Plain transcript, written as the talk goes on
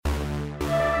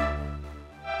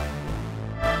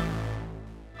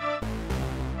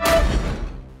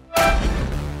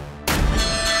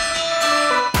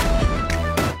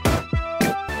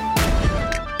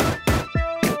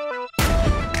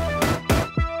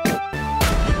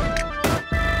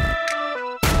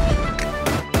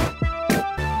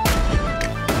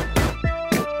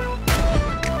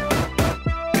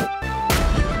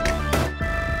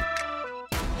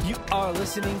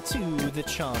the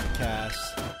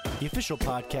Chompcast, the official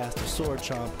podcast of Sword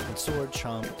Chomp and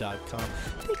SwordChomp.com.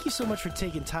 Thank you so much for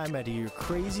taking time out of your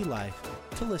crazy life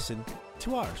to listen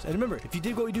to ours. And remember, if you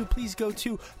dig what we do, please go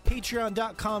to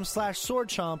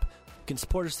patreon.com/SwordChomp. You can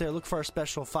support us there. Look for our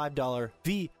special $5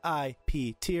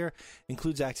 VIP tier.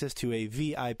 Includes access to a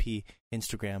VIP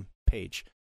Instagram page.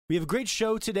 We have a great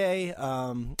show today.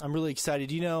 I'm really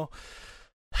excited. You know,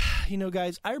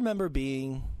 guys, I remember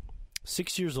being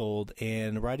 6 years old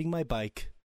and riding my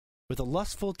bike with a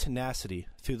lustful tenacity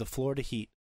through the Florida heat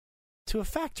to a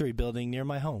factory building near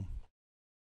my home.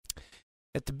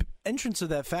 At the entrance of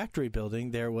that factory building,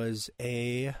 there was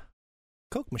a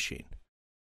Coke machine.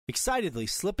 Excitedly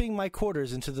slipping my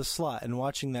quarters into the slot and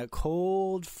watching that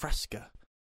cold Fresca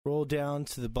roll down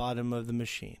to the bottom of the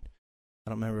machine.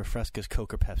 I don't remember if Fresca's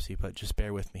Coke or Pepsi, but just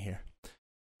bear with me here.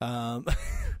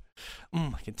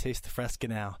 I can taste the Fresca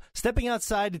now. Stepping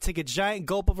outside to take a giant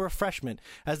gulp of refreshment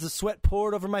as the sweat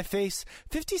poured over my face.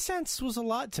 50 cents was a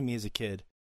lot to me as a kid,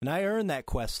 and I earned that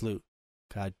quest loot.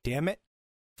 God damn it.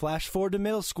 Flash forward to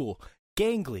middle school.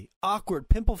 Gangly, awkward,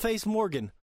 pimple-faced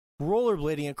Morgan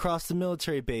rollerblading across the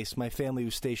military base my family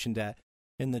was stationed at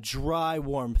in the dry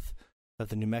warmth of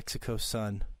the New Mexico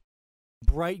sun.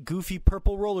 Bright, goofy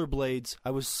purple rollerblades, I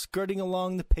was skirting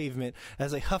along the pavement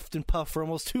as I huffed and puffed for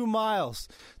almost 2 miles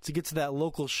to get to that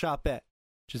local shopette,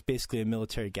 which is basically a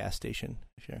military gas station,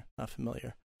 if you're not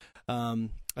familiar. I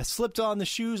slipped on the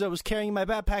shoes I was carrying in my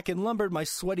backpack and lumbered my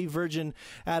sweaty virgin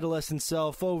adolescent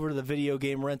self over to the video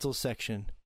game rental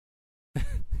section.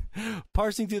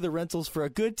 Parsing through the rentals for a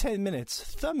good 10 minutes,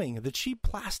 thumbing the cheap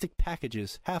plastic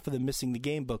packages, half of them missing the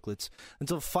game booklets,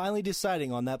 until finally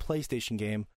deciding on that PlayStation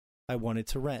game I wanted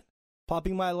to rent.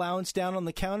 Plopping my allowance down on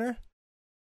the counter,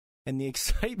 and the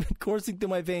excitement coursing through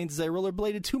my veins as I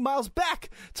rollerbladed 2 miles back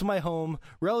to my home,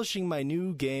 relishing my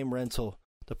new game rental.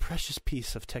 The precious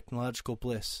piece of technological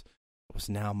bliss was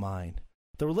now mine.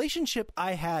 The relationship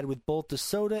I had with both the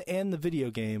soda and the video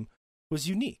game was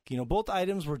unique. You know, both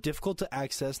items were difficult to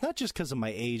access, not just because of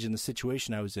my age and the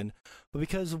situation I was in, but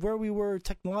because of where we were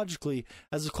technologically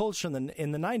as a culture in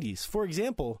the 90s. For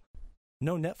example,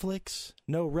 no Netflix,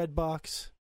 no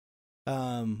Redbox,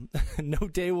 no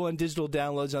day one digital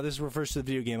downloads. Now, this refers to the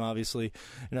video game, obviously.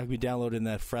 You're not going to be downloading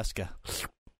that Fresca.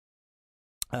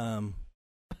 And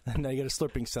now you got a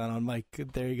slurping sound on mic.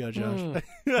 There you go, Josh.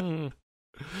 That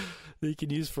you can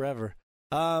use forever.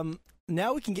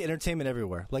 Now we can get entertainment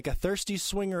everywhere, like a thirsty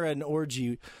swinger at an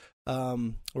orgy,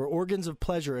 or organs of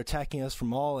pleasure attacking us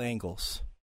from all angles.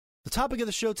 The topic of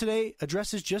the show today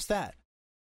addresses just that.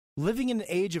 Living in an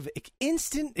age of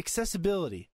instant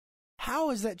accessibility. How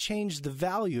has that changed the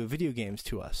value of video games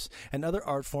to us and other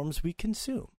art forms we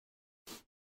consume?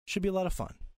 Should be a lot of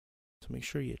fun. So make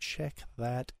sure you check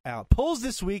that out. Polls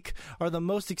this week are the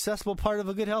most accessible part of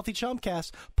a good, healthy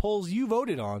Chompcast. Polls you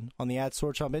voted on the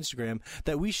 @SwordChomp Instagram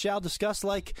that we shall discuss,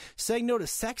 like saying no to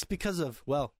sex because of,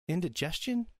 well,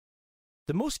 indigestion.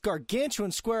 The most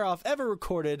gargantuan square-off ever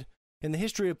recorded in the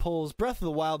history of polls, Breath of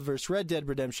the Wild vs. Red Dead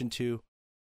Redemption 2.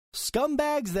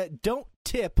 Scumbags that don't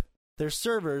tip their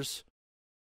servers.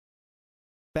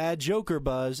 Bad Joker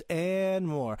buzz, and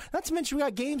more. Not to mention we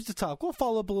got games to talk. We'll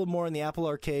follow up a little more in the Apple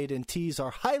Arcade and tease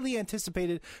our highly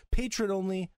anticipated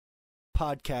patron-only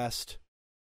podcast at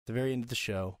the very end of the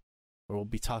show, where we'll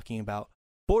be talking about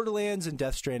Borderlands and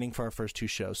Death Stranding for our first 2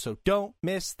 shows. So don't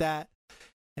miss that.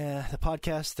 The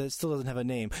podcast that still doesn't have a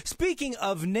name. Speaking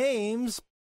of names,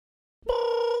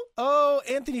 oh,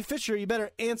 Anthony Fisher, you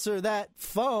better answer that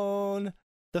phone.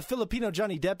 The Filipino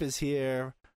Johnny Depp is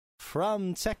here.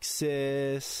 From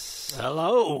Texas.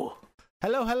 Hello.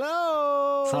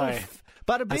 Hello. Sorry.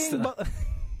 Bada bing. I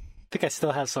think I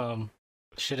still have some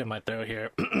shit in my throat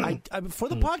here. For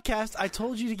the podcast, I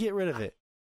told you to get rid of it.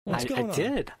 What's going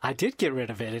on? I did get rid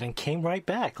of it, and it came right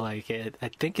back. Like I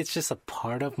think it's just a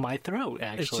part of my throat,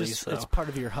 actually. It's part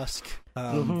of your husk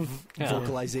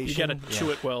vocalization. You gotta chew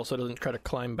it well so it doesn't try to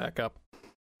climb back up.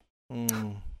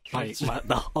 The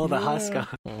husk.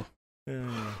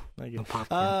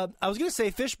 I was gonna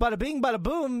say fish bada bing bada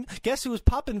boom. Guess who was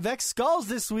popping Vex skulls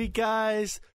this week,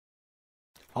 guys?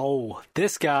 Oh,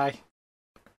 this guy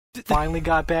finally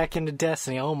got back into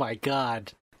Destiny. Oh my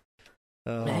god.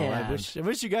 Oh, man. I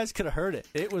wish you guys could have heard it.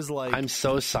 It was like, I'm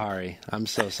so sorry,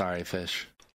 Fish.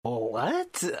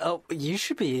 What? Oh, you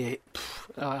should be.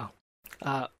 I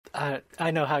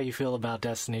know how you feel about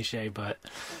Destiny, Shay, but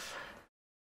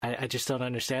I just don't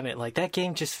understand it. Like, that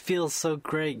game just feels so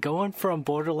great. Going from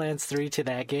Borderlands 3 to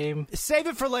that game. Save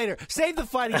it for later. Save the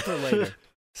fighting for later. Okay.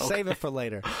 Save it for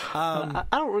later. I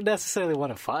don't necessarily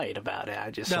want to fight about it. I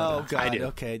just no, God, I do.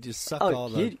 Okay, just suck all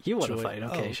the you want to joy. fight?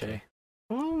 Okay, okay. Shay.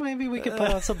 Well, maybe we could put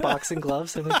on some boxing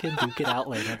gloves and we can duke it out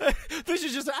later. Fish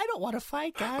is just, I don't want to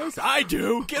fight, guys. I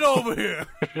do. Get over here.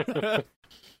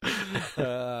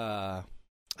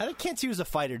 I can't see you as a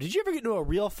fighter. Did you ever get into a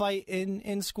real fight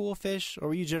in school, Fish? Or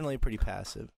were you generally pretty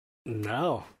passive?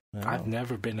 No. Oh. I've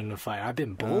never been in a fight. I've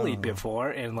been bullied before,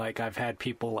 and like I've had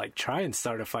people like try and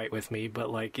start a fight with me,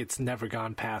 but like it's never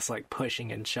gone past like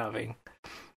pushing and shoving.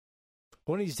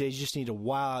 One of these days, you just need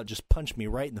to just punch me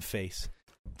right in the face.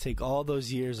 Take all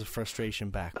those years of frustration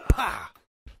back. Pah!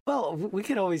 Well, we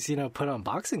could always, put on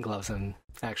boxing gloves and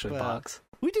actually box.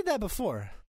 We did that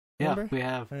before. Remember? Yeah, we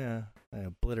have. Yeah, I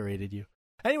obliterated you.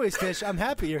 Anyways, Fish, I'm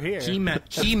happy you're here. Key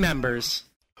members.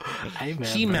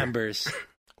 Key members.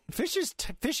 Fish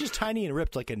is tiny and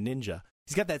ripped like a ninja.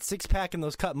 He's got that six-pack and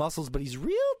those cut muscles, but he's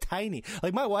real tiny.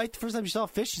 Like my wife, the first time she saw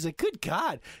Fish, she's like, good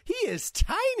God, he is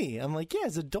tiny. I'm like, yeah,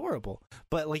 it's adorable.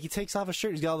 But like he takes off his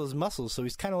shirt, he's got all those muscles, so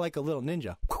he's kind of like a little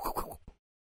ninja. You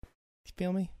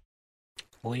feel me?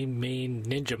 Lean, mean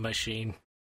ninja machine.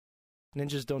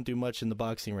 Ninjas don't do much in the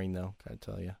boxing ring, though, gotta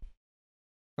tell you.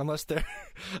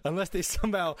 Unless they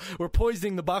somehow were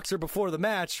poisoning the boxer before the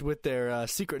match with their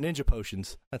secret ninja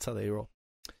potions. That's how they roll.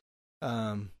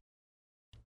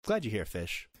 Glad you're here,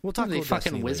 Fish. We'll talk. Are they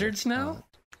fucking wizards later. now?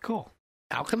 Cool.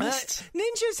 Alchemists?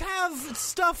 Ninjas have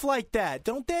stuff like that,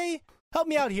 don't they? Help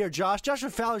me out here, Josh.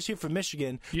 Joshua Fowler's here from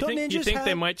Michigan. You think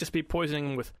they might just be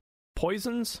poisoning with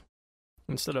poisons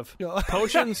instead of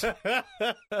potions? Well,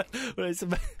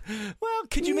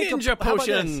 could you make ninja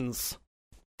potions?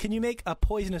 Can you make a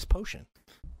poisonous potion?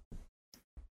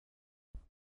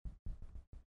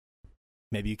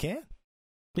 Maybe you can.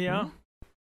 Yeah.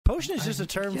 Potion is just a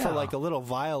term for like a little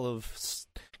vial of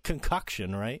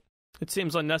concoction, right? It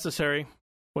seems unnecessary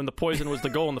when the poison was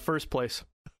the goal in the first place.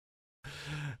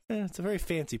 It's a very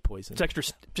fancy poison. It's extra,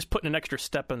 just putting an extra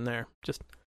step in there.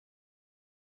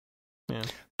 Yeah.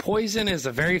 Poison is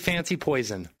a very fancy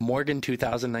poison. Morgan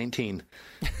 2019.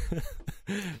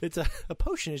 It's a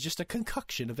potion is just a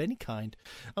concoction of any kind.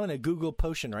 I'm gonna Google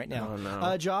potion right now. Oh,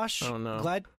 no. Josh,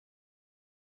 glad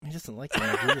he doesn't like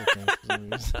the Google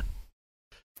things.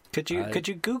 Could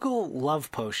you Google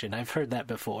love potion? I've heard that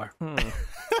before.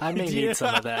 I may need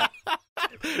some of that.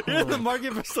 You're in the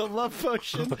market for some love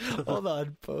potion. Hold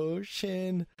on,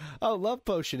 potion. Oh, love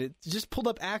potion. It just pulled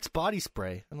up Axe body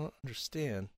spray. I don't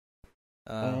understand.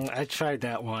 I tried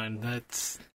that one.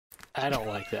 I don't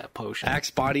like that potion.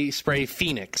 Axe body spray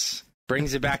Phoenix.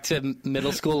 Brings it back to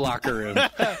middle school locker room.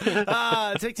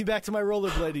 It takes me back to my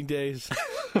rollerblading days.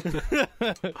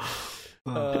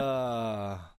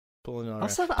 Pulling on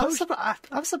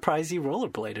I'm surprised you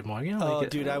rollerbladed, Morgan.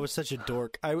 Dude, I was such a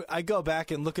dork. I go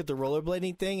back and look at the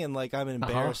rollerblading thing, and like I'm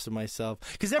embarrassed of myself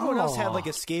because everyone else had like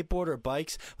a skateboard or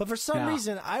bikes, but for some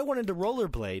reason I wanted to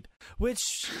rollerblade,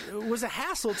 which was a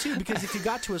hassle too because if you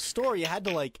got to a store, you had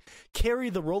to like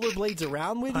carry the rollerblades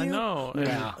around with you. I know.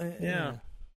 Yeah.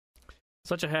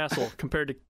 Such a hassle compared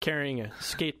to carrying a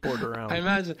skateboard around.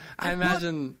 I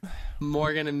imagine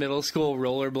Morgan in middle school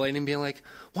rollerblading being like,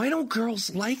 why don't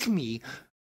girls like me?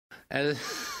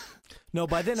 No,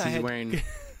 by then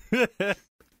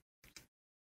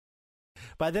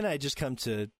By then I had just come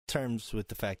to terms with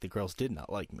the fact that girls did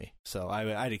not like me. So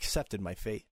I'd accepted my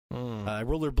fate. I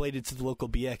rollerbladed to the local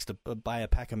BX to buy a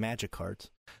pack of Magic cards.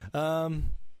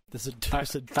 There's a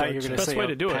thought you were going to say way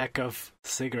to do a pack of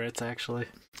cigarettes, actually.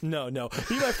 No. Me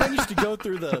and my friend used to go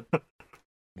through the...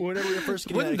 Whenever we were first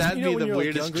getting Wouldn't that be the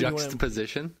weirdest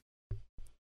juxtaposition?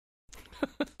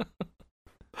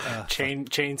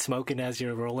 Chain smoking as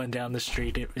you're rolling down the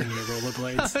street in your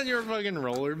rollerblades. On your fucking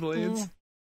rollerblades.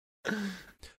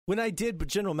 When I did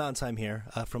General Mountain Time here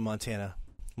from Montana,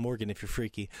 Morgan, if you're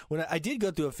freaky, when I did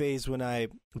go through a phase when I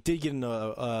did get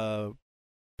into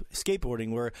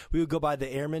skateboarding where we would go by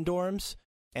the airman dorms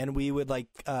and we would like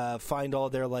find all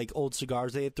their like old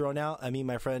cigars they had thrown out. I mean,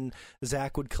 my friend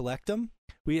Zach would collect them.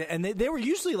 They were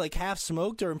usually like half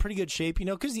smoked or in pretty good shape,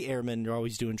 because the airmen are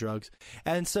always doing drugs.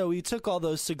 And so we took all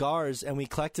those cigars and we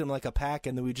collected them like a pack,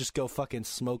 and then we just go fucking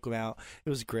smoke them out.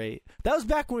 It was great. That was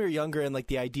back when we were younger, and like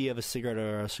the idea of a cigarette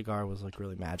or a cigar was like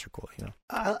really magical.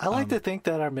 I like to think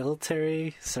that our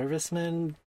military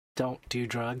servicemen don't do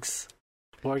drugs.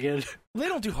 Morgan, they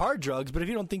don't do hard drugs, but if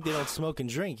you don't think they don't smoke and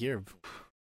drink, you're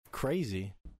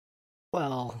crazy.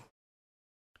 Well,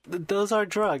 those are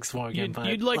drugs, Morgan.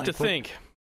 You'd like to think.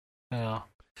 Yeah.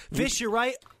 Fish, you're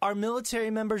right. Our military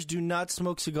members do not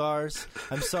smoke cigars.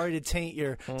 I'm sorry to taint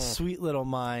your sweet little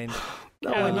mind.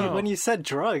 When you said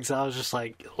drugs, I was just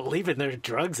like leaving their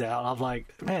drugs out. I'm like,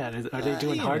 man, are they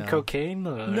doing hard cocaine?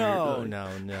 No.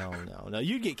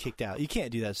 You'd get kicked out. You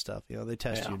can't do that stuff. They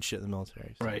test you and shit in the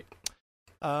military. So. Right.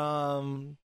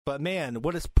 But man,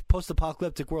 what a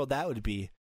post-apocalyptic world that would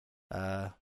be.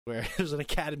 Where there's an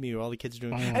academy where all the kids are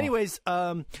doing. Anyways,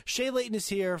 Shay Layton is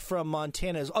here from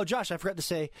Montana. Oh, Josh, I forgot to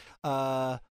say,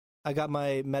 I got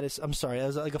my medicine. I'm sorry, that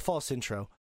was like a false intro.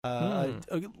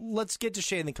 Let's get to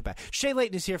Shay and then come back. Shay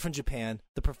Layton is here from Japan,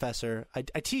 the professor. I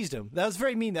teased him. That was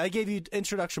very mean. I gave you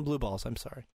introduction blue balls. I'm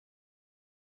sorry.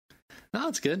 No,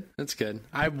 it's good. It's good.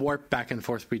 I warp back and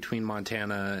forth between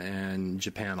Montana and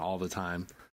Japan all the time.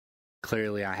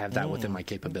 Clearly, I have that within my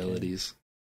capabilities.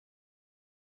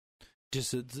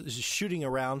 Just shooting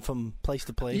around from place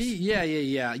to place?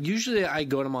 Yeah. Usually I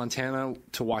go to Montana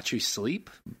to watch you sleep,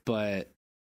 but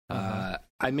I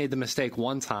made the mistake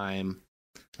one time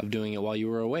of doing it while you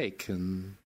were awake,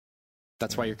 and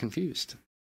that's why you're confused.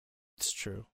 It's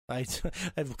true. I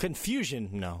have confusion.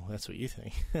 No, that's what you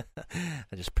think.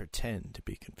 I just pretend to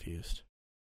be confused.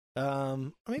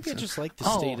 Maybe I just like the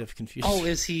state of confusion. Oh,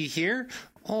 is he here?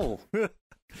 Oh.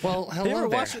 Well, hello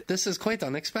there. This is quite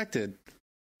unexpected.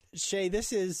 Shay,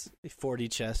 this is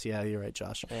 4D chess. Yeah, you're right,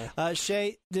 Josh.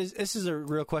 Shay, this is a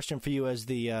real question for you as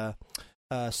the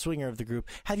swinger of the group.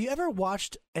 Have you ever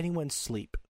watched anyone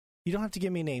sleep? You don't have to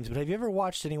give me names, but have you ever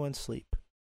watched anyone sleep?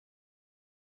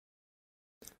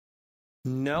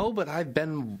 No, but I've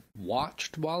been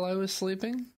watched while I was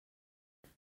sleeping.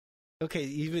 Okay,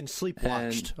 you've been sleep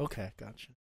watched. Okay, gotcha.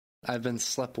 I've been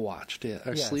slept watched. Yeah,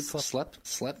 or slept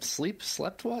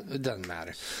what? It doesn't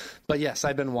matter. But yes,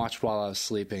 I've been watched while I was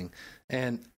sleeping.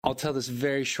 And I'll tell this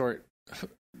very short,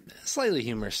 slightly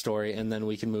humorous story, and then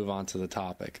we can move on to the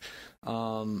topic.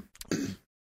 I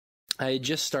had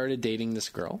just started dating this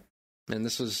girl, and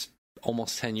this was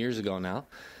almost 10 years ago now.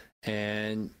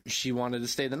 And she wanted to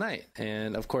stay the night.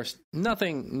 And of course,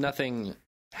 nothing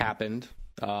happened.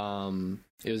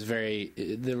 It was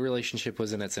the relationship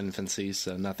was in its infancy,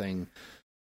 so nothing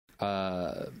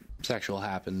sexual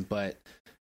happened. But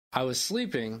I was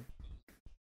sleeping,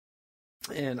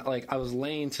 and like I was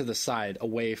laying to the side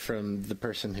away from the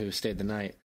person who stayed the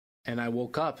night, and I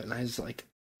woke up, and I was like,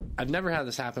 I've never had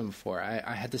this happen before.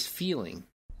 I had this feeling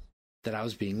that I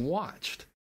was being watched.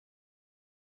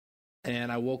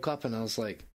 And I woke up and I was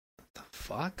like, what the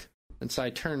fuck? And so I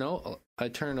turn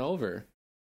over,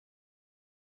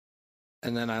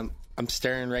 and then I'm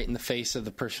staring right in the face of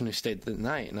the person who stayed the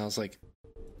night, and I was like,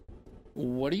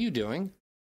 what are you doing?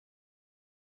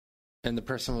 And the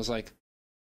person was like,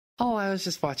 oh, I was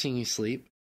just watching you sleep.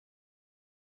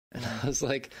 And I was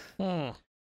like,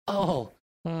 oh,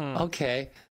 okay.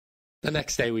 The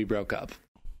next day we broke up.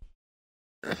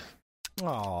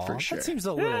 Oh, for sure. That seems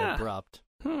a little abrupt.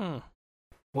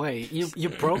 Wait, you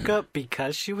broke up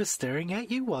because she was staring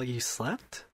at you while you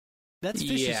slept? That's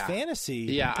Fish's fantasy.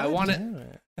 Yeah, I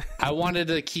wanted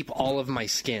to keep all of my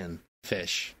skin,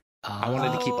 Fish. I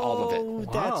wanted to keep all of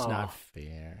it. That's not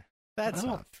fair. That's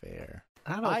not fair.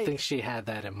 I don't think she had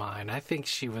that in mind. I think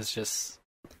she was just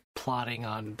plotting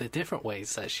on the different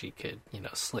ways that she could,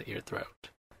 slit your throat.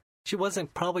 She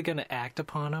wasn't probably going to act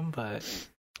upon him, but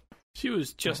she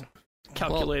was just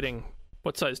calculating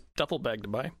what size duffel bag to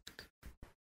buy.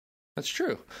 That's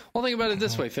true. Well, think about it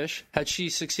this way, Fish. Had she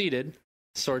succeeded,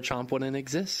 Sword Chomp wouldn't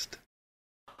exist.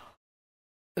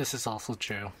 This is also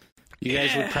true. You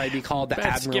guys would probably be called the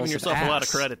Admirals of giving yourself ass. A lot of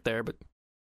credit there, but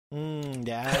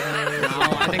yeah.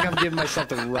 No, I think I'm giving myself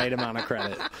the right amount of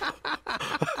credit.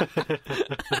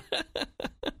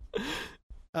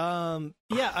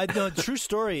 I know, true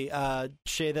story,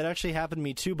 Shay, that actually happened to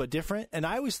me too, but different. And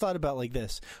I always thought about like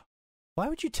this. Why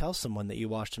would you tell someone that you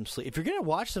watched them sleep? If you're going to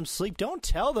watch them sleep, don't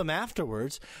tell them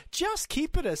afterwards. Just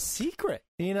keep it a secret,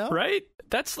 Right?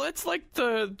 That's like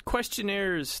the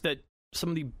questionnaires that some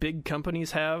of the big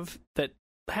companies have that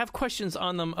have questions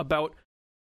on them about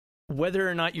whether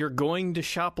or not you're going to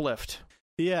shoplift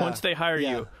once they hire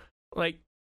you. Like,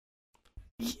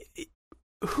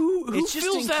 who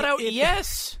fills that out?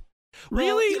 Yes.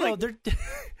 Really?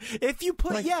 If you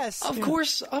put yes, of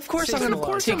course, I'm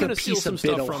going to take a piece of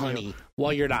bit of honey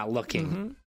while you're not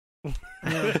looking.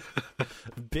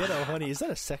 Bit of honey, is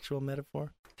that a sexual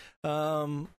metaphor?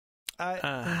 I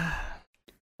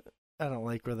don't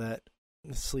like where that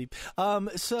sleep.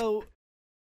 So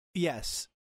yes,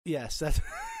 that's.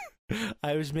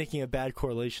 I was making a bad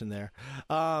correlation there.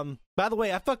 By the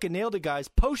way, I fucking nailed it, guys.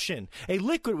 Potion, a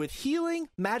liquid with healing,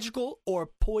 magical, or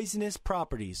poisonous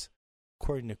properties,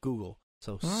 according to Google.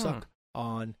 So suck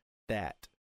on that.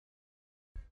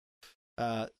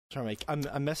 I'm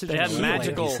messaging. They had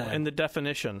magical in the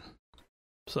definition.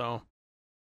 So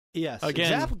yes,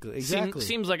 again, exactly.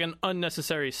 Seems like an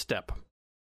unnecessary step.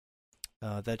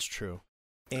 That's true.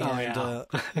 And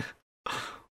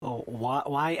Oh,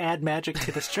 why add magic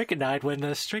to the strychnine when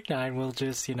the strychnine will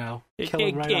just, kill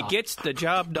him right off? It gets the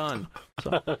job done.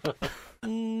 So.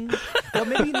 Well,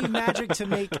 maybe you need magic to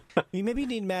make. Maybe you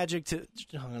need magic to.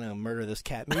 I'm gonna murder this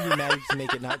cat. Maybe you need magic to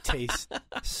make it not taste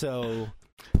so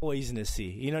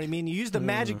poisonousy. You know what I mean? You use the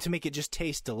magic to make it just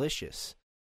taste delicious,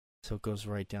 so it goes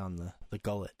right down the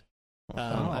gullet.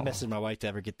 I messaged my wife to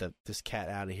ever get this cat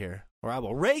out of here, or I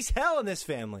will raise hell in this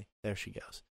family. There she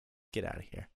goes. Get out of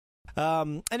here.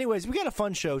 Anyways, we got a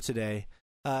fun show today.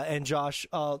 And Josh,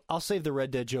 I'll save the Red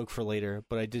Dead joke for later,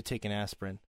 but I did take an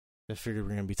aspirin. I figured we're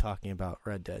going to be talking about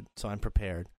Red Dead, so I'm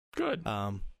prepared. Good.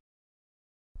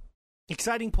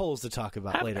 Exciting polls to talk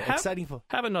about later. Exciting polls.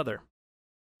 Have another.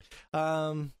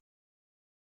 I'll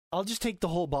just take the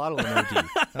whole bottle of OD.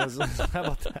 How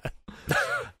about that?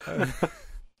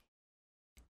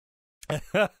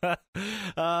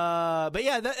 But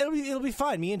yeah, it'll be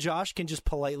fine. Me and Josh can just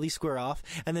politely square off,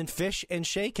 and then Fish and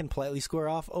Shay can politely square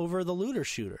off over the looter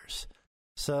shooters.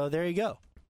 So there you go.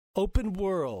 Open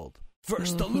world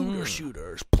versus the looter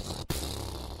shooters.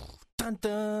 Dun,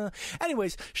 dun.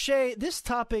 Anyways, Shay, this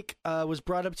topic was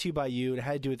brought up to you by you, and it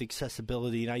had to do with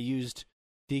accessibility, and I used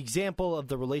the example of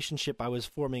the relationship I was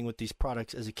forming with these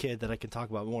products as a kid that I can talk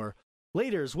about more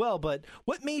later as well. But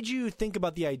what made you think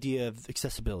about the idea of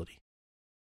accessibility?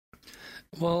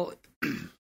 Well,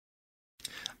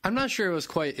 I'm not sure it was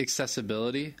quite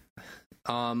accessibility.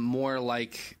 More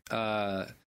like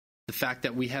the fact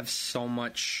that we have so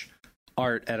much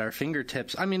art at our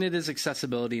fingertips. I mean, it is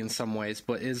accessibility in some ways,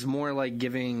 but is more like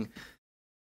giving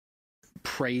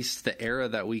praise to the era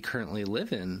that we currently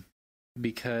live in.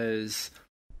 Because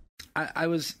I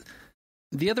was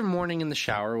the other morning in the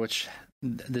shower, which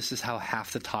this is how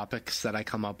half the topics that I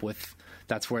come up with,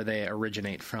 that's where they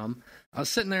originate from. I was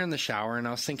sitting there in the shower and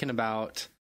I was thinking about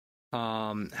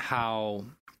how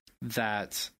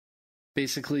that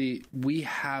basically we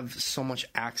have so much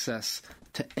access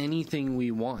to anything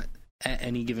we want at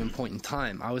any given point in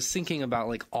time. I was thinking about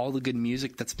like all the good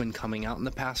music that's been coming out in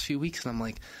the past few weeks, and I'm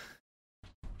like,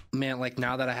 man, like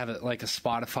now that I have a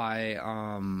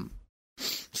Spotify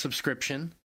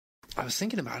subscription, I was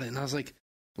thinking about it and I was like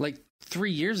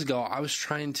 3 years ago, I was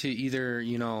trying to either,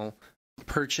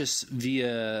 purchase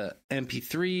via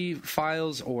MP3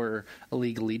 files or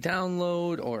illegally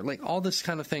download or like all this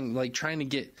kind of thing, like trying to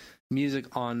get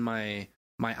music on my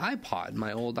iPod,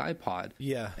 my old iPod.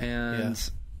 Yeah.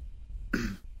 And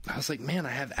I was like, man, I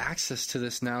have access to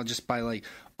this now just by like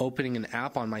opening an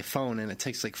app on my phone, and it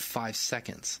takes like 5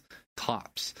 seconds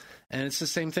tops. And it's the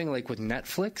same thing like with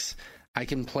Netflix. I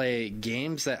can play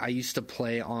games that I used to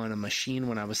play on a machine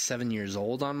when I was 7 years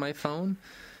old on my phone.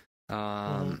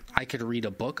 I could read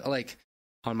a book like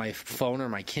on my phone or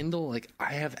my Kindle. Like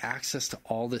I have access to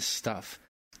all this stuff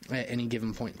at any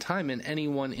given point in time, and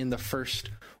anyone in the first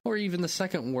or even the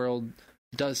second world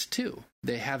does too.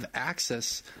 They have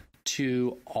access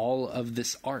to all of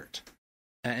this art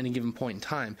at any given point in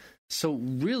time. So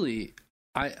really,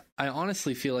 I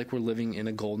honestly feel like we're living in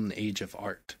a golden age of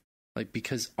art. Like,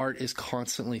 because art is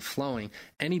constantly flowing.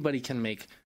 Anybody can make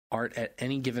art at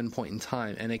any given point in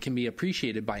time, and it can be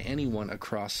appreciated by anyone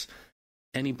across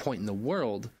any point in the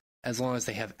world as long as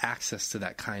they have access to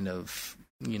that kind of,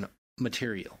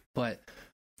 material. But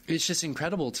it's just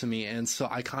incredible to me, and so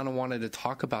I kind of wanted to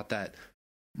talk about that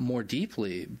more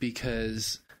deeply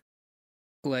because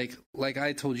like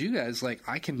I told you guys, like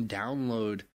I can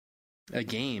download a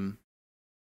game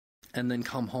and then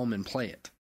come home and play it.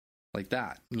 Like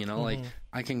that, like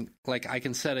I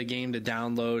can set a game to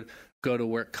download, go to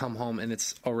work, come home, and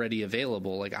it's already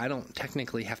available. Like I don't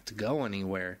technically have to go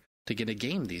anywhere to get a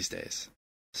game these days.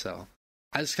 So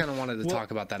I just kind of wanted to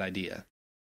talk about that idea.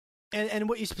 And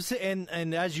what you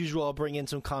and as usual, I'll bring in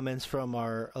some comments from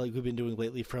our, like we've been doing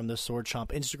lately, from the Sword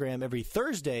Chomp Instagram every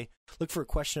Thursday. Look for a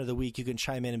question of the week. You can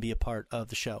chime in and be a part of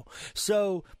the show.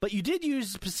 So, but you did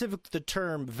use the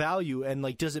term value, and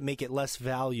like, does it make it less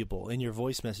valuable in your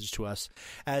voice message to us?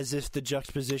 As if the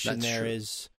juxtaposition That's there true.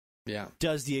 is,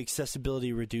 does the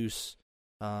accessibility reduce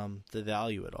the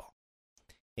value at all?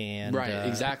 And right,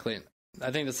 exactly. I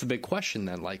think that's the big question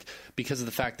then, like, because of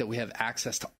the fact that we have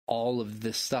access to all of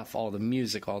this stuff, all the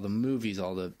music, all the movies,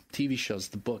 all the TV shows,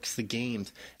 the books, the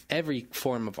games, every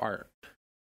form of art,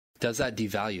 does that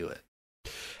devalue it?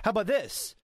 How about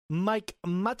this? Mike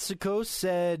Matsuko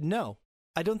said, no,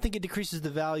 I don't think it decreases the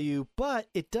value, but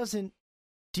it doesn't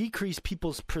decrease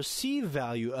people's perceived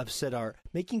value of said art,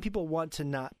 making people want to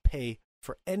not pay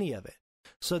for any of it.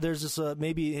 So there's this,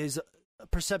 maybe his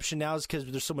perception now is because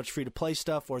there's so much free to play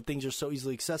stuff, or things are so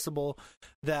easily accessible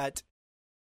that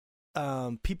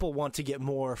people want to get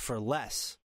more for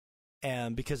less.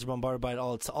 and because they're bombarded by it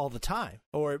all the time,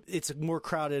 or it's a more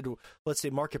crowded, let's say,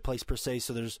 marketplace per se.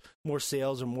 So there's more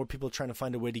sales or more people trying to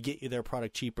find a way to get you their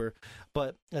product cheaper.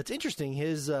 But that's interesting.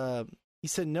 He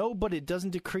said no, but it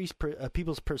doesn't decrease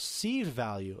people's perceived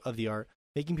value of the art,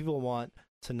 making people want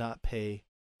to not pay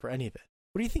for any of it.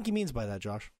 What do you think he means by that,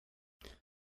 Josh?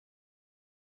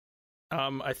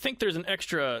 I think there's an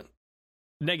extra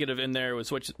negative in there,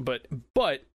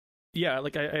 but yeah,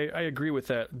 like I agree with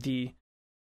that. The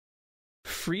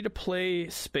free-to-play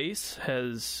space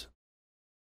has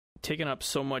taken up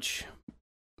so much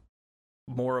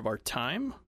more of our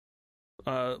time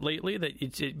lately that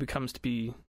it becomes to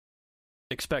be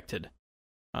expected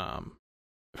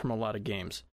from a lot of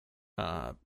games.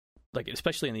 Like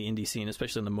especially in the indie scene,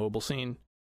 especially in the mobile scene,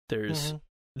 there's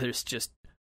just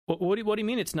what do you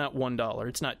mean it's not $1?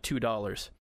 It's not $2.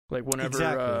 Like whenever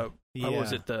exactly. What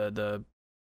was it, the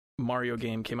Mario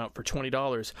game came out for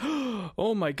 $20.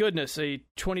 Oh my goodness, a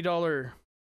 $20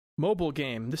 mobile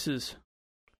game. This is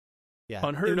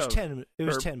unheard of. It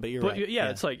was 10, but you're right. Yeah,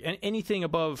 it's like anything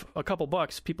above a couple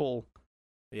bucks, people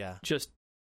just,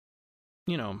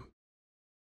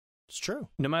 it's true.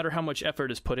 No matter how much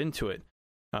effort is put into it,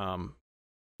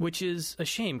 which is a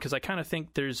shame because I kind of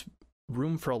think there's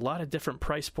room for a lot of different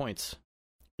price points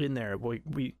in there.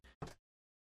 We've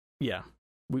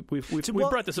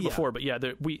brought this up before, but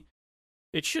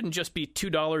it shouldn't just be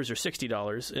 $2 or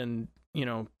 $60, and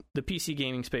the PC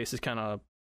gaming space has kind of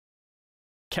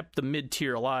kept the mid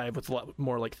tier alive with a lot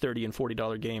more like $30 and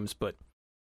 $40 games. But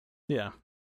yeah,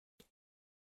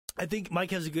 I think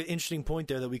Mike has a good, interesting point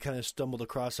there that we kind of stumbled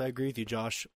across. I agree with you,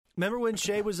 Josh. Remember when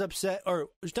Shay was upset, or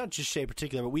it's not just Shay in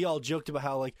particular, but we all joked about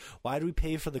how, like, why do we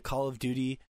pay for the Call of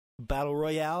Duty Battle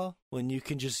Royale when you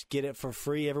can just get it for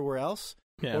free everywhere else?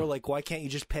 Yeah. Or, like, why can't you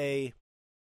just pay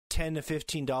 $10 to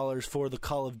 $15 for the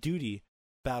Call of Duty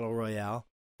Battle Royale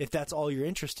if that's all you're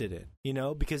interested in?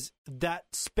 Because that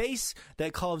space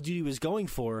that Call of Duty was going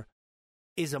for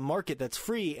is a market that's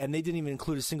free, and they didn't even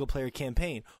include a single-player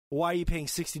campaign. Why are you paying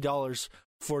 $60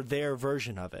 for their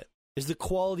version of it? Is the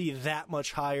quality that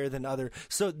much higher than other?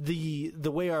 So the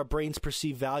way our brains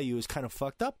perceive value is kind of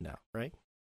fucked up now, right?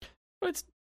 Well, it's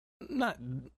not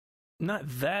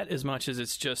that as much as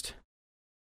it's just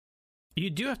you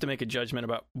do have to make a judgment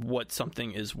about what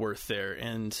something is worth there,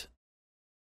 and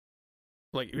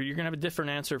like you're gonna have a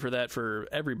different answer for that for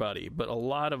everybody. But a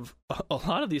lot of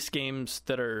these games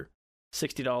that are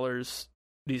 $60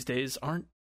 these days aren't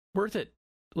worth it.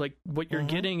 Like what you're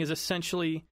getting is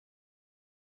essentially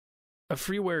a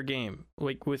freeware game,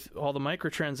 like with all the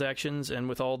microtransactions and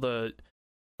with all the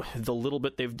little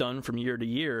bit they've done from year to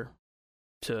year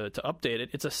to update it.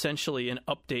 It's essentially an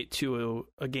update to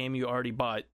a game you already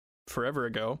bought forever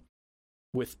ago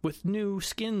with new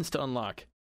skins to unlock.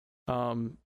 I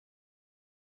mean,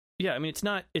 it's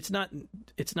not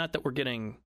that we're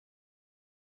getting.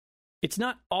 It's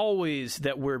not always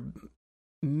that we're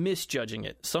misjudging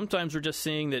it. Sometimes we're just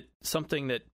seeing that something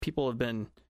that people have been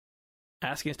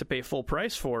asking us to pay full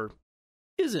price for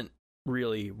isn't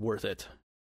really worth it.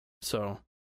 So,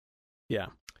 yeah,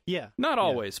 not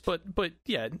always, but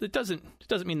yeah, it doesn't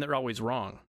mean they're always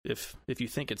wrong if you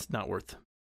think it's not worth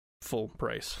full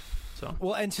price. So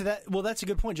that's a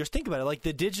good point. Just think about it. Like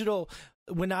the digital,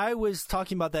 when I was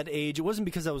talking about that age, it wasn't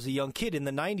because I was a young kid. In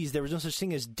the 90s, there was no such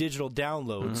thing as digital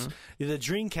downloads. The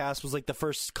Dreamcast was like the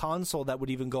first console that would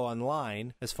even go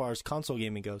online as far as console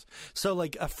gaming goes. So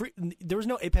like there was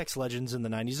no Apex Legends in the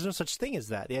 90s. There's no such thing as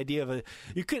that. The idea of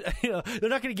they're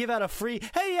not going to give out a free,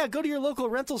 hey, yeah, go to your local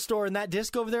rental store and that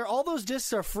disc over there, all those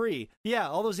discs are free. Yeah,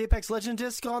 all those Apex Legend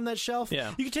discs on that shelf.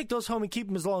 Yeah. You can take those home and keep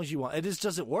them as long as you want. It just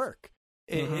doesn't work.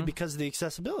 Because of the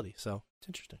accessibility. So it's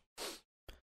interesting.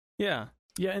 Yeah,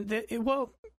 and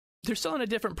they're selling a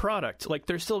different product. Like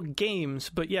they're still games,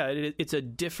 but yeah, it's a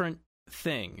different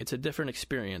thing. It's a different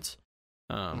experience.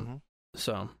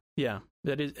 So yeah,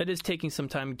 it is taking some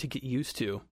time to get used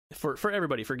to for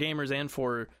everybody, for gamers and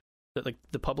for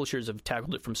the publishers have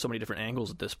tackled it from so many different angles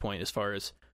at this point. As far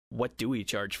as what do we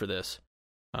charge for this?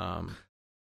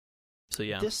 So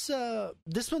yeah, this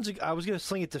one's. I was gonna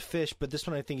sling it to Fish, but this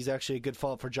one I think is actually a good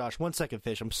follow-up for Josh. 1 second,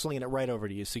 Fish. I'm slinging it right over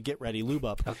to you. So get ready, lube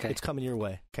up. Okay, it's coming your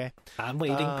way. Okay, I'm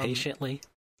waiting patiently.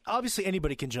 Obviously,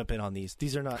 anybody can jump in on these.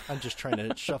 These are not. I'm just trying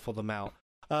to shuffle them out.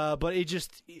 But it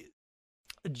just.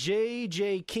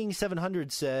 JJ King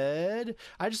 700 said,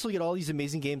 I just look at all these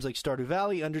amazing games like Stardew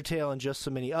Valley, Undertale, and just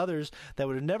so many others that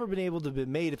would have never been able to be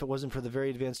made if it wasn't for the very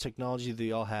advanced technology that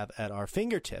we all have at our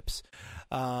fingertips.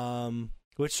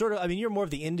 Which sort of, I mean, you're more of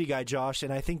the indie guy, Josh,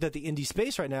 and I think that the indie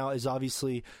space right now is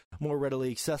obviously more readily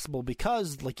accessible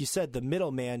because, like you said, the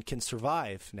middleman can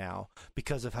survive now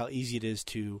because of how easy it is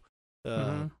to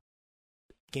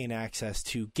gain access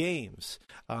to games.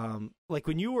 Like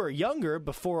when you were younger,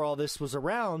 before all this was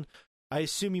around, I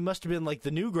assume you must have been like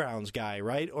the Newgrounds guy,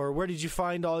 right? Or where did you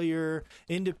find all your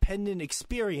independent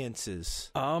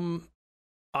experiences?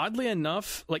 Oddly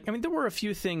enough, like, I mean, there were a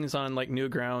few things on like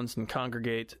Newgrounds and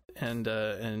Congregate and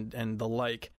the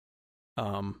like.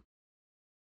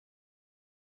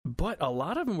 But a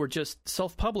lot of them were just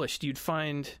self-published. You'd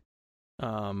find,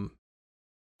 somebody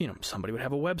would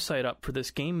have a website up for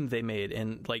this game they made,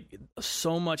 and like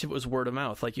so much of it was word of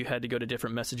mouth. Like you had to go to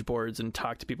different message boards and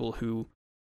talk to people who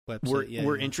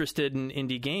were interested in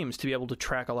indie games to be able to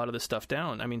track a lot of this stuff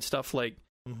down. I mean, stuff like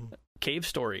Cave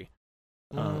Story.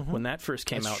 When that first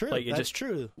came out, like it that's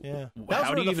true. Yeah.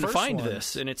 How do you even find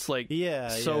this? And it's like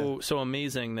so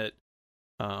amazing that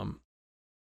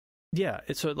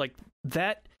it's so like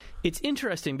that. It's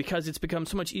interesting because it's become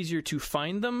so much easier to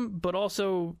find them, but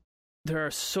also there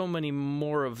are so many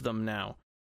more of them now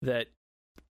that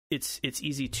it's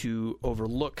easy to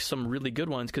overlook some really good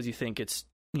ones because you think it's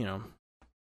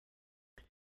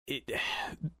it's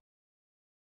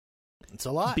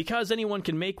a lot because anyone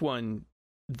can make one.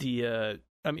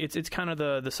 It's kind of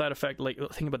the side effect. Like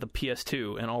think about the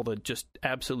PS2 and all the just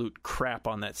absolute crap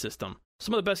on that system.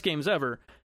 Some of the best games ever,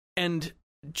 and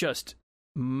just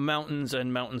mountains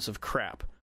and mountains of crap.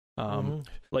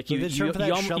 Like you need some, so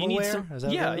much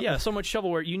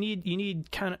shovelware. You need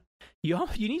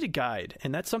a guide,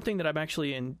 and that's something that I'm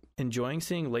actually enjoying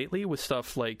seeing lately with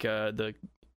stuff like the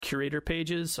curator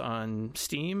pages on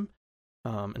Steam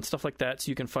and stuff like that. So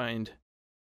you can find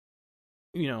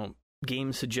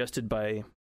games suggested by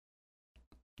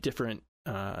different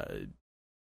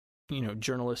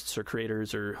journalists or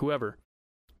creators or whoever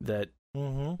that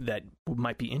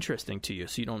might be interesting to you,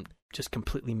 so you don't just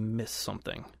completely miss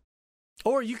something.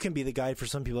 Or you can be the guide for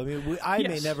some people. I mean, I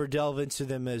may never delve into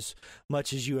them as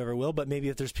much as you ever will, but maybe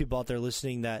if there's people out there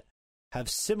listening that have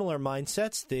similar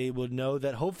mindsets, they would know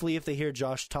that hopefully if they hear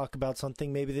Josh talk about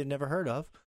something maybe they've never heard of,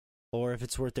 or if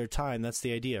it's worth their time, that's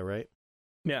the idea, right?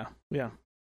 Yeah.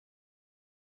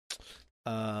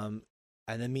 And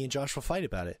then me and Josh will fight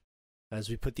about it as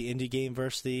we put the indie game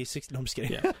versus the 60. No, I'm just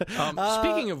kidding. Yeah.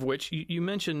 Speaking of which, you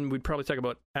mentioned we'd probably talk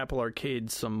about Apple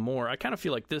Arcade some more. I kind of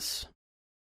feel like this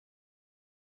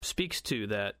speaks to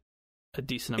that a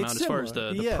decent amount as far as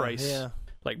the price. Yeah.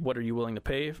 Like, what are you willing to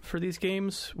pay for these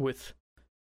games with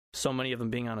so many of them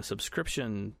being on a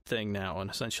subscription thing now and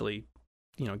essentially,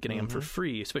 getting them for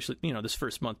free, especially, this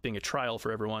first month being a trial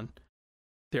for everyone.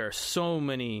 There are so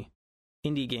many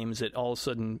indie games that all of a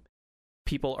sudden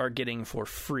people are getting for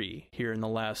free here in the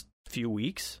last few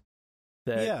weeks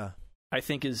that I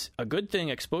think is a good thing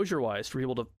exposure-wise for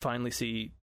people to finally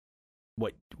see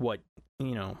what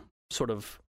sort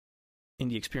of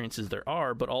indie experiences there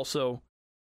are, but also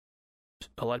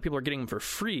a lot of people are getting them for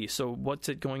free. So what's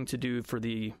it going to do for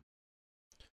the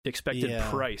expected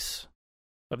price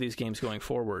of these games going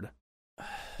forward?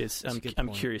 I'm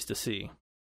curious to see.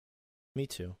 Me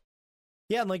too.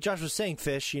 Yeah, and like Josh was saying,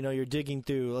 Fish, you're digging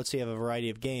through, let's say you have a variety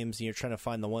of games, and you're trying to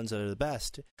find the ones that are the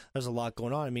best. There's a lot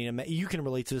going on. I mean, you can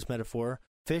relate to this metaphor.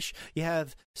 Fish, you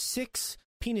have 6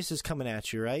 penises coming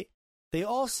at you, right? They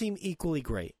all seem equally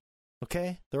great,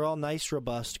 okay? They're all nice,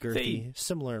 robust, girthy,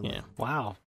 similar. Yeah.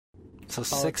 Wow. So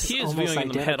 6 he is almost viewing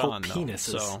them identical head on,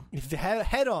 penises. So.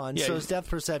 Head on, so it's depth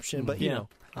perception, but,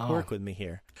 work with me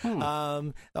here.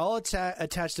 All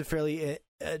attached to fairly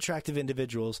attractive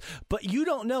individuals, but you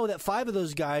don't know that 5 of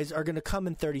those guys are going to come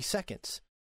in 30 seconds.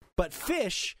 But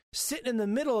Fish, sitting in the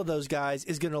middle of those guys,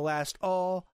 is going to last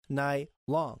all night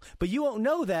long. But you won't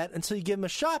know that until you give him a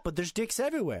shot, but there's dicks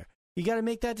everywhere. You got to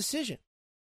make that decision.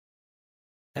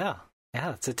 Yeah,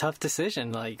 it's a tough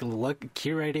decision. Like,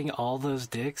 curating all those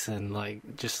dicks and,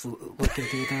 like, just looking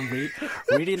through them,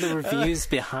 reading the reviews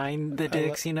behind the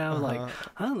dicks, I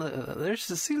don't know, there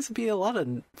seems to be a lot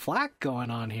of flack going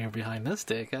on here behind this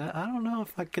dick. I don't know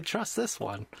if I could trust this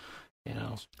one,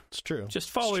 It's true.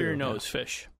 Just follow your nose,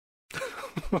 Fish.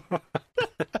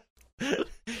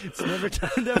 It's never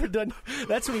done.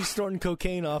 That's when he's snorting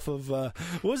cocaine off of,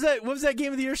 what was that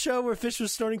Game of the Year show where Fish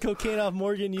was snorting cocaine off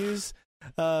Morgan Hughes'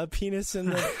 penis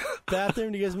in the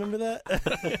bathroom? Do you guys remember that?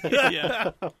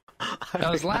 Yeah.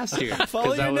 That was last year.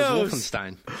 Follow your nose.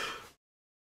 Wolfenstein.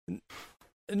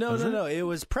 No. It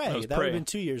was Prey. That would have been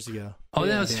 2 years ago. Oh,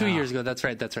 that was 2 years ago. That's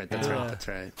right.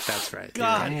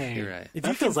 God. You're right. If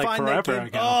you can find that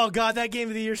game, oh God, that Game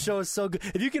of the Year show is so good.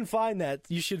 If you can find that,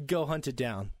 you should go hunt it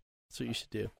down. That's what you should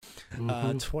do.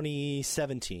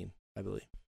 2017, I believe.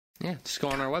 Yeah, just go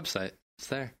on our website. It's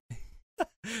there.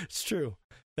 It's true.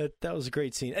 That was a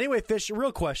great scene. Anyway, Fish,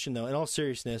 real question, though, in all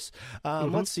seriousness.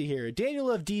 Let's see here.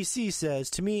 Daniel of DC says,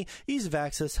 to me, ease of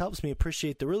access helps me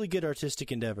appreciate the really good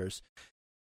artistic endeavors.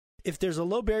 If there's a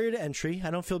low barrier to entry,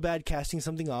 I don't feel bad casting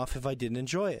something off if I didn't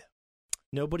enjoy it.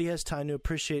 Nobody has time to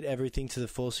appreciate everything to the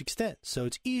fullest extent, so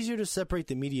it's easier to separate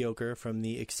the mediocre from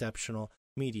the exceptional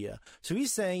media. So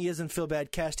he's saying he doesn't feel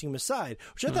bad casting them aside,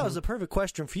 which I thought was a perfect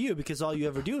question for you because all you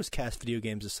ever do is cast video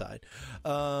games aside.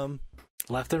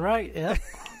 Left and right, yeah,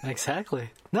 exactly.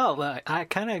 No, I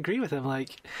kind of agree with him.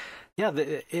 Like, yeah,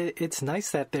 it's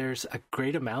nice that there's a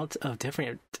great amount of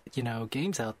different,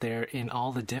 games out there in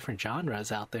all the different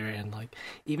genres out there, and like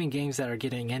even games that are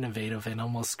getting innovative and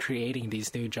almost creating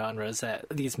these new genres,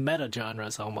 these meta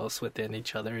genres almost within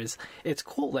each other. It's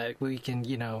cool that we can,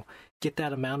 get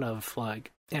that amount of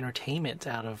like entertainment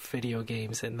out of video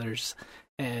games, and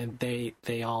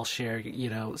they all share,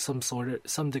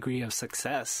 some degree of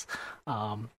success,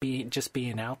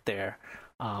 being out there.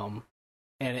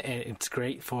 And it's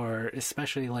great for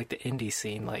especially like the indie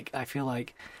scene. Like I feel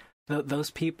like those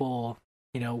people,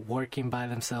 working by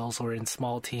themselves or in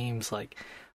small teams, like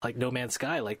No Man's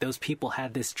Sky, like those people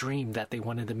had this dream that they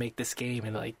wanted to make this game,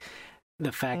 and like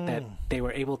the fact that they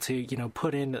were able to,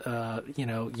 put in,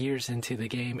 years into the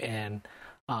game and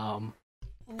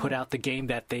put out the game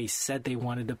that they said they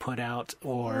wanted to put out,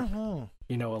 or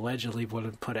allegedly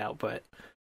wanted to put out, but.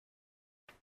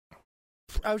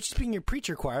 I was just being your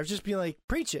preacher choir. I was just being like,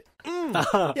 preach it. Okay.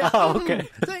 So,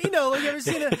 like, you ever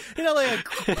seen like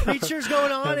preachers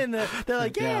going on and they're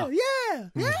like, yeah.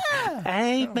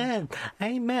 Amen,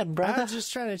 brother. I was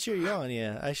just trying to cheer you on.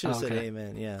 Yeah, I should have said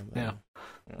amen.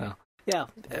 Yeah.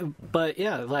 But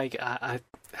yeah, like I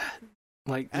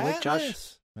like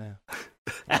Josh.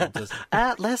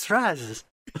 Atlas rises.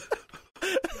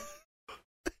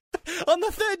 On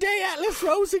the third day, Atlas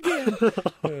rose again.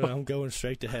 I'm going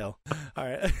straight to hell. All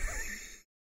right.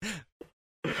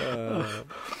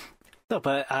 No,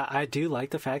 but I do like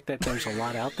the fact that there's a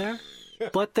lot out there.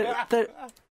 But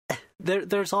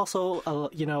there's also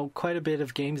quite a bit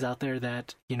of games out there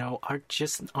that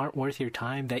aren't worth your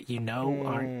time, that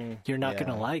you're not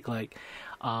gonna like. Like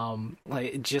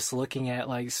just looking at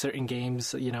like certain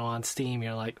games on Steam,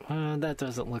 you're like, that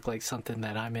doesn't look like something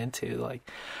that I'm into. Like.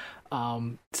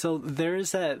 So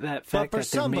there's that fact but for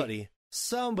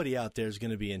somebody out there is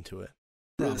going to be into it.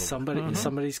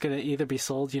 Somebody's going to either be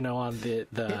sold, on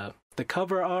the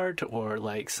cover art or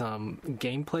like some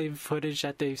gameplay footage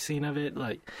that they've seen of it.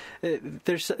 Like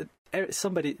there's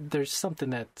something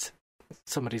that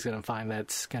somebody's going to find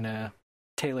that's going to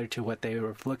tailor to what they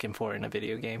were looking for in a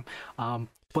video game.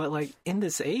 But like in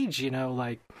this age,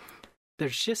 like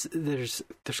there's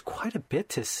quite a bit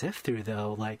to sift through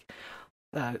though. Like,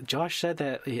 Josh said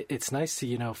that it's nice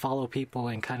to, follow people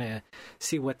and kind of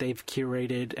see what they've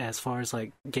curated as far as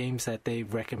like games that they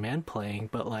recommend playing.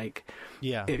 But like,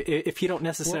 if you don't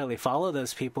necessarily follow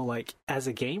those people, like as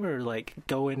a gamer, like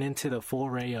going into the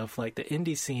foray of like the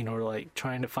indie scene or like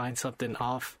trying to find something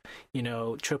off,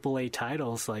 AAA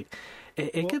titles, like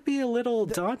it could be a little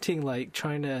daunting, like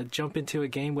trying to jump into a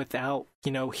game without,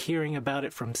 hearing about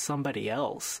it from somebody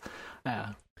else.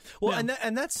 And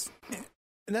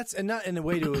not in a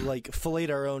way to like fillet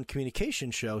our own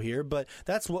communication show here, but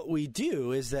that's what we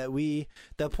do. Is that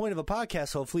the point of a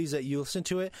podcast hopefully is that you listen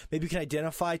to it. Maybe you can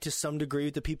identify to some degree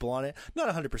with the people on it.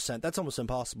 Not 100%. That's almost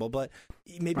impossible, but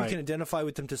maybe you can identify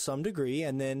with them to some degree,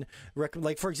 and then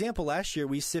like for example, last year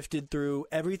we sifted through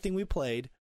everything we played.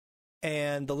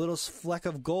 And the little fleck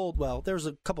of gold, well, there was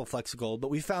a couple of flecks of gold, but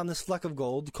we found this fleck of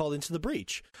gold called Into the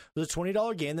Breach. It was a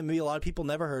 $20 game that maybe a lot of people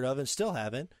never heard of and still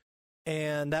haven't.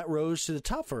 And that rose to the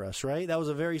top for us, right? That was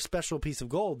a very special piece of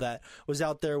gold that was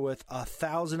out there with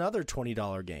 1,000 other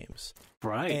 $20 games.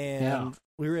 Right. And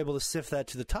we were able to sift that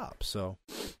to the top. So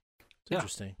it's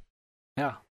interesting.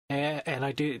 Yeah. And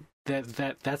I do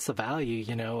that's the value,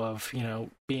 of,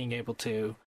 being able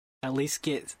to at least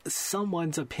get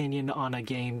someone's opinion on a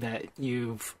game that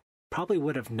you've probably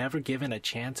would have never given a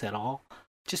chance at all.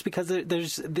 Just because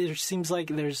there seems like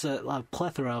there's a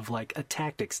plethora of like a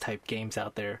tactics type games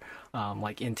out there,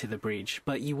 like Into the Breach,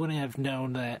 but you wouldn't have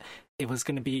known that it was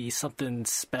going to be something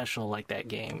special like that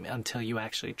game until you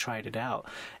actually tried it out.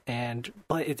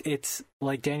 But it's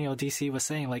like Daniel DC was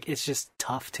saying, like it's just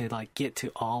tough to like get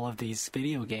to all of these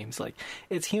video games. Like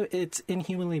it's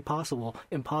inhumanly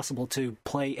impossible to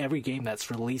play every game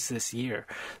that's released this year.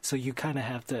 So you kind of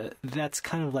have to. That's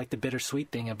kind of like the bittersweet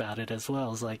thing about it as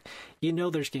well. Is like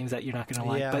there's games that you're not going to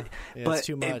like, but it's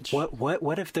too much.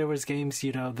 What if there was games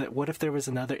that what if there was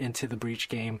another Into Into the Breach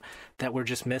game that we're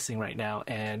just missing right now.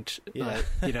 And Yeah.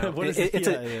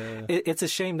 it's a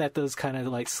shame that those kind of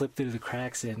like slip through the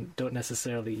cracks and don't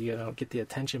necessarily get the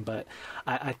attention. But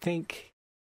I think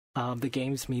the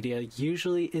games media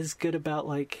usually is good about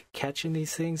like catching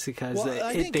these things because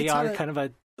they are kind of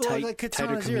a tighter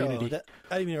community.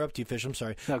 I didn't interrupt you, Fish. I'm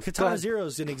sorry. No, Katana Zero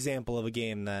is an example of a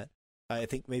game that I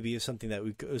think maybe is something that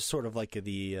was sort of like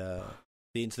the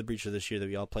Into the Breach of this year that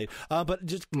we all played. But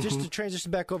just to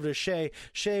transition back over to Shay.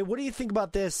 Shay, what do you think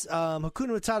about this?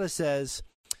 Hakuna Matata says,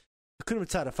 Hakuna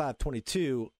Matata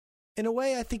 522, in a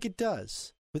way I think it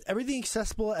does. With everything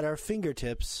accessible at our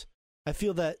fingertips, I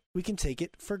feel that we can take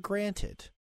it for granted.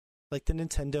 Like the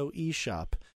Nintendo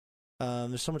eShop.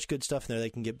 There's so much good stuff in there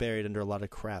that can get buried under a lot of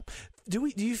crap.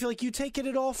 Do you feel like you take it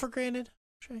at all for granted,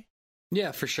 Shay?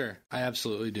 Yeah, for sure. I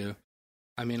absolutely do.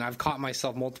 I mean, I've caught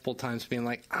myself multiple times being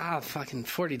like, fucking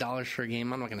 $40 for a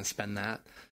game. I'm not going to spend that.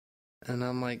 And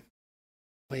I'm like,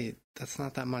 wait, that's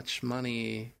not that much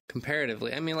money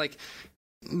comparatively. I mean, like,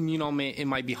 it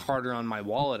might be harder on my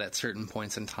wallet at certain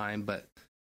points in time, but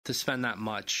to spend that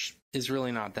much is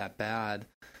really not that bad.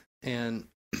 And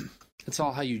it's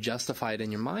all how you justify it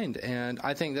in your mind. And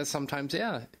I think that sometimes,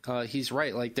 he's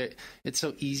right. Like, it's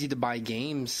so easy to buy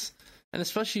games, and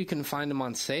especially you can find them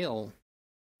on sale,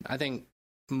 I think,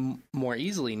 more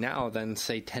easily now than,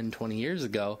 say, 10, 20 years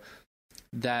ago,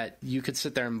 that you could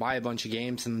sit there and buy a bunch of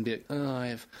games and be like,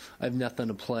 I have nothing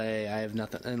to play. I have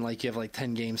nothing. And, like, you have, like,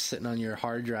 10 games sitting on your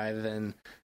hard drive, and,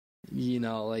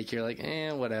 like, you're like,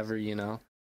 whatever,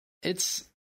 It's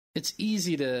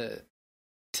easy to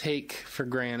take for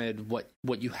granted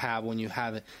what you have when you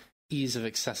have ease of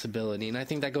accessibility, and I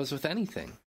think that goes with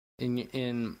anything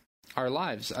in our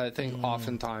lives. I think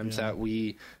oftentimes that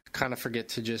we kind of forget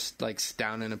to just like sit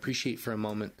down and appreciate for a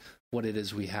moment what it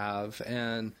is we have,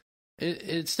 and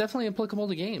it's definitely applicable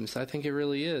to games. I think it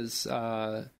really is,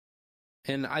 and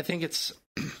I think it's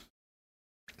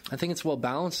well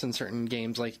balanced in certain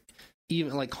games, like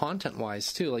even like content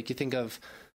wise too. Like you think of,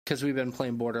 because we've been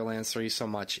playing Borderlands 3 so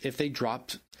much, if they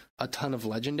dropped a ton of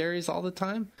legendaries all the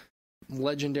time,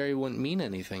 legendary wouldn't mean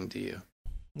anything to you.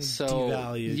 So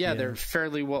devalued, they're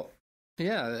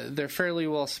fairly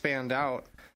well spanned out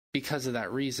because of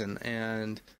that reason.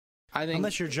 And I think,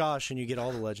 unless you're Josh and you get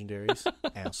all the legendaries,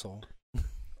 asshole.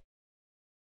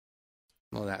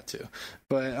 Well, that too.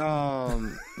 But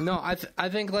no, I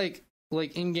think like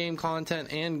in-game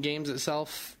content and games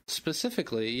itself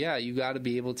specifically, you got to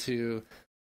be able to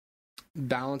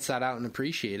balance that out and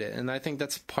appreciate it. And I think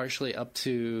that's partially up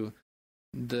to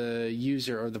the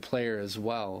user or the player as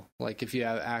well. Like if you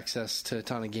have access to a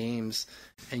ton of games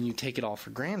and you take it all for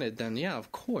granted, then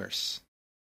of course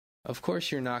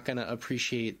you're not going to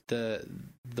appreciate the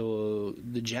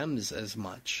gems as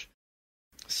much.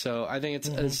 So I think it's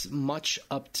as much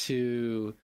up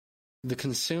to the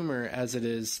consumer as it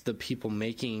is the people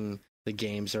making the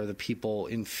games or the people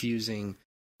infusing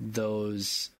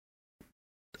those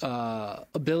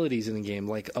abilities in the game,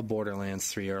 like a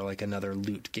Borderlands 3 or like another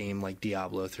loot game like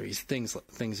Diablo 3, things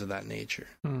of that nature.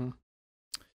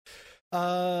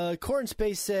 Corn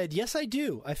Space said, yes, I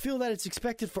do. I feel that it's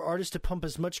expected for artists to pump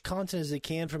as much content as they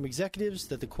can from executives,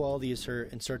 that the quality is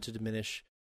hurt and start to diminish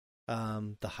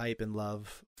the hype and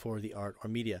love for the art or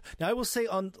media. Now, I will say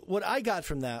on what I got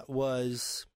from that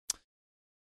was,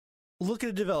 look at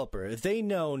a developer. If they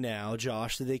know now,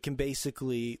 Josh, that they can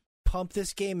basically pump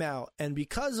this game out, and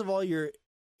because of all your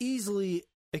easily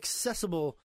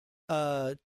accessible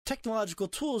technological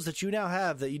tools that you now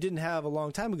have that you didn't have a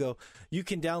long time ago, you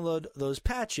can download those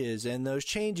patches and those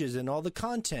changes and all the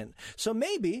content. So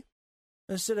maybe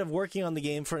instead of working on the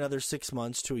game for another 6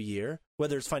 months to a year,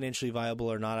 whether it's financially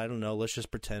viable or not, I don't know, let's just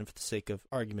pretend for the sake of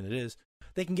argument it is,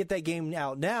 they can get that game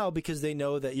out now because they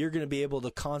know that you're going to be able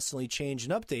to constantly change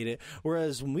and update it.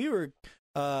 Whereas when we were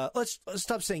let's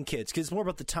stop saying kids, because it's more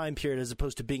about the time period as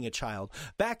opposed to being a child.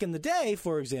 Back in the day,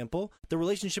 for example, the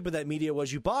relationship with that media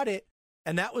was you bought it,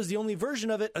 and that was the only version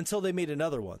of it until they made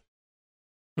another one,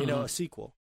 a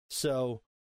sequel. So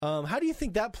how do you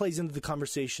think that plays into the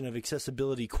conversation of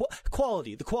accessibility,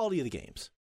 quality, the quality of the games?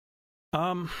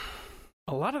 A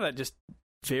lot of that just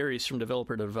varies from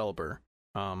developer to developer.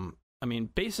 I mean,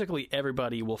 basically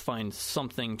everybody will find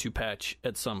something to patch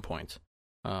at some point,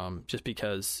 just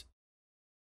because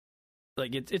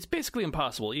like it's basically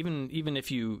impossible, even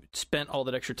if you spent all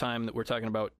that extra time that we're talking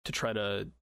about to try to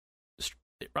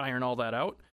iron all that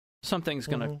out, something's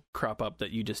gonna crop up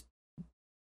that you just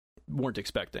weren't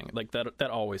expecting. Like that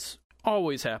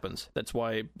always happens. That's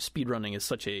why speedrunning is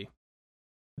such a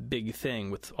big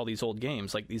thing with all these old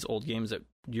games. Like these old games that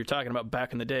you're talking about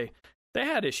back in the day, they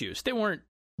had issues. They weren't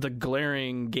the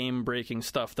glaring game-breaking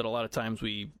stuff that a lot of times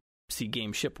we see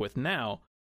games ship with now,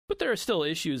 but there are still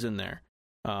issues in there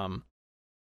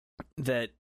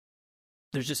that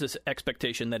there's just this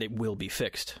expectation that it will be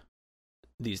fixed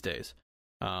these days.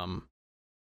 And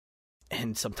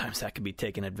sometimes that can be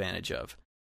taken advantage of,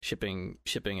 shipping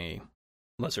a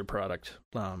lesser product,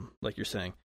 like you're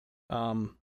saying.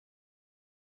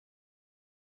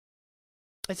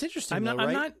 It's interesting. I'm though, not,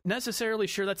 right? I'm not necessarily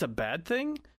sure that's a bad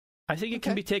thing. I think it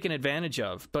can be taken advantage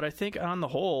of, but I think on the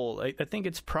whole, I think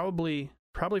it's probably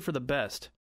for the best.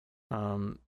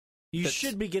 You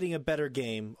should be getting a better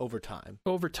game over time.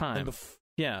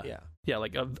 Yeah.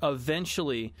 Like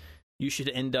eventually, you should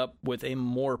end up with a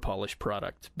more polished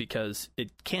product because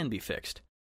it can be fixed.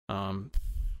 And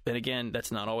again,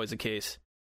 that's not always the case.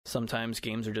 Sometimes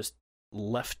games are just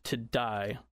left to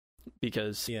die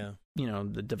because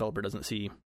the developer doesn't see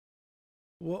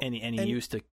any use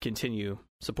to continue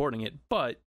supporting it.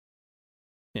 But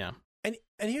yeah. And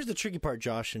here's the tricky part,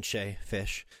 Josh and Shay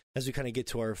Fish, as we kind of get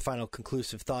to our final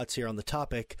conclusive thoughts here on the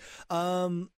topic.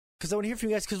 Because I want to hear from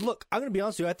you guys. Because look, I'm going to be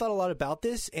honest with you. I thought a lot about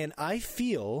this, and I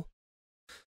feel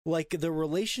like the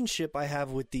relationship I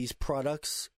have with these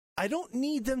products, I don't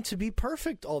need them to be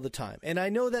perfect all the time. And I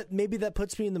know that maybe that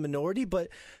puts me in the minority, but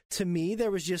to me,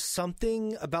 there was just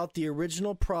something about the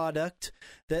original product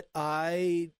that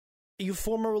you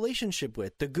form a relationship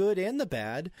with, the good and the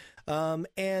bad.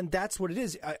 And that's what it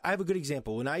is. I have a good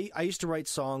example. When I used to write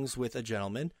songs with a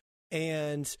gentleman,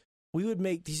 and we would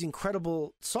make these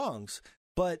incredible songs,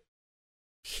 but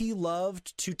he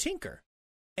loved to tinker.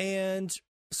 And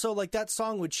so like that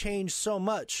song would change so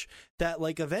much that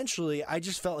like eventually I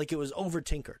just felt like it was over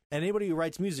tinkered. And anybody who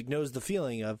writes music knows the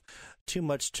feeling of too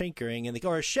much tinkering, and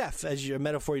or a chef, as your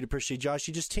metaphor you'd appreciate, Josh,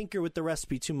 you just tinker with the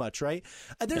recipe too much, right?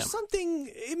 There's something,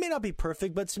 it may not be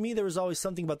perfect, but to me there was always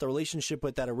something about the relationship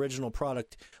with that original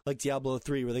product, like Diablo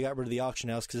 3, where they got rid of the auction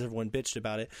house because everyone bitched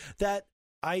about it, that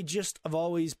I've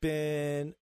always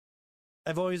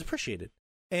appreciated.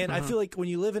 And I feel like when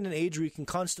you live in an age where you can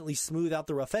constantly smooth out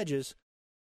the rough edges,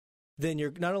 then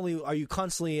you're not only are you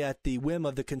constantly at the whim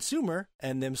of the consumer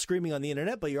and them screaming on the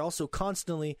internet, but you're also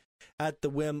constantly at the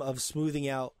whim of smoothing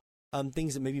out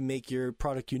things that maybe make your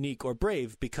product unique or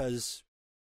brave because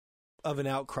of an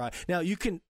outcry. Now, you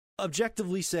can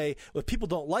objectively say, well, if people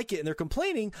don't like it and they're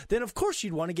complaining, then of course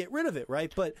you'd want to get rid of it,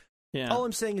 right? But all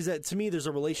I'm saying is that to me, there's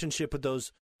a relationship with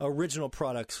those original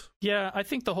products. Yeah, I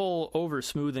think the whole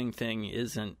over-smoothing thing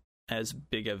isn't as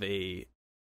big of a...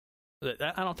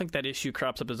 I don't think that issue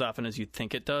crops up as often as you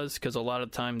think it does, because a lot of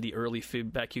the time the early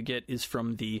feedback you get is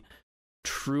from the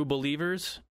true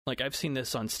believers. Like, I've seen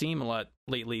this on Steam a lot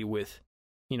lately with,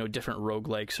 different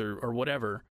roguelikes or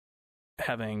whatever,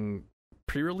 having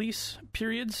pre-release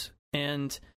periods,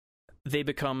 and they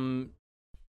become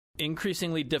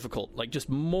increasingly difficult, like just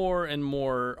more and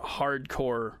more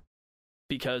hardcore,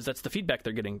 because that's the feedback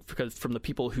they're getting from the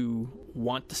people who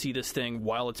want to see this thing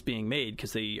while it's being made,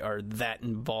 because they are that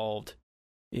involved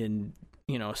in,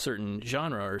 a certain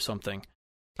genre or something.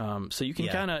 So you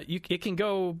can it can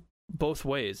go both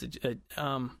ways.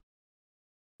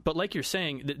 But like you're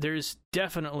saying, there's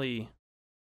definitely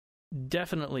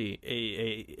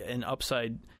an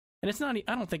upside, and it's not,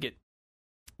 I don't think it,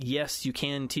 yes, you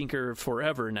can tinker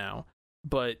forever now,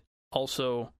 but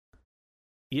also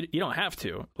you don't have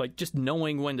to. Like, just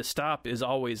knowing when to stop is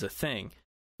always a thing.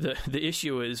 The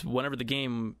issue is whenever the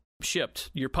game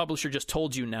shipped, your publisher just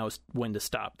told you now when to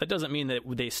stop. That doesn't mean that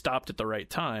they stopped at the right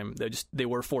time. They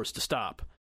were forced to stop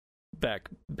back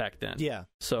then. Yeah.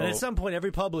 So and at some point,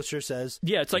 every publisher says,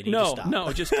 "Yeah, it's like no,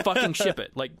 just fucking ship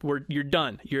it. Like you're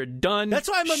done. You're done." That's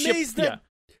why I'm amazed that.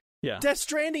 Yeah. Death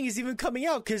Stranding is even coming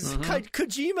out because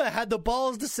Kojima had the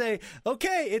balls to say,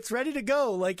 okay, it's ready to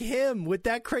go, like him with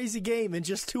that crazy game in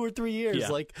just 2 or 3 years. Yeah.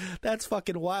 Like, that's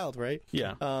fucking wild, right?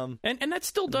 Yeah. And that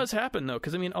still does happen, though,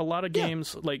 because, a lot of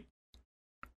games, like,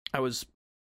 I was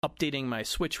updating my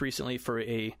Switch recently for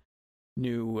a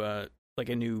new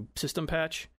system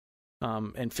patch,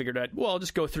 and figured I'll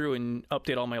just go through and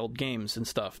update all my old games and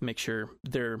stuff, make sure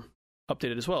they're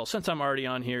updated as well. Since I'm already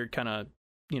on here, kind of,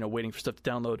 waiting for stuff to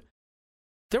download,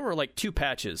 there were like 2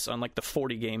 patches on like the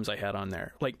 40 games I had on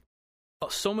there. Like,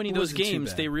 so many of those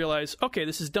games, they realize, okay,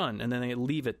 this is done, and then they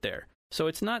leave it there. So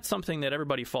it's not something that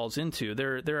everybody falls into.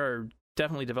 There are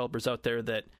definitely developers out there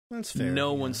that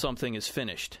know when something is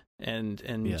finished and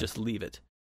just leave it.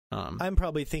 I'm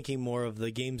probably thinking more of the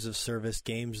games of service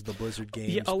games, the Blizzard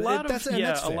games. Yeah, a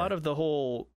lot of the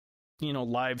whole,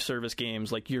 live service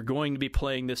games, like you're going to be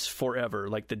playing this forever,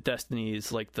 like the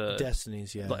Destinies, like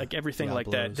everything Diablos.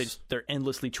 Like that. They're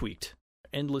endlessly tweaked.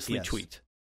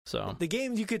 So the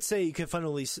game, you could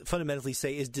fundamentally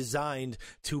say, is designed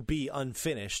to be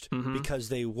unfinished because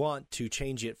they want to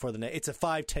change it for the next. It's a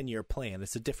 5-10 year plan.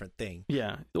 It's a different thing.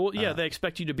 Yeah. Well, yeah, they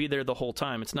expect you to be there the whole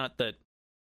time. It's not that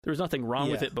there was nothing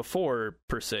wrong with it before,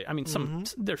 per se. I mean,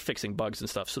 they're fixing bugs and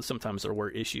stuff, so sometimes there were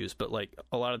issues, but like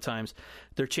a lot of times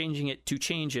they're changing it to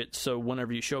change it, so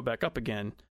whenever you show back up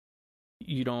again,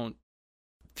 you don't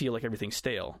feel like everything's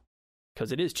stale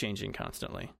because it is changing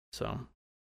constantly. So,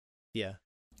 yeah.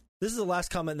 This is the last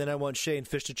comment, and then I want Shay and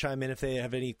Fish to chime in if they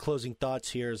have any closing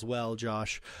thoughts here as well,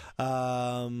 Josh.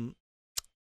 Krumke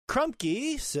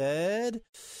said,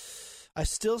 I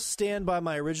still stand by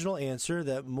my original answer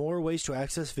that more ways to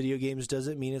access video games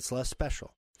doesn't mean it's less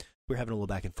special. We're having a little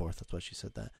back and forth. That's why she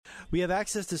said that. We have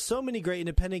access to so many great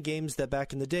independent games that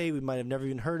back in the day we might have never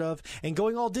even heard of, and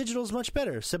going all digital is much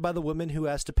better, said by the woman who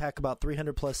has to pack about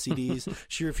 300 plus CDs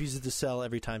she refuses to sell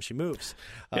every time she moves.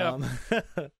 Yeah.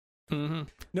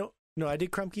 No, I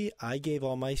did, Krumke. I gave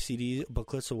all my CD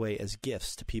booklets away as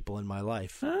gifts to people in my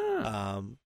life.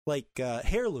 Like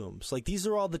heirlooms. Like, these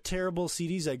are all the terrible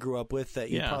CDs I grew up with that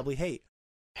you probably hate.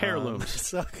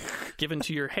 Heirlooms. Given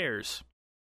to your hairs.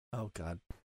 Oh, God.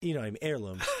 You know what I mean?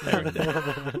 Heirlooms.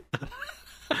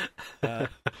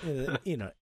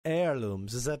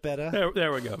 Heirlooms. Is that better?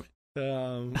 There we go.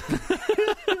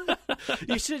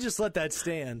 You should have just let that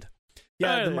stand.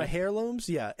 Yeah, my heirlooms.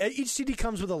 Yeah, each CD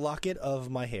comes with a locket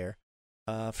of my hair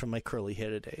from my curly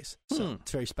hair days. So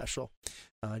it's very special.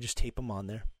 I just tape them on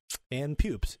there. And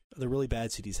pubes. The really bad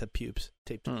CDs have pubes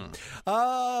taped on.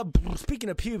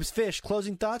 Speaking of pubes, Fish,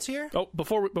 closing thoughts here? Oh,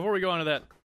 before we go on to that,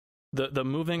 the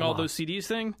moving all those CDs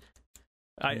thing,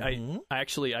 I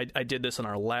actually did this on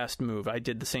our last move. I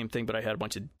did the same thing, but I had a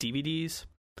bunch of DVDs,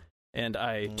 and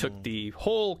I took the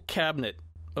whole cabinet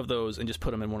of those and just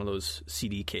put them in one of those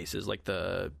CD cases, like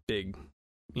the big,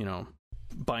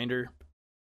 binder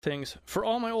things for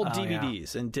all my old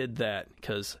DVDs, and did that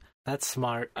because that's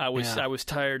smart. I was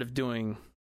tired of doing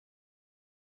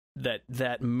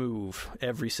that move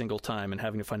every single time and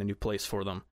having to find a new place for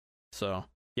them. So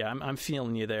yeah, I'm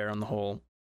feeling you there on the whole.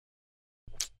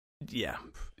 Yeah,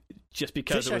 just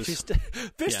because Fish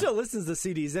still listens to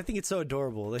CDs. I think it's so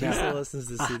adorable that he still listens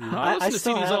to CDs. I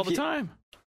listen to CDs all the time.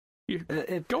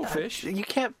 Go, Fish. You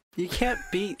can't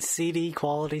beat CD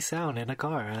quality sound in a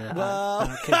car.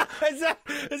 That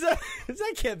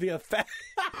can't be a fact.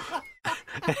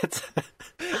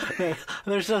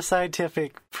 There's no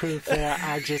scientific proof there.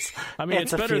 It's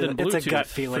better than Bluetooth. It's a gut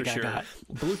feeling, for sure. I got.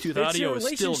 Bluetooth audio is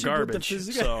still garbage.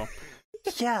 So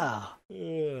yeah.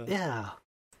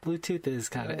 Bluetooth is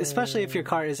kind of, especially if your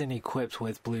car isn't equipped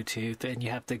with Bluetooth and you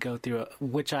have to go through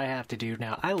which I have to do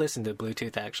now. I listen to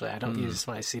Bluetooth, actually. I don't use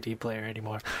my CD player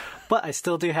anymore. But I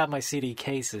still do have my CD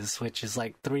cases, which is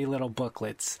like 3 little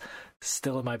booklets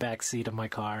still in my back seat of my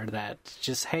car that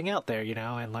just hang out there,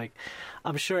 and like,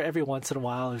 I'm sure every once in a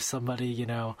while if somebody,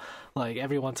 like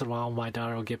every once in a while my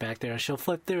daughter will get back there and she'll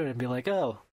flip through it and be like,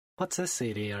 oh, what's this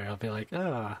CD? Or I'll be like,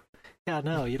 oh, yeah,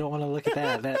 no, you don't want to look at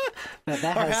that. That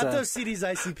has half those CDs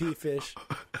ICP, Fish.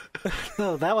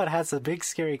 No, that one has a big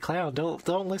scary clown.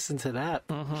 Don't listen to that.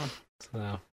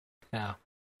 So, yeah.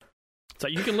 So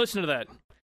you can listen to that,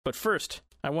 but first,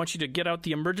 I want you to get out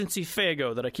the emergency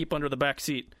Faygo that I keep under the back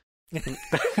seat.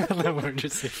 The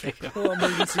emergency Faygo. Little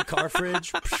emergency car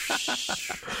fridge.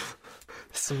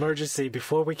 This emergency,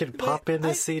 before we can pop in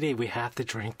the CD, we have to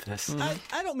drink this.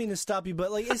 I don't mean to stop you, but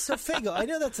like, it's a Faygo. I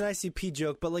know that's an ICP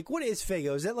joke, but like, what is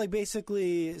Faygo? Is that like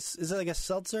basically, is it like a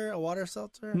seltzer, a water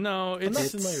seltzer? No,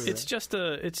 it's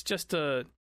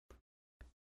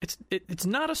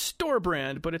not a store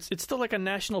brand, but it's still like a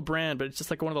national brand, but it's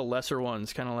just like one of the lesser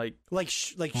ones, kind of like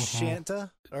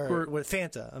Shanta or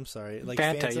Fanta. I'm sorry, like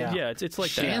Fanta. Yeah, it's like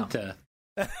Shanta. that.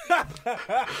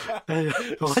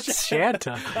 What's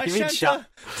Shanta? You mean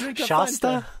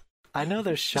Shasta? I know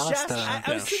there's Shasta.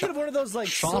 I was thinking of one of those like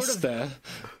Shasta.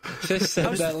 Just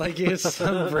said that like he's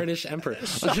some British emperor.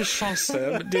 Just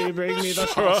Shasta. Do you bring me the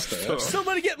Shasta?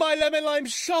 Somebody get my lemon lime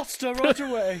Shasta right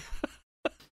away.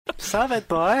 Serve it,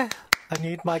 boy. I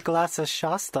need my glass of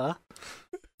Shasta.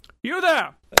 You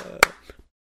there,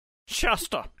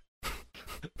 Shasta.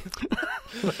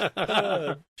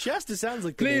 Shasta sounds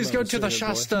like the Please name go of a to the sugar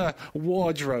boy. Shasta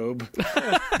wardrobe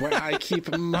where I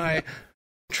keep my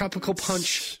tropical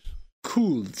punch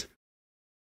cooled.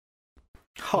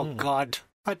 Oh God,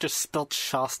 I just spilled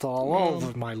Shasta all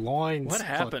over my loins. What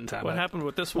happened? What happened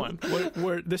with this one?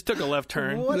 This took a left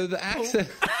turn. The accent.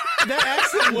 That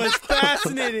accent was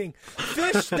fascinating.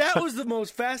 Fish, that was the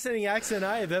most fascinating accent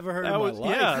I have ever heard in my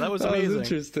life. Yeah, that was amazing.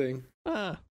 Interesting.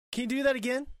 Can you do that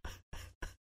again?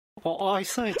 Well, I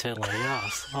certainly,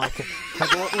 yes. Okay.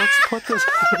 Let's put this...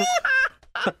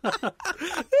 I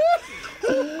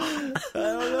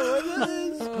don't know what it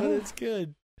is, but it's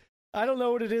good. I don't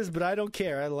know what it is, but I don't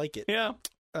care. I like it. Yeah.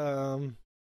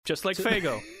 Just like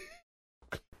Fago.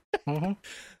 Mm-hmm.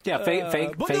 Yeah,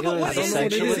 Fago is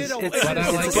essentially...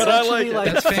 But I like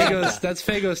it. That's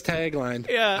Fago's tagline.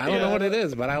 Yeah, I don't know what it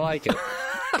is, but I like it.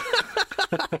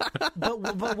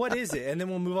 But what is it? And then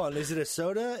we'll move on. Is it a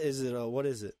soda? Is it what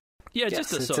is it? Yeah, yes,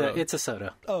 just a soda. It's a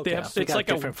soda. Oh, okay. It's like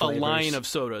a line of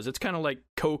sodas. It's kind of like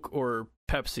Coke or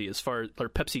Pepsi, or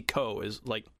PepsiCo is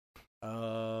like,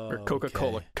 or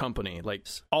Coca-Cola Company, like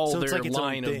all their like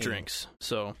line of drinks.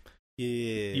 So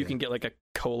yeah, you can get like a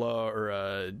cola or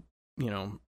a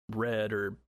red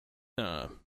or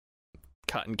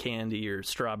cotton candy or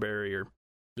strawberry or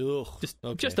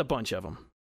just a bunch of them,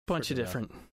 bunch of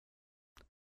different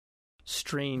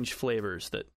strange flavors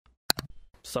that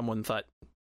someone thought,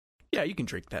 yeah, you can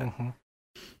drink that. Mm-hmm.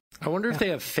 I wonder if they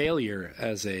have failure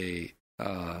as a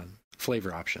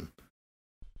flavor option.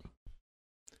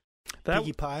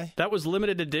 Piggy Pie? That was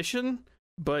limited edition,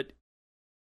 but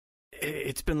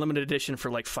it's been limited edition for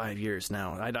like 5 years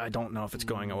now. I don't know if it's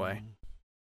going away.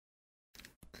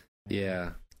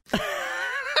 Yeah.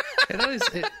 It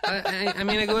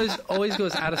always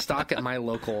goes out of stock at my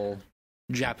local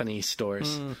Japanese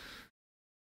stores.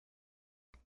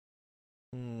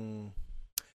 When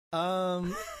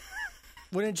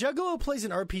a juggalo plays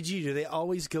an RPG, do they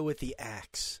always go with the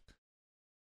axe?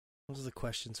 Those are the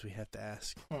questions we have to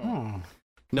ask.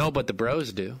 No, but the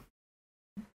bros do.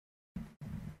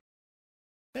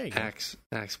 There you go.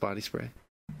 Axe body spray.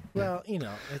 Well,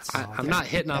 it's... I'm not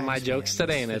hitting on my jokes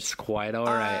today, and it's quite all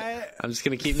right. I'm just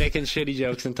going to keep making shitty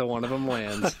jokes until one of them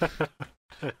lands.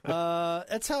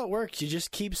 That's how it works. You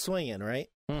just keep swinging, right?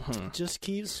 Mm-hmm. Just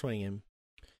keep swinging.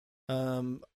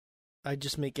 I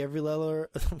just make every letter...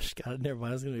 God, never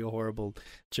mind. It's going to be a horrible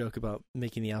joke about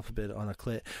making the alphabet on a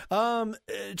clit.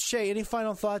 Shay, any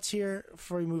final thoughts here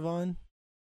before we move on?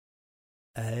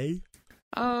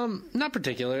 Not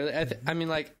particularly.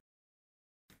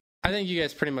 I think you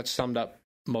guys pretty much summed up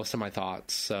most of my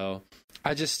thoughts. So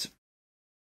I guess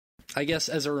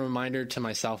as a reminder to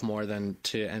myself more than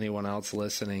to anyone else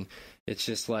listening, it's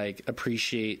just like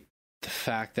appreciate the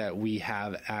fact that we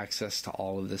have access to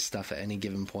all of this stuff at any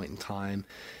given point in time.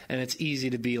 And it's easy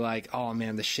to be like, oh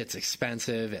man, this shit's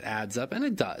expensive. It adds up. And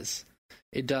it does.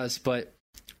 It does. But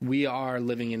we are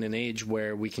living in an age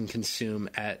where we can consume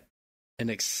at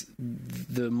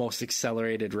the most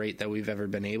accelerated rate that we've ever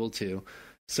been able to.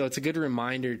 So it's a good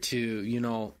reminder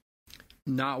to,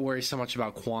 not worry so much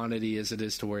about quantity as it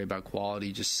is to worry about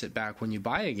quality. Just sit back when you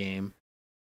buy a game,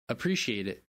 appreciate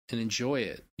it and enjoy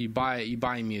it. You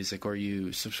buy music or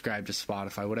you subscribe to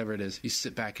Spotify, whatever it is, you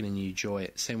sit back and you enjoy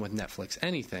it. Same with Netflix,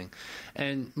 anything.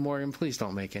 And Morgan, please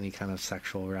don't make any kind of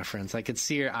sexual reference. I could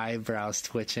see your eyebrows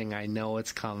twitching. I know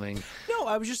it's coming. No,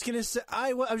 I was just gonna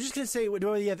say,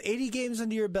 whether you have 80 games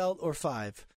under your belt or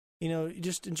 5, you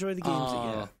just enjoy the games that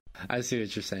you have. I see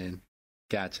what you're saying.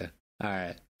 Gotcha. All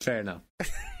right. Fair enough.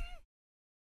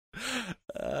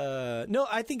 No,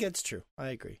 I think that's true. I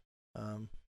agree.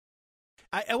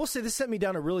 I will say this sent me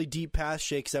down a really deep path,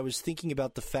 Shay, because I was thinking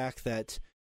about the fact that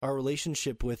our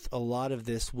relationship with a lot of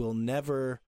this will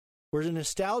never... We're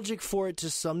nostalgic for it to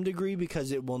some degree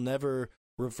because it will never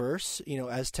reverse.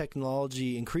 As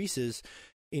technology increases,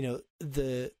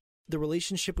 the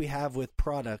relationship we have with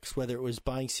products, whether it was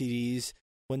buying CDs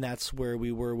when that's where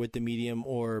we were with the medium,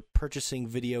 or purchasing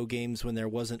video games when there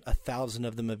wasn't 1,000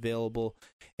 of them available,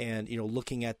 and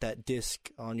looking at that disc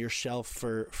on your shelf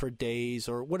for days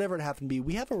or whatever it happened to be,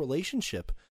 we have a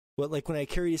relationship. But like when I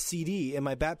carried a CD in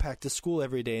my backpack to school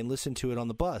every day and listened to it on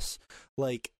the bus,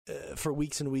 for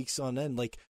weeks and weeks on end,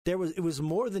 it was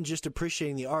more than just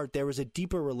appreciating the art. There was a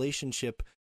deeper relationship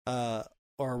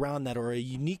or around that, or a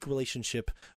unique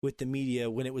relationship with the media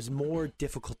when it was more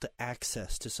difficult to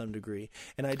access to some degree.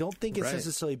 And I don't think it's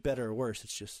necessarily better or worse.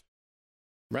 It's just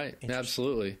right.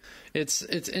 Absolutely. It's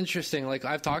interesting. Like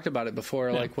I've talked about it before.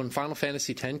 Yeah. Like when Final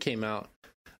Fantasy X came out,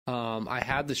 I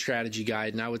had the strategy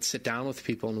guide, and I would sit down with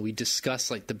people and we discuss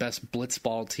like the best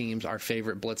blitzball teams, our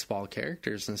favorite blitzball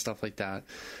characters and stuff like that.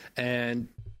 And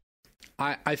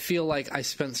I feel like I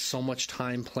spent so much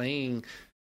time playing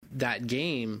that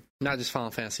game, not just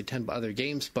Final Fantasy X, but other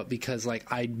games, but because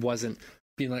like I wasn't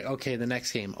being like, okay, the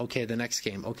next game, okay, the next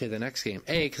game, okay, the next game.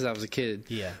 A, because I was a kid,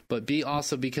 but B,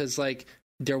 also because like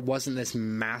there wasn't this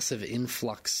massive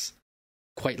influx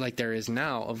quite like there is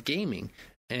now of gaming,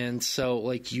 and so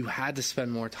like you had to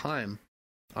spend more time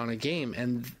on a game,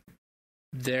 and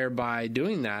thereby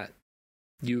doing that,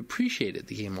 you appreciated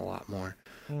the game a lot more.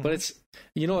 But it's,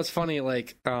 you know, what's funny,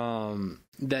 like,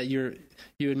 that you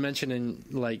had mentioned in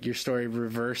like your story,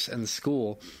 reverse and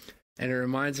school. And it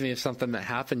reminds me of something that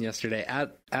happened yesterday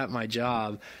at my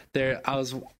job.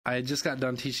 I just got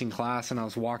done teaching class, and I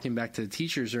was walking back to the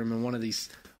teacher's room, and one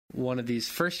of these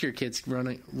first year kids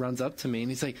runs up to me, and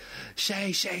he's like,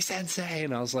 Shay Sensei,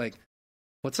 and I was like,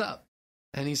 what's up?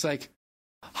 And he's like,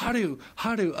 how do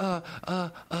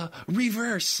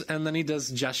reverse, and then he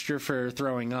does gesture for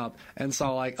throwing up, and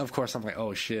so like, of course I'm like,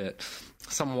 oh shit.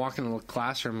 So I'm walking into the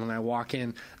classroom, and I walk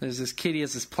in, there's this kid, he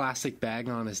has this plastic bag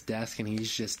on his desk, and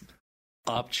he's just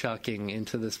upchucking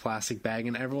into this plastic bag,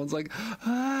 and everyone's like,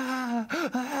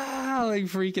 like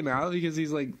freaking out because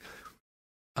he's like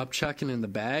upchucking in the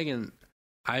bag. And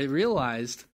I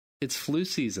realized it's flu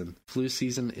season. Flu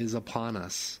season is upon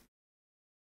us.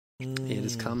 It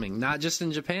is coming, not just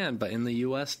in Japan, but in the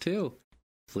US too.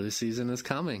 Flu season is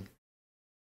coming.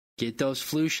 Get those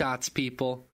flu shots,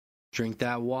 people. Drink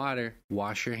that water.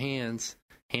 Wash your hands.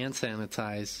 Hand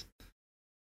sanitize.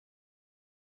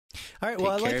 All right,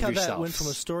 well, I like how that went from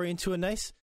a story into a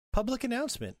nice public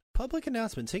announcement. Public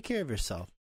announcement. Take care of yourself.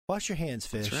 Wash your hands,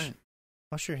 fish. That's right.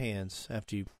 Wash your hands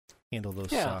after you handle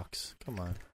those socks. Come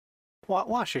on.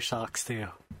 Wash your socks, too.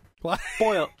 What?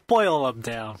 Boil them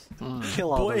down.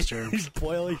 Kill all those germs.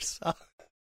 Boil your socks.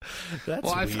 That's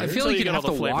well, weird. I feel like you'd have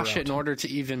to wash it in order to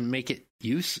even make it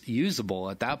usable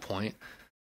at that point.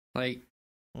 Like,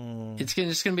 it's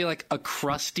just going to be like a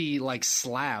crusty, like,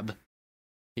 slab.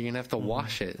 You're going to have to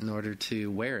wash it in order to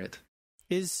wear it.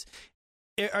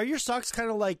 Are your socks kind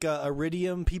of like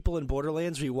iridium people in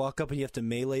Borderlands, where you walk up and you have to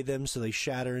melee them so they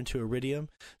shatter into iridium?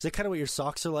 Is that kind of what your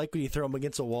socks are like when you throw them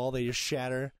against a wall? They just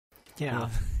shatter? Yeah.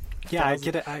 Yeah, I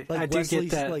get it. I do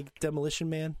get that. Like Demolition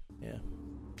Man? Yeah.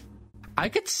 I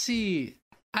could see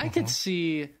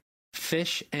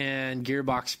Fish and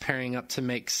Gearbox pairing up to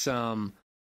make some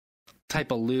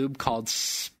type of lube called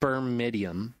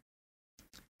Spermidium.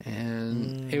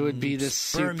 And it would be this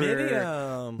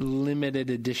super limited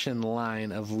edition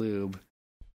line of lube.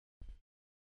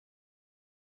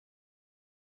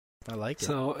 I like it.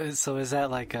 So is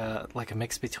that like a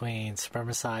mix between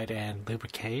spermicide and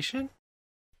lubrication?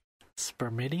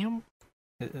 Spermidium?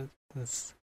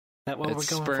 Is that what we're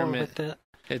going for with it?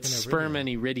 It's sperm and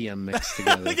iridium mixed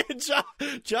together. Look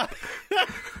at John.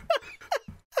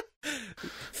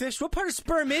 Fish, what part of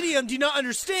spermidium do you not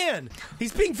understand?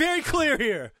 He's being very clear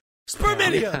here.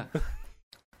 Spermidium. Yeah.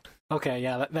 Okay,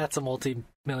 yeah, that's a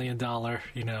multi-million-dollar,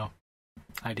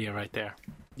 idea right there.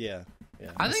 Yeah.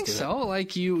 I think so.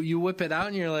 Like you whip it out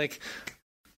and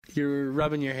you're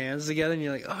rubbing your hands together and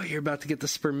you're like, oh, you're about to get the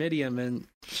spermidium, and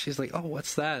she's like, oh,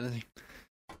 what's that? And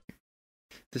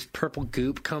this purple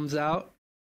goop comes out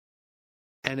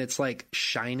and it's like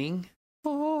shining.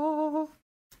 Oh.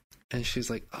 And she's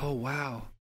like, oh, wow.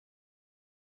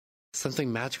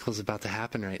 Something magical is about to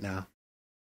happen right now.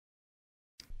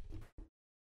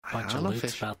 Bunch of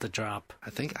loot's about to drop. I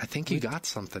think you got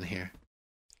something here.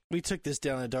 We took this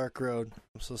down a dark road.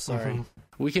 I'm so sorry.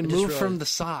 Mm-hmm. We can move from the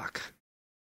sock.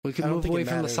 We can move away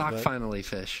from the sock finally,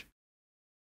 Fish.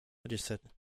 I just said,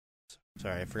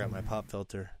 sorry, I forgot my pop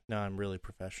filter. Now I'm really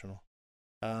professional.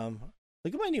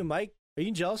 Look at my new mic. Are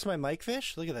you jealous of my mic,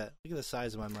 Fish? Look at that. Look at the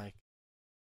size of my mic.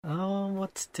 Oh,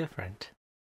 what's different?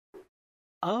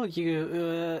 Oh,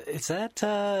 is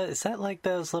that like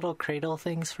those little cradle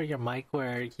things for your mic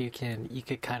where you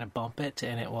could kind of bump it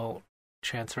and it won't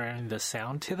transfer any of the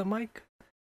sound to the mic?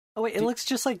 Oh wait, it looks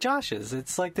just like Josh's.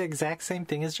 It's like the exact same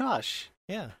thing as Josh.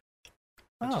 Yeah.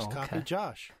 I just copied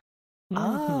Josh.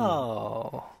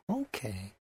 Oh,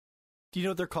 okay. Do you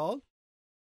know what they're called?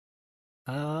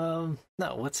 No.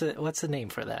 What's the name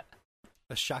for that?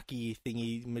 A shocky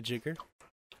thingy majigger.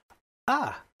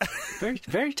 Ah, very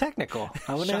very technical.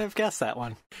 I wouldn't have guessed that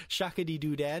one.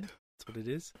 Shockity-doo-dad. That's what it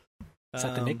is. Is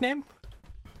that the nickname?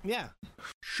 Yeah.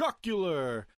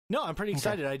 Shockular. No, I'm pretty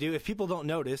excited. Okay. I do. If people don't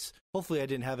notice, hopefully I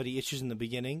didn't have any issues in the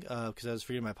beginning because I was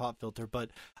forgetting my pop filter. But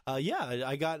yeah,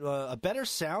 I got a better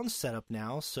sound setup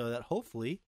now, so that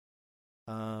hopefully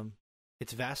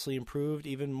it's vastly improved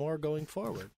even more going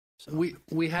forward. So.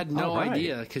 We had no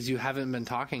idea because you haven't been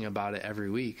talking about it every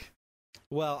week.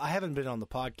 Well, I haven't been on the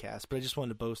podcast, but I just wanted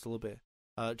to boast a little bit.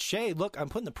 Shay, look, I'm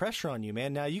putting the pressure on you,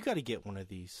 man. Now you got to get one of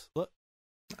these. Look.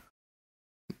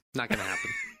 Not going to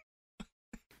happen.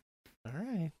 All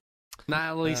right. Not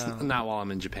at least not while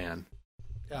I'm in Japan.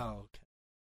 Oh, okay.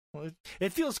 Well,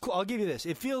 it feels cool. I'll give you this.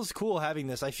 It feels cool having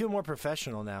this. I feel more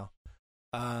professional now.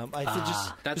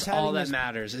 That's all that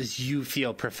matters is you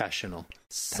feel professional.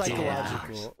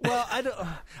 Psychological. Well, I don't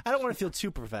want to feel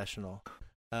too professional.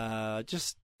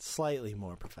 Just slightly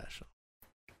more professional.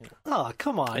 Oh,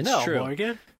 come on. It's no, true.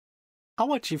 Morgan. I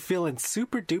want you feeling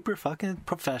super duper fucking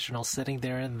professional sitting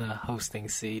there in the hosting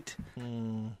seat.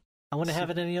 I wouldn't have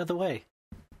it any other way.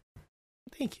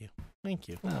 Thank you.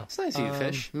 Oh. It's nice of you,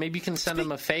 Fish. Maybe you can send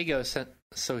him a Faygo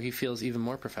so he feels even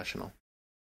more professional.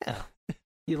 Yeah.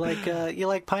 You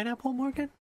like pineapple, Morgan?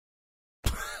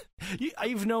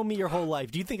 You've known me your whole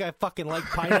life. Do you think I fucking like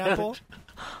pineapple?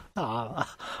 We're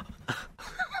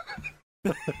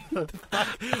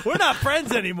not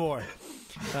friends anymore.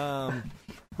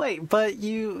 Wait, but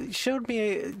you showed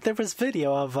me there was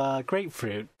video of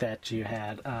grapefruit that you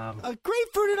had. A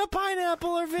grapefruit and a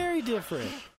pineapple are very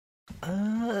different.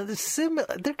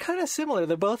 They're kind of similar.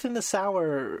 They're both in the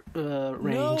sour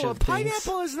range of a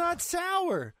pineapple things. is not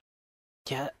sour.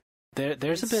 Yeah,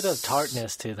 there's a bit of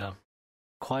tartness to them.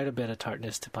 Quite a bit of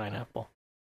tartness to pineapple.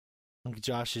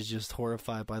 Josh is just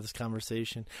horrified by this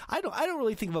conversation. I don't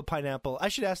really think of a pineapple. I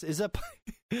should ask, is that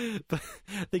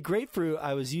the grapefruit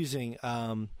I was using?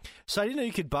 So I didn't know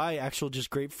you could buy actual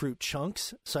just grapefruit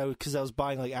chunks. So because I was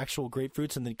buying like actual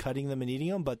grapefruits and then cutting them and eating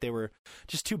them, but they were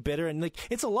just too bitter, and like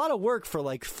it's a lot of work for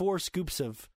like 4 scoops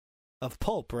of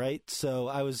pulp, right? So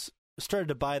I started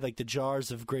to buy like the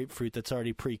jars of grapefruit that's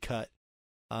already pre-cut,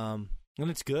 and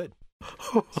it's good.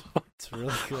 It's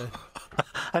really good.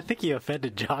 I think you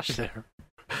offended Josh there.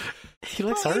 He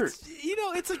looks hurt.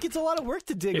 It's a lot of work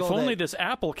to dig. If all only that. this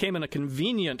apple came in a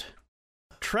convenient,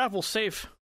 travel-safe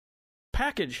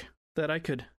package that I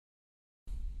could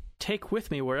take with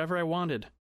me wherever I wanted.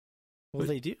 Well,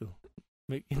 they do.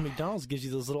 McDonald's gives you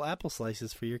those little apple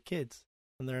slices for your kids,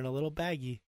 and they're in a little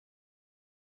baggie.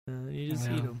 You just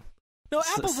eat them. No,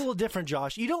 apple's a little different,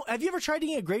 Josh. Have you ever tried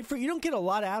eating a grapefruit? You don't get a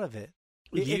lot out of it.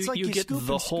 It's like you get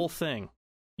the whole thing.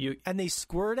 And they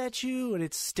squirt at you, and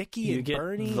it's sticky and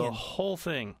burny. You get the whole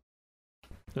thing.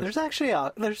 There's actually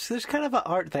there's kind of an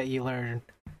art that you learn.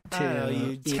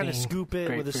 You kind of scoop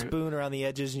it with a spoon around the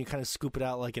edges, and you kind of scoop it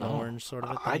out like an orange sort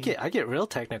of a thing. I get real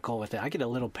technical with it. I get a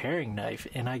little paring knife,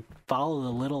 and I follow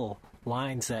the little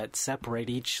lines that separate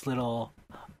each little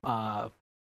Speaking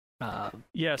of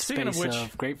which,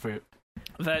 of grapefruit.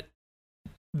 That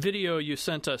video you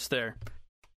sent us there.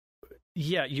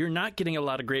 Yeah, you're not getting a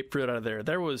lot of grapefruit out of there.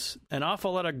 There was an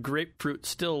awful lot of grapefruit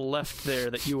still left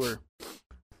there that you were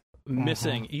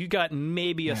missing. You got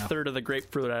maybe a third of the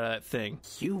grapefruit out of that thing.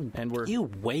 You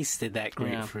wasted that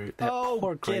grapefruit. That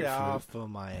poor grapefruit. Get off of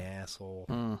my asshole.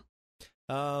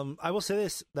 I will say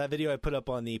this. That video I put up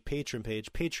on the Patreon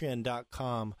page,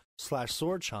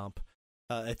 patreon.com/swordchomp.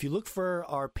 If you look for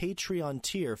our Patreon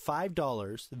tier,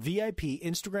 $5, VIP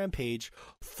Instagram page,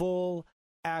 full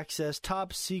access,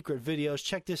 top secret videos.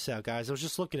 Check this out, guys. I was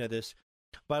just looking at this.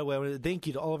 By the way, I want to thank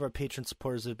you to all of our patron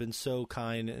supporters that have been so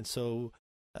kind and so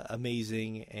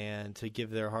amazing, and to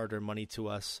give their hard-earned money to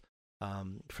us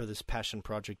for this passion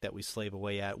project that we slave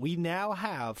away at. We now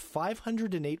have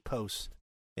 508 posts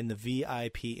in the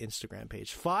VIP Instagram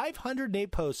page.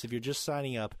 508 posts, if you're just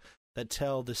signing up, that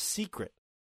tell the secret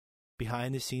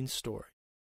behind-the-scenes story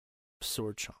of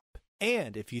Sword Chomp.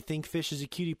 And if you think Fish is a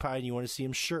cutie pie and you want to see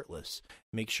him shirtless,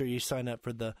 make sure you sign up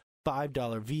for the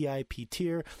 $5 VIP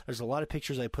tier. There's a lot of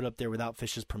pictures I put up there without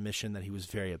Fish's permission that he was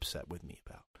very upset with me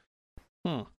about.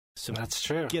 So that's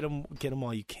true. Get them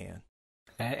while you can.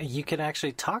 You can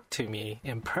actually talk to me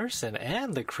in person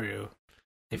and the crew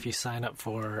if you sign up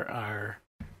for our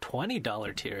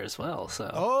 $20 tier as well.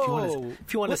 So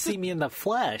if you want to see me in the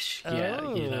flesh,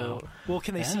 Well,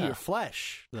 can they see your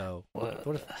flesh though?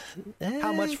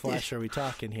 How much flesh are we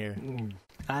talking here?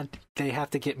 They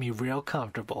have to get me real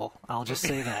comfortable. I'll just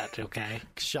say that, okay?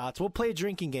 Shots. We'll play a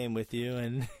drinking game with you,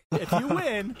 and if you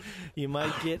win, you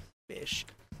might get Fish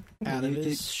out of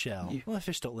his shell. Well,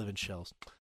 fish don't live in shells.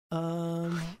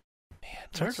 Man,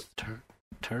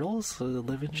 turtles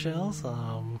live in shells.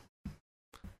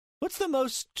 What's the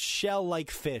most shell-like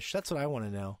fish? That's what I want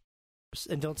to know.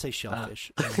 And don't say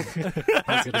shellfish. I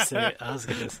was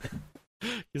gonna say.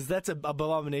 Because that's an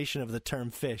abomination of the term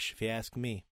fish, if you ask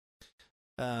me.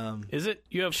 Is it?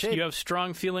 You have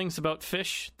strong feelings about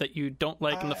fish that you don't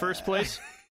like in the first place?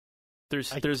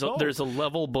 There's a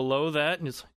level below that, and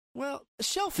it's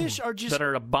shellfish are just that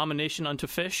are abomination unto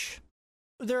fish.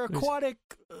 They're aquatic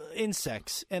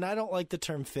insects, and I don't like the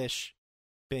term fish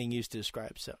being used to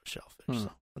describe shellfish.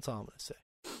 So that's all I'm going to say.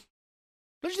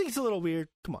 Don't you think it's a little weird?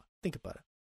 Come on, think about it.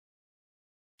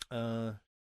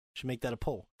 Should make that a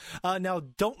poll. Now,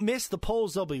 don't miss the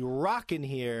polls. They'll be rocking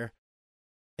here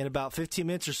in about 15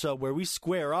 minutes or so, where we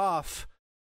square off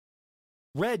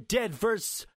Red Dead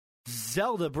vs.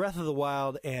 Zelda Breath of the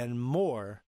Wild and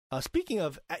more. Speaking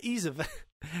of ease of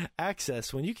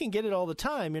access, when you can get it all the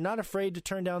time, you're not afraid to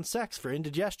turn down sex for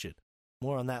indigestion.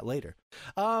 more on that later.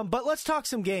 But let's talk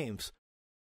some games.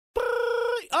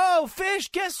 Oh,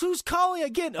 Fish, guess who's calling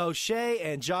again? Oh, Shay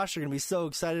and Josh are going to be so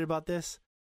excited about this.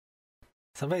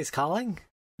 Somebody's calling?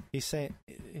 He's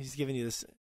giving you this.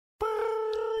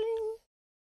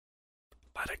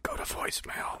 Let it go to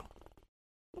voicemail.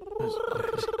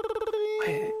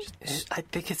 I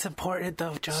think it's important,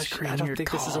 though, Josh. Screen I don't your think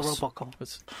calls. this is a robocall.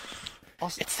 It's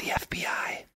the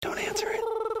FBI. Don't answer it.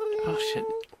 Oh, shit.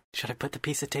 Should I put the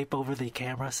piece of tape over the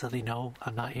camera so they know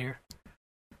I'm not here?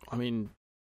 I mean,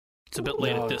 it's a bit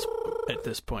late at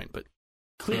this point, but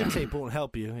Clear tape won't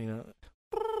help you, you know.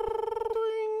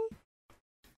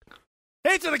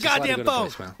 Hey, to the Just let it goddamn go to phone!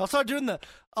 voicemail. I'll start doing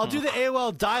I'll do the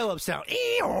AOL dial-up sound.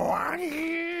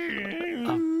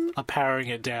 I'm powering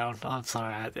it down. I'm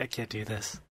sorry, I can't do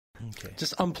this. Okay.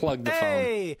 Just unplug the phone.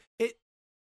 Hey,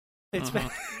 it's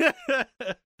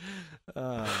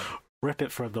Rip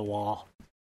it from the wall.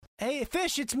 Hey,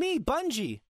 Fish, it's me,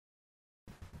 Bungie.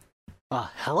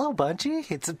 Hello, Bungie.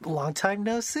 It's a long time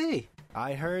no see.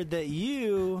 I heard that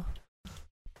you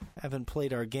haven't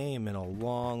played our game in a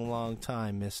long, long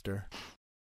time, mister.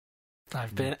 I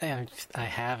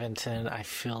haven't, and I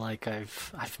feel like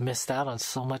I've missed out on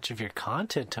so much of your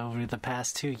content over the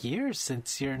past 2 years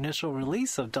since your initial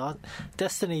release of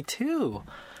Destiny 2.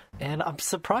 And I'm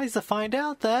surprised to find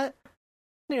out that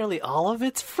nearly all of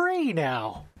it's free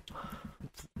now.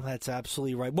 That's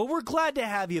absolutely right. Well, we're glad to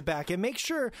have you back, and make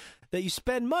sure that you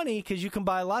spend money because you can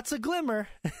buy lots of glimmer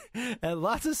and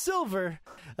lots of silver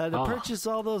to purchase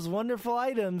all those wonderful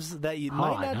items that you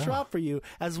might not drop for you,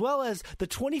 as well as the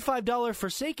 $25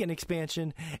 Forsaken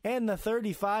expansion and the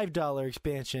 $35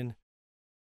 expansion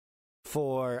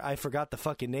for, I forgot the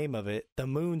fucking name of it, the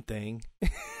moon thing.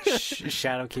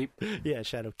 Shadowkeep. Yeah,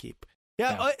 Shadowkeep.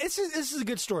 Yeah, this is a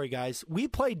good story, guys. We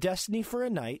played Destiny for a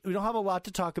night. We don't have a lot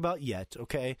to talk about yet,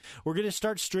 okay? We're going to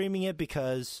start streaming it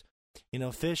because, you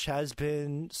know, Fish has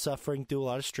been suffering through a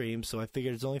lot of streams, so I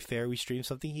figured it's only fair we stream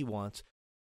something he wants.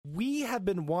 We have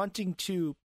been wanting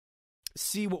to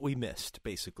see what we missed,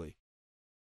 basically.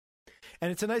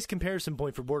 And it's a nice comparison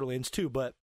point for Borderlands 2,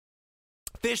 but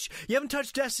Fish, you haven't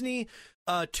touched Destiny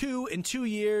 2 in 2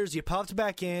 years. You popped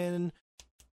back in.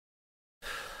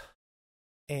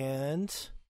 And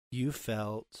you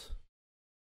felt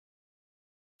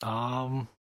you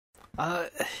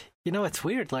know, it's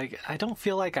weird. Like, I don't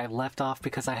feel like I left off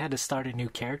because I had to start a new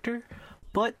character,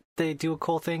 but they do a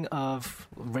cool thing of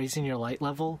raising your light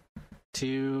level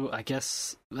to, I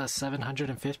guess,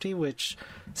 750, which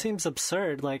seems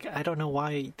absurd. Like, I don't know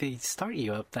why they start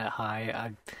you up that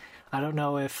high. I don't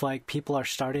know if, like, people are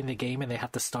starting the game and they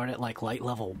have to start at, like, light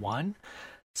level 1.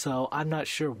 So I'm not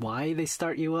sure why they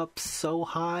start you up so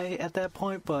high at that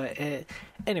point, but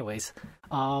anyways,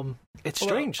 it's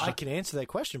strange. Well, I can answer that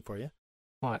question for you.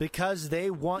 What? Because they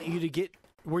want you to get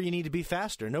where you need to be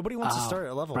faster. Nobody wants to start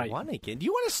at level 1 again. Do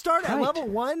you want to start at level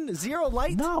 1, 0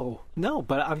 light? No,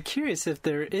 but I'm curious if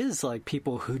there is like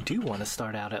people who do want to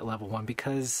start out at level 1,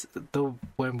 because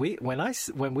when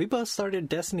we both started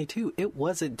Destiny 2, it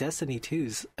wasn't Destiny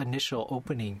 2's initial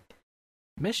opening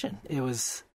mission. It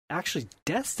was actually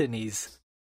Destiny's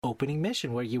opening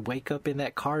mission, where you wake up in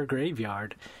that car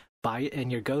graveyard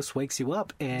and your ghost wakes you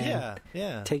up and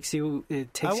takes you.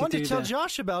 I wanted to tell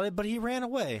Josh about it, but he ran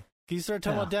away. He started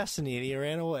talking about Destiny and he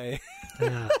ran away.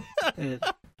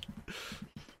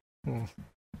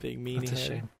 Big meanie head.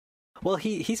 Shame. Well,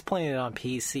 he's playing it on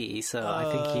PC, so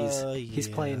I think he's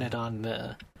playing it on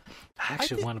the. I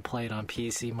actually want to play it on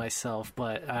PC myself,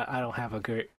 but I don't have a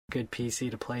good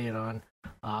PC to play it on.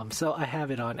 So I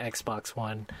have it on Xbox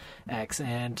One X,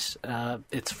 and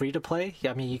it's free to play.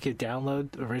 I mean, you could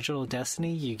download original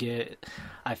Destiny.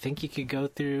 I think you could go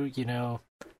through, you know,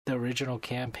 the original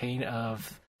campaign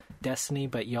of Destiny,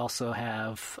 but you also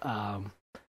have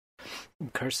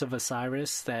Curse of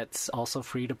Osiris that's also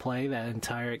free to play, that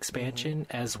entire expansion,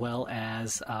 as well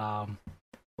as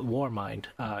Warmind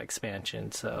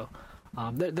expansion. So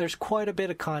there's quite a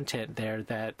bit of content there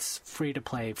that's free to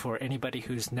play for anybody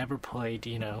who's never played,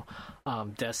 you know,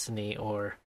 Destiny,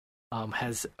 or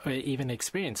has even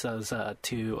experienced those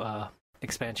two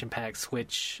expansion packs,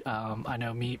 which I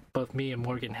know both me and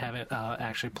Morgan haven't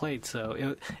actually played.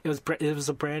 So it was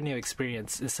a brand new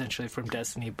experience essentially from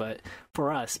Destiny, but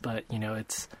for us, you know,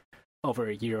 it's over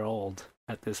a year old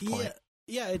at this point.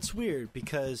 Yeah, it's weird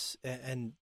because,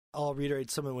 and I'll reiterate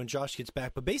some of it when Josh gets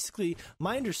back, but basically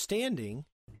my understanding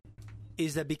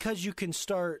is that because you can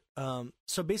start,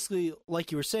 so basically,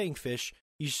 like you were saying, Fish,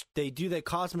 they do that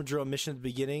Cosmodrome mission at the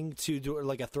beginning to do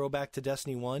like a throwback to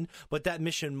Destiny 1, but that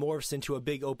mission morphs into a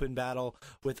big open battle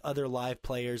with other live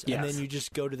players, and then you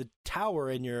just go to the tower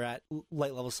and you're at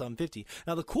light level 750.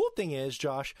 Now, the cool thing is,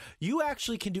 Josh, you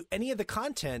actually can do any of the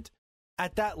content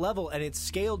at that level, and it's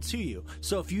scaled to you.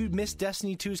 So if you missed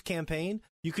Destiny 2's campaign,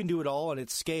 you can do it all, and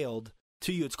it's scaled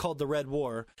to you. It's called the Red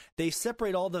War. They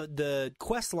separate all the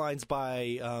quest lines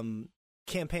by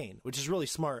campaign, which is really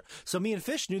smart. So me and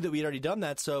Fish knew that we had already done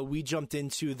that, so we jumped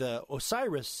into the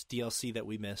Osiris DLC that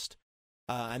we missed,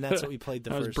 and that's what we played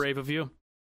that first. That was brave of you.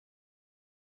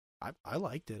 I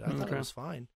liked it. I thought it was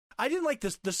fine. I didn't like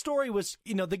this. The story was,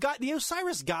 the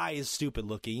Osiris guy is stupid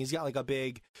looking. He's got like a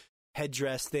big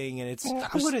headdress thing, and it's I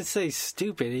wouldn't say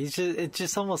stupid. It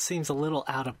just almost seems a little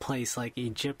out of place, like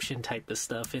Egyptian type of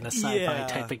stuff in a sci-fi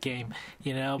type of game,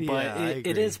 but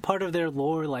it is part of their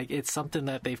lore. Like, it's something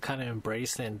that they've kind of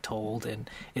embraced and told, and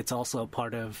it's also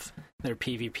part of their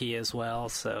PvP as well.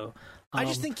 So I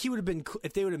just think he would have been,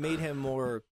 if they would have made him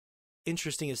more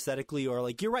interesting aesthetically, or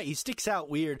like, you're right, he sticks out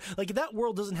weird. Like, that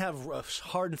world doesn't have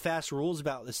hard and fast rules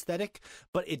about aesthetic,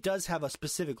 but it does have a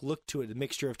specific look to it, a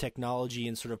mixture of technology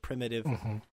and sort of primitive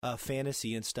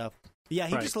fantasy and stuff. Yeah,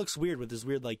 he just looks weird with his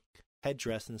weird like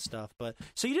headdress and stuff. But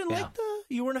so you didn't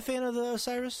you weren't a fan of the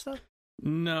Osiris stuff?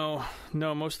 No,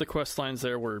 most of the quest lines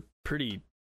there were pretty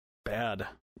bad.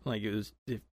 Like,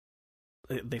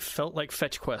 they felt like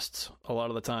fetch quests a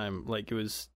lot of the time. Like, it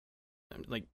was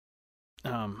like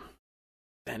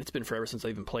man, it's been forever since I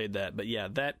even played that. But yeah,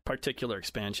 that particular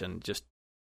expansion just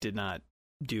did not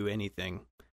do anything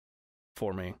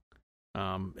for me.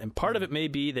 And part of it may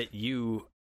be that you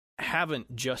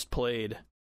haven't just played,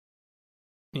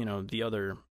 the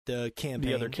other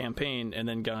campaign and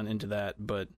then gone into that.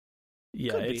 But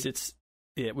yeah,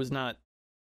 it was not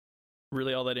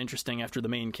really all that interesting after the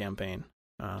main campaign.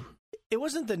 It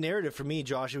wasn't the narrative for me,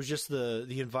 Josh. It was just the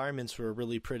environments were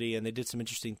really pretty, and they did some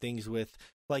interesting things with,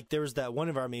 like, there was that one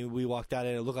environment we walked out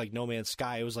in, it looked like No Man's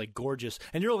Sky. It was like gorgeous,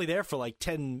 and you're only there for like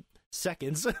 10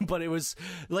 seconds, but it was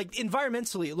like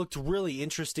environmentally it looked really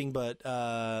interesting, but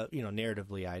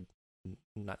narratively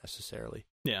not necessarily.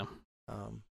 Yeah.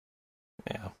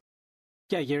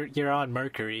 Yeah, you're on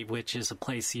Mercury, which is a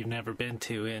place you've never been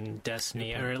to in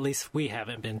Destiny, or at least we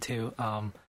haven't been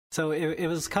to. So it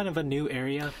was kind of a new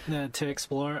area to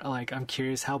explore. Like, I'm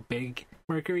curious how big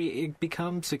Mercury it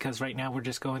becomes, because right now we're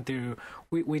just going through.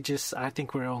 I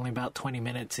think we're only about 20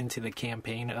 minutes into the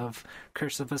campaign of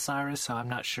Curse of Osiris, so I'm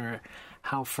not sure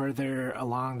how further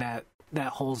along that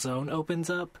whole zone opens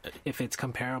up, if it's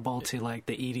comparable to like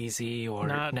the EDZ or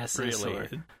not Nessus.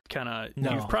 Really. Kind of.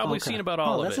 No. You've probably seen about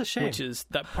all of it, a shame. Which is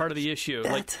that part of the issue.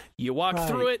 Like, you walk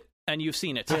through it and you've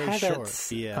seen it. Very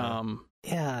short.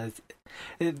 Yeah.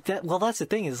 That's the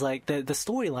thing, is like the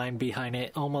storyline behind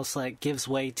it almost like gives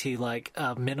way to like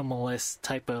a minimalist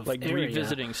type of like area.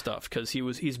 Revisiting stuff, because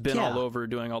he's been all over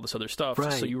doing all this other stuff,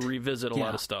 so you revisit a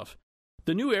lot of stuff.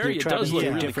 The new area does look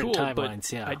really cool,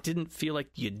 but I didn't feel like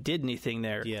you did anything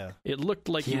there. Yeah, it looked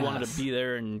like you wanted to be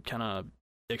there and kind of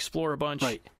explore a bunch.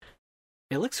 Right.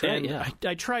 It looks great.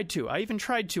 I tried to. I even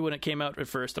tried to when it came out at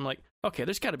first. I'm like, okay,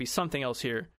 there's got to be something else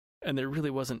here, and there really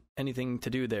wasn't anything to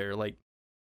do there. Like,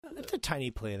 it's a tiny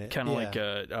planet. Kind of like,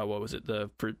 what was it? The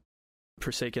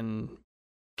Forsaken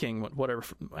King, whatever.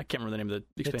 I can't remember the name of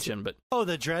the expansion, but... Oh,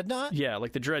 the Dreadnought? Yeah,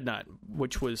 like the Dreadnought,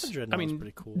 which was... was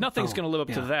pretty cool. Nothing's going to live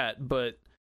up to that, but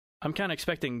I'm kind of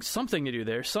expecting something to do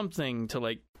there, something to,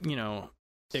 like,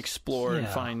 explore and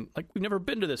find... Like, we've never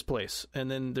been to this place,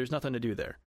 and then there's nothing to do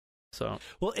there. So...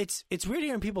 Well, it's weird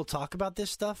hearing people talk about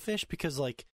this stuff, Fish, because,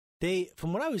 like,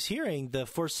 from what I was hearing, the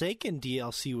Forsaken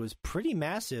DLC was pretty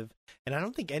massive, and I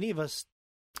don't think any of us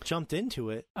jumped into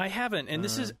it. I haven't, and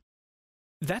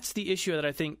that's the issue that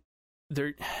I think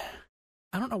I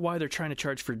don't know why they're trying to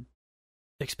charge for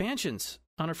expansions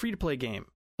on a free-to-play game.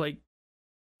 Like,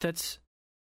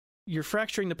 you're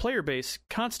fracturing the player base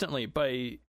constantly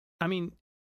by, I mean,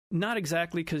 not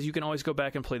exactly, because you can always go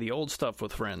back and play the old stuff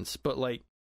with friends, but, like,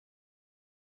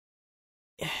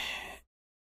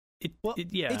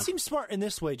 It seems smart in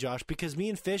this way, Josh, because me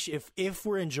and Fish, if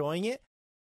we're enjoying it,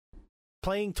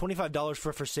 playing $25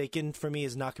 for Forsaken for me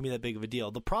is not going to be that big of a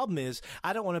deal. The problem is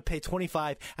I don't want to pay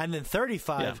 $25 and then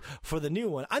 $35 for the new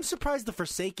one. I'm surprised the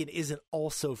Forsaken isn't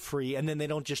also free, and then they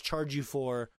don't just charge you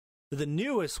for the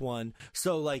newest one.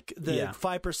 So, like, the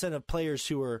 5% of players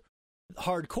who are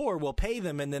hardcore will pay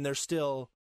them, and then they're still...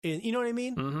 You know what I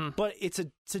mean? Mm-hmm. But it's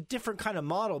a different kind of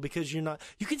model, because you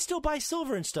can still buy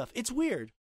silver and stuff. It's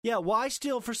weird. Yeah, why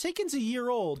still? Forsaken's a year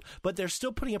old, but they're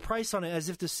still putting a price on it as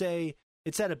if to say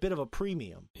it's at a bit of a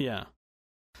premium. Yeah.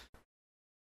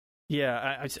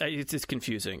 Yeah, it's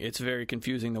confusing. It's very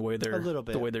confusing the way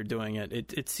they're doing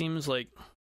it. It seems like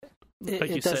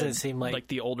it doesn't seem like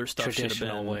the older stuff should have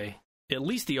been way. At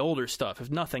least the older stuff,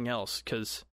 if nothing else,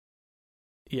 because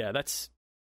yeah.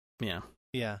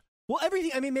 Well,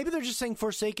 everything. I mean, maybe they're just saying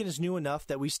Forsaken is new enough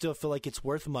that we still feel like it's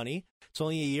worth money. It's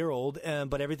only a year old,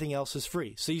 but everything else is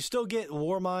free. So you still get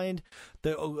Warmind,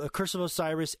 the Curse of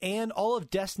Osiris, and all of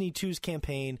Destiny 2's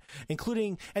campaign,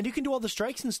 including, and you can do all the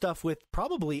strikes and stuff with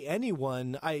probably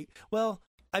anyone. I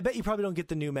bet you probably don't get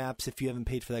the new maps if you haven't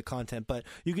paid for that content, but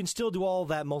you can still do all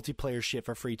that multiplayer shit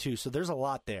for free too. So there's a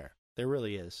lot there. There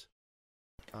really is.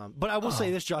 But I will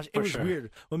say this, Josh, it was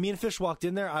weird. When me and Fish walked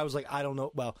in there, I was like, I don't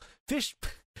know. Well, Fish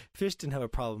didn't have a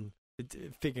problem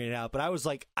figuring it out, but I was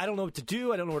like, I don't know what to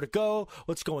do. I don't know where to go.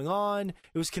 What's going on?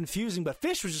 It was confusing, but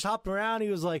Fish was just hopping around. He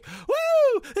was like,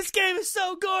 woo, this game is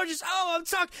so gorgeous. Oh, I'm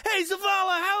talking. Hey,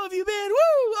 Zavala, how have you been? Woo,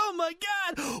 oh my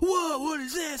God. Whoa, what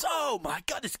is this? Oh my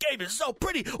God, this game is so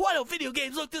pretty. Why don't video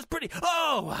games look this pretty?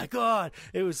 Oh my God.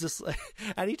 It was just like,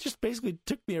 and he just basically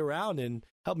took me around and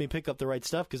helped me pick up the right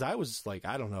stuff because I was like,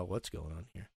 I don't know what's going on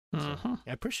here. So,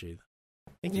 I appreciate it.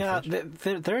 Thank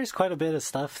you, there is quite a bit of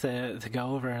stuff to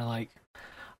go over, and like,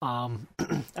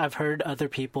 I've heard other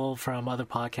people from other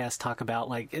podcasts talk about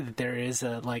like there is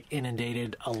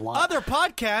inundated a lot. Other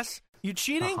podcasts? You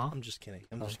cheating? I'm just kidding.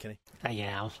 I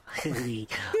am.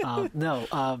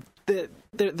 No.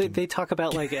 They talk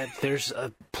about like there's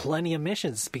plenty of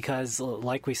missions because,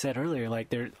 like we said earlier,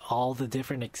 like all the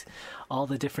different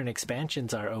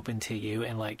expansions are open to you,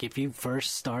 and like if you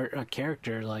first start a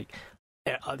character, like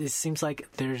it seems like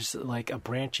there's like a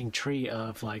branching tree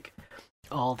of like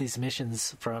all these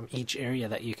missions from each area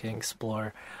that you can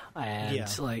explore,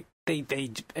 and like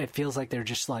it feels like they're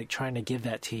just like trying to give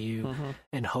that to you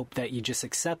and hope that you just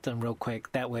accept them real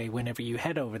quick. That way, whenever you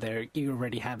head over there, you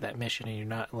already have that mission and you're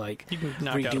not like you can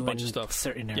knock out a bunch of stuff.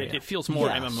 Certain area. It feels more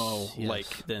MMO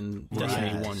like than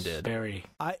Destiny 1 did. Very.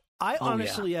 I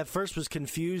honestly at first was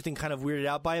confused and kind of weirded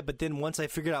out by it, but then once I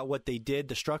figured out what they did,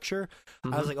 the structure,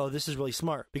 I was like, oh, this is really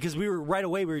smart. Because we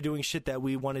were doing shit that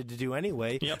we wanted to do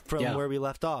anyway from where we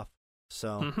left off.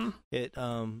 So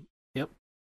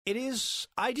it is,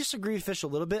 I disagree with Fish a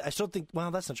little bit. I still think, well,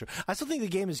 that's not true. I still think the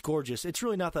game is gorgeous. It's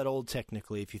really not that old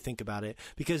technically if you think about it,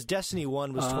 because Destiny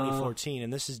 1 was 2014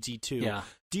 and this is D2. Yeah.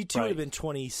 D2 would have been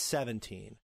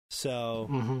 2017.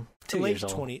 So late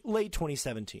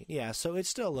 2017. Yeah, so it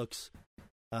still looks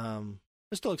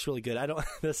really good. I don't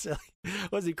necessarily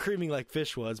wasn't creaming like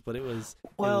Fish was, but it was.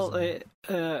 Well,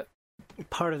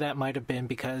 part of that might have been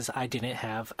because I didn't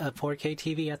have a 4K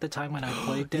TV at the time when I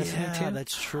played Destiny 2. Yeah,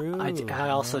 that's true. I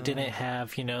also didn't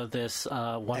have this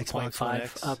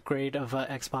 1.5 upgrade of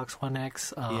Xbox One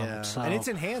X. So, and it's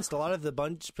enhanced. A lot of the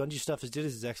Bungie stuff is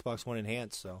Xbox One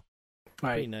enhanced. So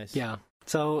pretty nice. Yeah.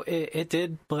 So it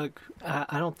did look.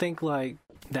 I don't think like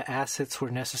the assets were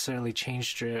necessarily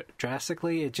changed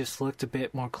drastically. It just looked a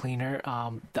bit more cleaner.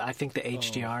 I think the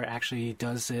HDR actually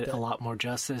does it a lot more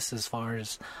justice as far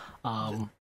as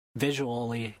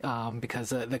visually, because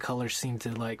the colors seem to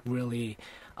like really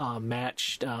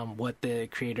match what the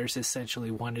creators essentially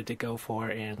wanted to go for.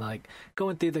 And like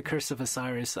going through the Curse of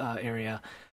Osiris area,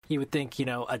 you would think,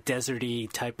 a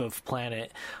deserty type of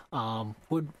planet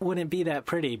wouldn't be that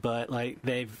pretty, but like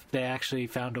they actually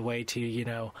found a way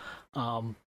to,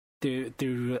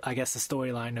 through I guess the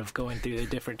storyline of going through the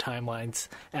different timelines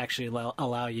actually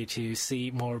allow you to see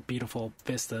more beautiful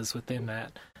vistas within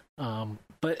that.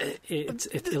 But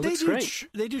it looks great.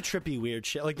 They do trippy weird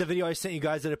shit. Like the video I sent you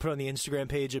guys that I put on the Instagram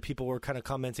page that people were kind of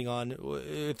commenting on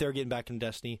if they're getting back into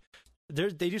Destiny.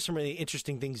 They do some really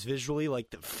interesting things visually,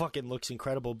 like the fucking looks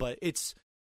incredible, but it's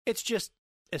just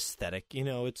aesthetic,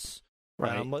 It's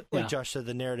right. Like Josh said,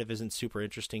 the narrative isn't super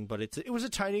interesting, but it was a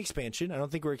tiny expansion. I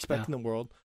don't think we're expecting the world.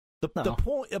 The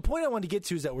point I wanted to get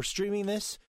to is that we're streaming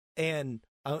this, and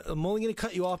I'm only going to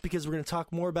cut you off because we're going to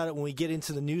talk more about it when we get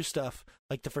into the new stuff,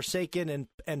 like the Forsaken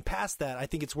and past that. I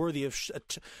think it's worthy of a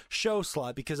show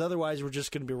slot because otherwise we're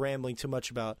just going to be rambling too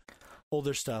much about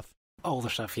older stuff.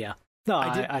 Yeah. No,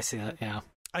 I see that. Yeah,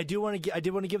 I did want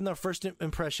to give them their first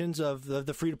impressions of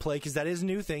the free to play because that is a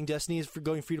new thing. Destiny is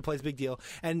going free to play is a big deal.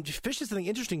 And Fish is something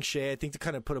interesting, Shay. I think to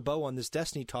kind of put a bow on this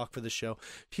Destiny talk for the show.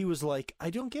 He was like,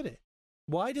 I don't get it.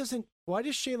 Why does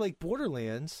Shay like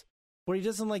Borderlands, but he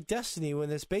doesn't like Destiny when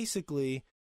it's basically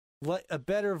like a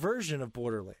better version of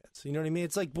Borderlands? You know what I mean?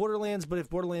 It's like Borderlands, but if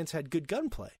Borderlands had good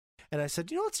gunplay. And I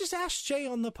said, let's just ask Shay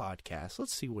on the podcast.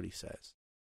 Let's see what he says.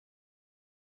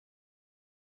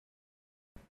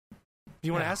 Do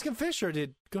you want to ask him, Fish, or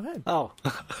go ahead? Oh,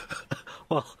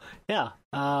 well, yeah.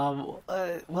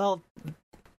 Well,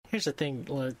 here's the thing.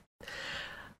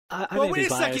 Well, wait a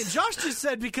second. Josh just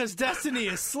said because Destiny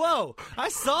is slow. I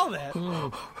saw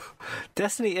that.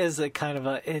 Destiny is a kind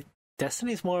of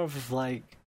Destiny's more of like...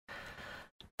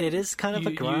 It is kind of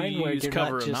a grind where you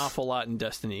cover not just... an awful lot in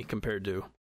Destiny compared to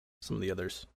some of the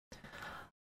others.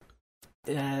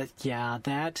 Yeah,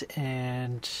 that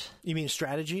and... You mean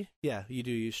strategy? Yeah, you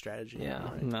do use strategy. Yeah.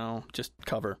 Right. No, just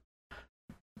cover.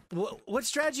 What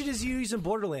strategy does you use in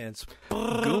Borderlands?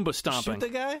 Goomba stomping. Shoot the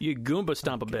guy? You Goomba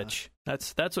stomp a bitch.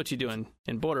 That's what you do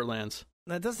in Borderlands.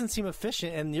 That doesn't seem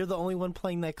efficient, and you're the only one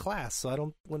playing that class,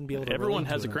 so wouldn't be able to. Everyone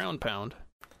has a ground pound.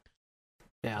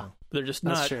 Yeah. They're just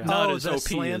That's not as the OP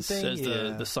slam as thing?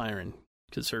 the Siren,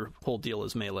 because her whole deal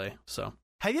is melee. So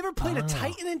have you ever played a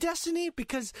Titan in Destiny?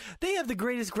 Because they have the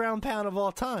greatest ground pound of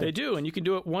all time. they do, and you can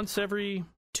do it once every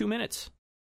 2 minutes.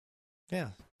 Yeah.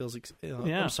 Feels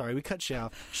Yeah. I'm sorry, we cut Shay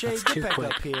off. Shay, That's get too back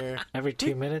quick. up here. Every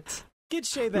 2 minutes? Get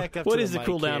Shay back up. What to is the mic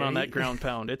cooldown here. on that ground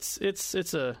pound? It's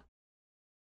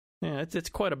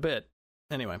quite a bit.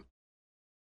 Anyway,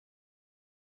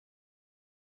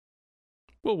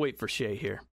 we'll wait for Shay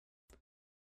here.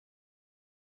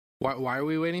 Why are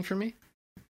we waiting for me?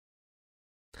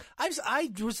 I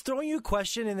was throwing you a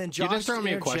question, and then Josh. You didn't throw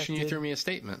me a question. You interjected. threw me a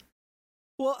statement.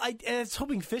 Well, I was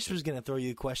hoping Fish was going to throw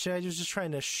you a question. I was just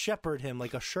trying to shepherd him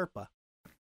like a Sherpa.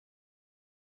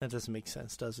 That doesn't make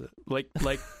sense, does it? Like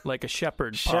a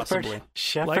shepherd, possibly.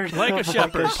 Shepherd? Like a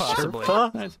shepherd, Like a possibly.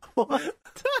 Sherpa? What?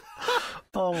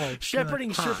 Oh my god.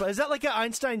 Shepherding Sherpa. Is that like an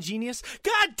Einstein genius?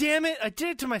 God damn it! I did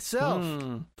it to myself.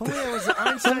 If only I was an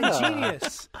Einstein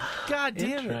genius. God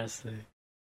damn it. Interesting.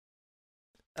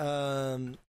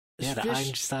 Is The Fish-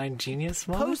 Einstein genius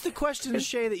one? Pose the question to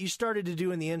Shay that you started to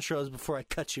do in the intros before I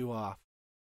cut you off.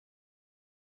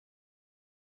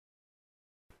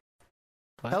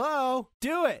 What? Hello?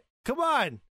 Do it. Come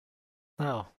on.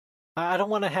 No. I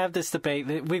don't want to have this debate.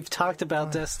 We've talked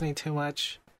about Destiny too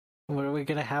much. We're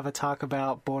going to have a talk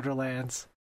about Borderlands.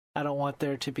 I don't want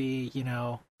there to be,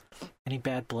 any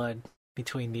bad blood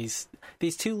between these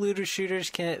two looter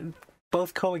shooters. Can't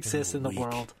both coexist in the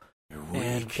world.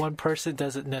 And one person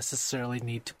doesn't necessarily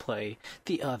need to play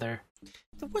the other.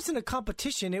 It wasn't a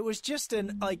competition. It was just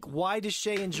why does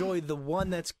Shay enjoy the one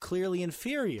that's clearly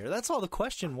inferior? That's all the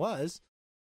question was.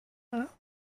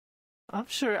 I'm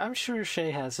sure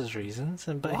Shay has his reasons,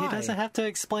 but Why? he doesn't have to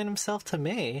explain himself to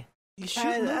me. You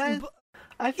shouldn't.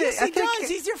 I think Yes, he I think, does.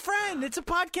 He's your friend. It's a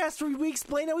podcast where we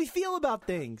explain how we feel about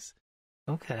things.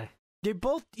 Okay.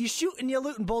 You shoot and you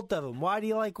loot in both of them. Why do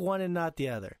you like one and not the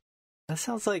other? That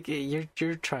sounds like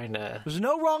you're trying to There's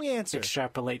no wrong answer.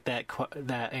 extrapolate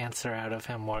that answer out of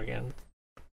him, Morgan.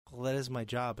 Well, that is my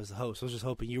job as the host. I was just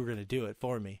hoping you were going to do it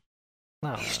for me.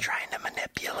 No, He's trying to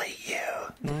manipulate you.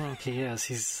 he is.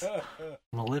 He's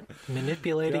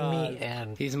manipulating me,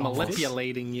 and He's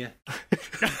manipulating you.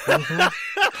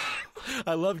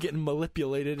 I love getting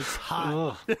manipulated. It's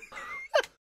hot.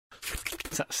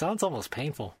 Sounds almost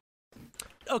painful.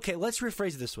 Okay, let's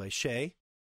rephrase it this way. Shay,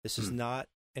 this is not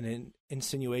an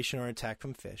insinuation or attack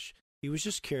from Fish. He was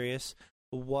just curious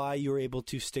why you were able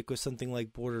to stick with something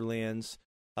like Borderlands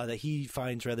that he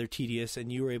finds rather tedious,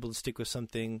 and you were able to stick with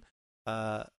something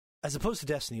as opposed to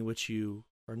Destiny, which you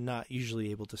are not usually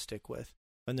able to stick with,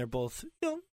 when they're both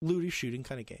looter shooting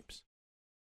kind of games.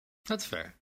 That's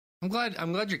fair. I'm glad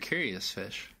you're curious,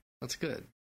 Fish. That's good.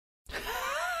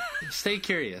 Stay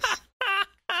curious.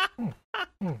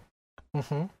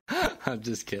 Mm-hmm. I'm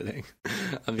just kidding.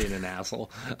 I'm being an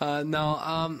asshole.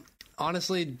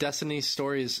 Honestly, Destiny's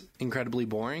story is incredibly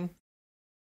boring.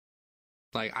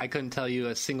 Like, I couldn't tell you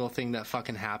a single thing that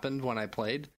fucking happened when I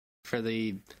played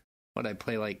I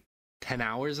play like 10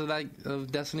 hours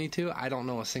of Destiny 2. I don't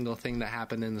know a single thing that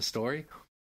happened in the story.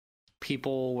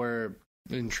 People were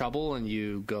in trouble and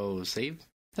you go save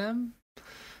them.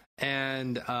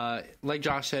 And like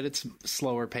Josh said, it's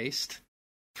slower paced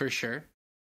for sure.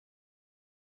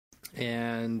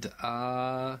 And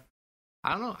I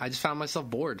don't know. I just found myself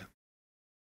bored,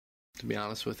 to be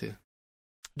honest with you.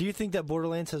 Do you think that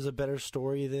Borderlands has a better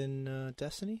story than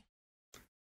Destiny?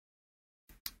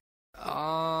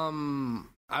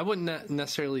 I wouldn't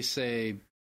necessarily say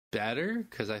better,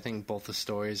 because I think both the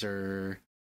stories are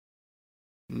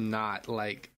not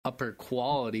like upper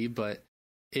quality, but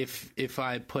if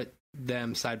I put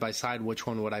them side by side, which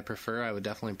one would I prefer? I would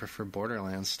definitely prefer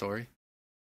Borderlands story.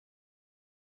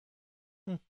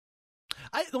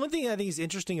 The one thing I think is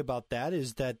interesting about that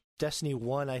is that Destiny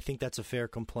 1, I think that's a fair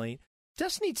complaint.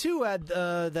 Destiny 2 had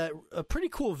a pretty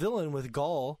cool villain with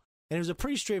Gaul, and it was a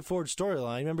pretty straightforward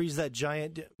storyline. Remember, he's that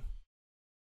giant...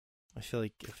 I feel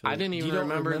like I didn't even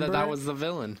remember that was the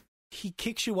villain. he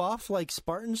kicks you off like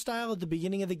Spartan style at the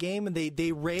beginning of the game, and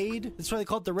they raid. That's why they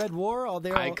call it the Red War.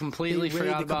 I completely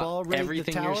forgot about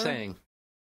everything you're saying.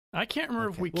 I can't remember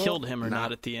if we killed him or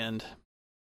not at the end.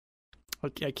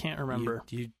 I can't remember.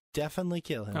 You definitely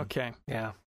kill him. Okay.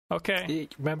 Yeah. Okay.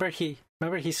 Remember he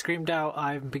screamed out,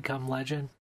 "I've become legend."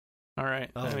 All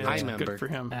right. Oh, I mean, I that's remember. good for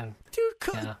him. And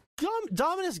Dude,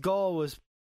 Dominus Gaul was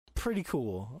pretty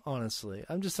cool, honestly.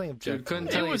 I'm just saying. Dude, couldn't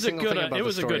It tell you was a single thing about it the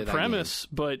was a story good of that premise,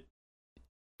 but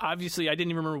obviously I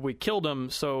didn't even remember we killed him.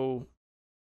 So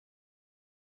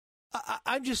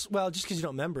I'm just because you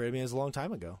don't remember it. I mean, it was a long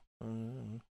time ago.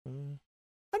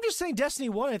 I'm just saying, Destiny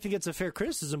 1, I think it's a fair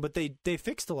criticism, but they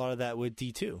fixed a lot of that with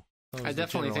D2. I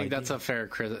definitely think that's a fair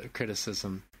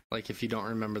criticism. Like, if you don't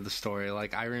remember the story.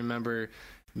 Like, I remember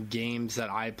games that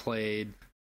I played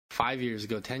 5 years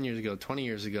ago, 10 years ago, 20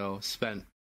 years ago, spent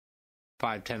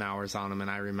 5-10 hours on them,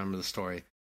 and I remember the story.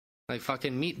 Like,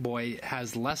 fucking Meat Boy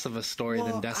has less of a story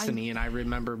than Destiny, and I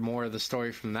remember more of the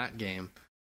story from that game.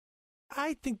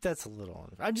 I think that's a little...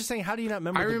 I'm just saying, how do you not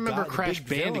remember I remember the Crash big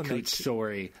villain Bandicoot's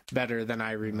story better than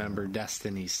I remember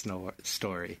Destiny's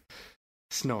story.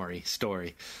 Snorri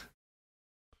story.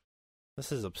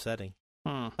 This is upsetting.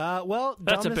 well, Dominus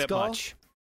that's a bit Gaul, much.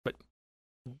 But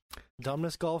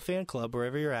Dominus Gaul fan club,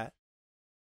 wherever you're at.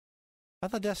 I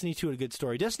thought Destiny 2 had a good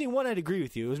story. Destiny 1, I'd agree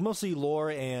with you. It was mostly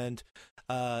lore and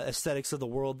aesthetics of the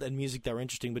world and music that were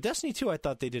interesting. But Destiny 2, I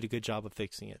thought they did a good job of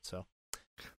fixing it. So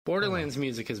Borderlands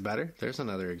music is better. There's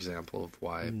another example of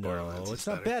why Borderlands is it's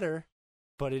not better,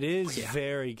 but it is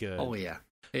very good. Oh, yeah.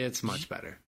 It's much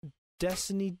better.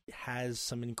 Destiny has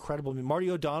some incredible... Marty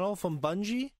O'Donnell from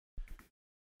Bungie.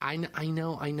 I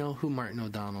know who Martin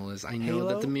O'Donnell is. I know Halo?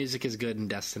 that the music is good in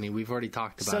Destiny. We've already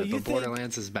talked about it, but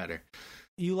Borderlands is better.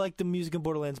 You like the music in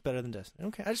Borderlands better than Destiny.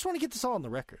 Okay, I just want to get this all on the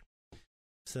record.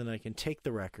 So then I can take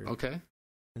the record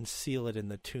and seal it in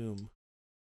the tomb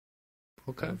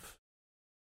of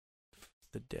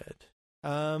the dead.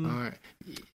 All right.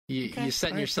 You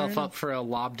setting yourself up for a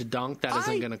lobbed dunk that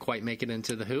isn't going to quite make it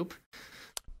into the hoop?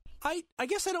 I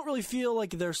guess I don't really feel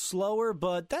like they're slower,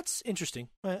 but that's interesting.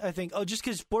 I think just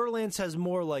because Borderlands has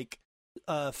more like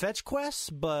fetch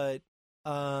quests, but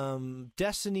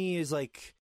Destiny is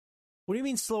like. What do you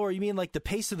mean slower? You mean like the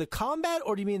pace of the combat,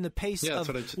 or do you mean the pace of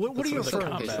what are you referring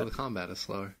to? The pace of the combat is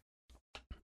slower.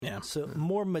 Yeah. So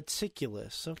more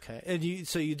meticulous. Okay. And you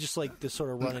just like the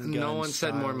sort of run and gun. No one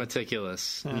style. said more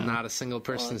meticulous. Not a single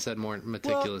person said more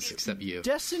meticulous except you.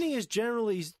 Destiny is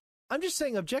generally. I'm just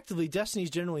saying objectively, Destiny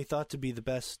is generally thought to be the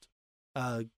best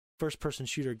first-person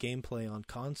shooter gameplay on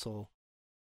console.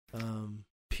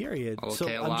 Period. Okay, so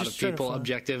a lot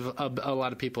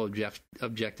of people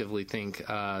objectively think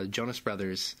Jonas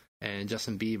Brothers and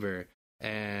Justin Bieber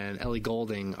and Ellie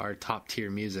Goulding are top tier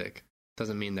music.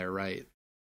 Doesn't mean they're right.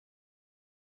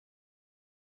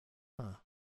 Huh.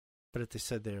 But if they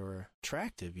said they were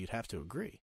attractive, you'd have to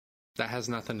agree. That has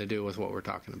nothing to do with what we're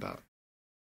talking about.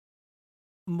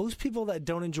 Most people that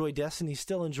don't enjoy Destiny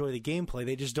still enjoy the gameplay.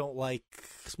 They just don't like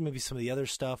maybe some of the other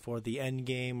stuff or the end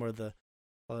game or the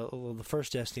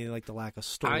first Destiny, like the lack of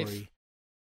story.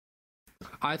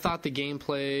 I thought the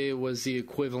gameplay was the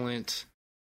equivalent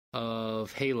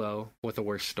of Halo with a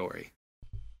worse story.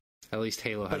 At least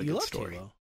Halo had a good story.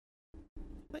 Halo.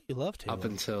 But you loved Halo. Up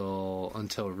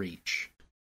until Reach.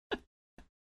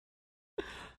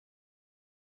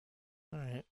 All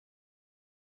right.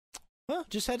 Well,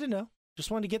 just had to know. Just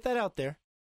wanted to get that out there.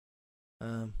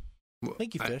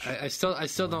 Thank you, Fish. I still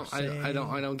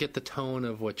don't get the tone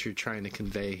of what you're trying to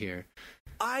convey here.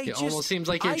 It almost seems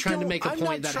like you're trying to make a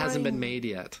point that hasn't been made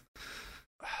yet.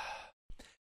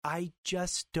 I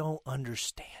just don't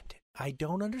understand it. I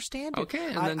don't understand it.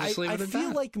 Okay, and then just leave it at that. I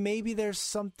feel like maybe there's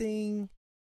something.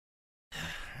 All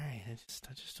right, I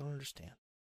just don't understand.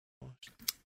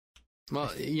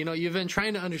 Well, you've been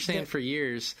trying to understand for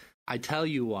years. I tell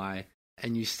you why.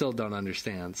 And you still don't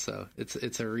understand, so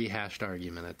it's a rehashed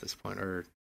argument at this point, or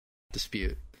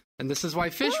dispute. And this is why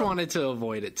Fish wanted to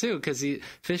avoid it too, because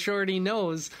Fish already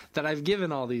knows that I've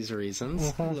given all these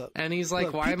reasons, and he's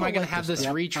like, "Why am I going to have this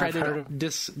retreaded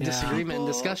disagreement and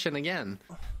discussion again?"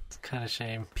 It's kind of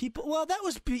shame.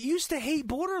 You used to hate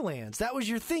Borderlands. That was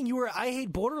your thing. You were I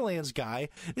hate Borderlands guy.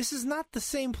 This is not the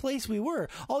same place we were.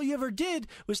 All you ever did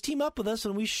was team up with us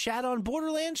when we shat on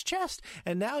Borderlands chest.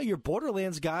 And now you're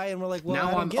Borderlands guy, and we're like, well,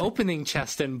 now I'm opening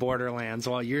chest in Borderlands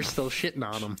while you're still shitting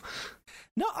on them.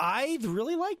 No, I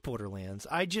really like Borderlands.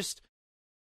 It's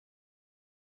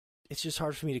just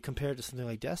hard for me to compare it to something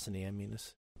like Destiny. I mean,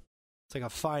 it's like a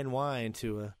fine wine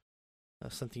to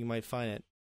something you might find at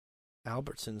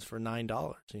Albertsons for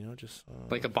 $9. You know, just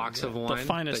like a box of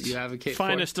wine that you advocate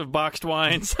finest of boxed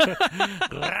wines.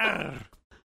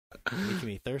 Making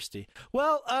me thirsty.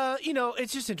 Well, you know,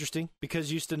 it's just interesting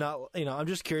because you used to not. You know, I'm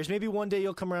just curious. Maybe one day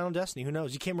you'll come around on Destiny. Who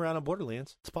knows? You came around on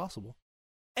Borderlands. It's possible.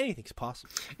 Anything's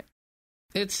possible.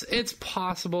 It's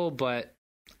possible, but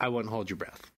I wouldn't hold your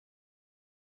breath.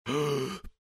 All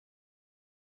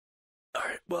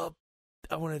right. Well,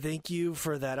 I want to thank you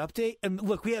for that update. And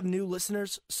look, we have new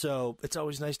listeners, so it's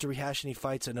always nice to rehash any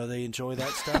fights. I know they enjoy that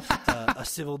stuff. A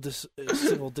civil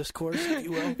discourse, if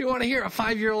you will. You want to hear a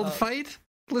 5-year-old fight?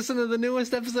 Listen to the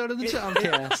newest episode of the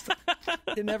Chomcast.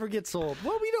 It never gets old.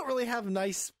 Well, we don't really have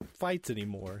nice fights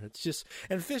anymore. It's just,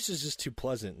 and Fish is just too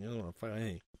pleasant. You don't want to fight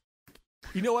anything.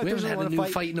 You know what? We haven't had a new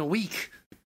fight in a week.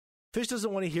 Fish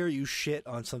doesn't want to hear you shit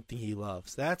on something he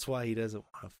loves. That's why he doesn't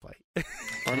want to fight.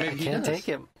 Or maybe he can't take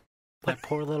it. My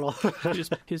poor little...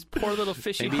 his poor little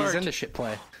fishy maybe heart. He's into shit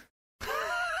play.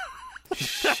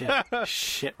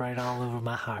 Shit right all over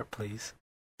my heart, please.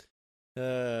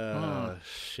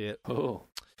 Shit. Oh.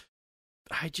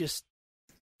 I just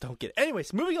don't get it.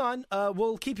 Anyways, moving on.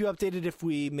 We'll keep you updated if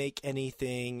we make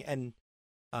anything, and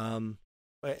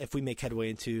if we make headway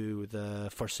into the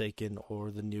Forsaken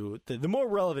or the new, the more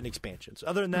relevant expansions.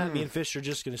 Other than that, me and Fish are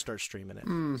just going to start streaming it.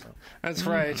 So. That's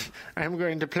right. I'm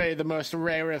going to play the most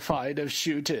rarefied of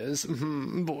shooters.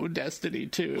 Destiny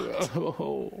 2.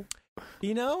 Oh.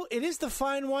 You know, it is the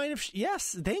fine wine of...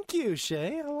 Yes, thank you,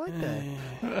 Shay. I like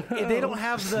that. They don't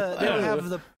have the... They don't have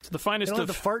the finest of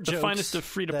the fart jokes. The finest of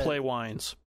free-to-play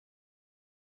wines.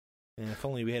 Yeah, if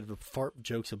only we had the fart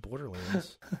jokes of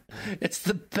Borderlands. It's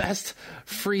the best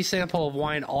free sample of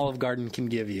wine Olive Garden can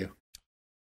give you.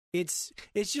 It's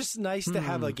just nice to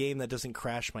have a game that doesn't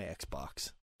crash my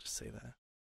Xbox. Just say that.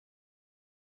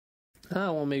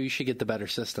 Oh, well, maybe you should get the better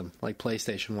system, like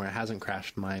PlayStation, where it hasn't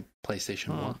crashed my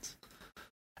PlayStation once.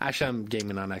 Actually, I'm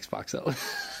gaming on Xbox, though.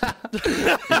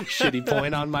 Shitty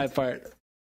point on my part.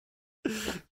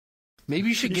 Maybe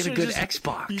you should get a good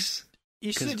Xbox.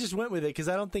 You should have just went with it, because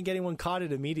I don't think anyone caught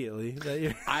it immediately.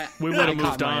 We would have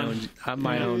moved on.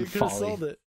 My own folly. Sold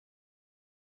it.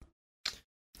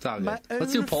 It's all good.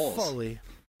 Let's do polls.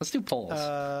 Let's do polls.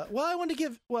 Well, I want to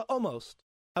give... Well, almost.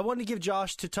 I wanted to give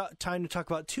Josh time to talk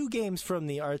about 2 games from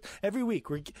the art every week.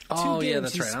 We're 2 games yeah,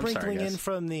 that's he's right. sprinkling I'm sorry, in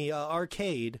from the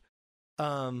arcade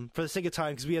for the sake of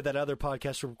time, because we have that other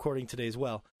podcast we're recording today as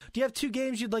well. Do you have 2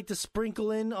 games you'd like to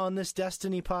sprinkle in on this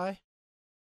Destiny pie?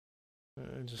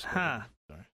 Sorry.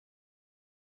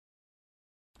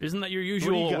 Isn't that your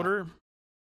usual order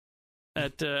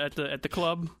at the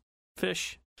club,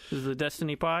 Fish? Is the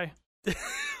Destiny pie?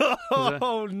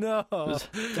 Oh no!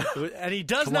 And he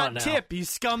does not tip. You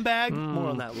scumbag. More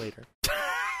on that later.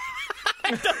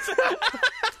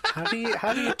 How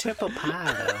do you tip a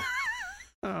pie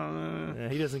though? Yeah,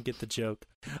 he doesn't get the joke.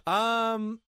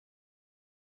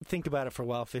 Think about it for a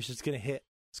while, Fish. It's gonna hit.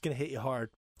 It's gonna hit you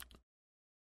hard.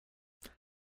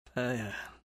 Oh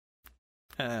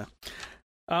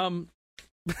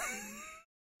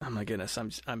my goodness!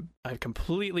 I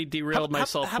completely derailed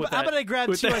myself. How with about I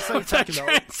grab 2 I saw you talking about?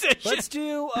 Transition. Let's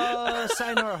do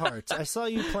Sayonara Hearts. I saw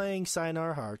you playing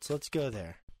Sayonara Hearts. Let's go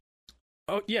there.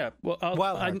 Oh yeah. Well,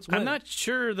 I'm not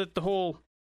sure that the whole.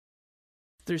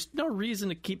 There's no reason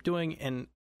to keep doing an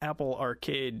Apple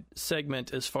Arcade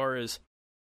segment as far as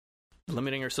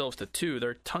limiting ourselves to 2. There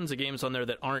are tons of games on there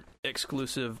that aren't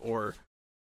exclusive or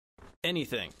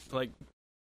anything. Like,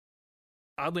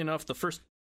 oddly enough,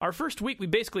 our first week we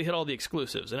basically hit all the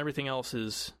exclusives, and everything else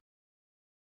is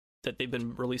that they've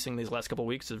been releasing these last couple of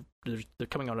weeks. They're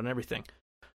coming out on everything,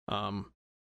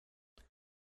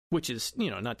 which is, you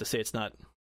know, not to say it's not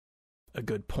a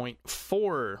good point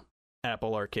for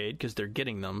Apple Arcade, because they're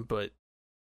getting them, but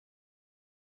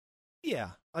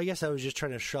yeah, I guess I was just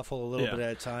trying to shuffle a little bit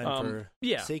at a time for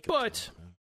sake of but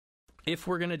time. If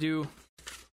we're gonna do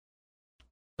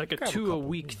like a 2 a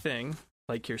week thing,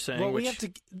 like you're saying, well, which, we have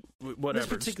to whatever. This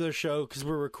particular show, because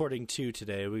we're recording 2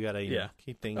 today, we gotta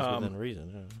keep things within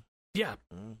reason. Yeah,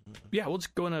 we'll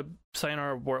just go into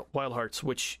Sayonara Wild Hearts,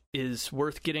 which is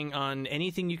worth getting on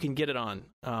anything you can get it on.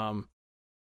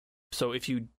 So if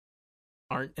you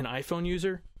aren't an iPhone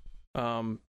user,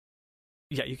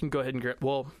 you can go ahead and grab.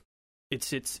 Well,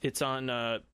 it's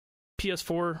on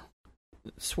PS4,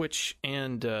 Switch,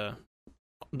 and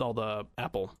all the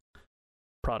Apple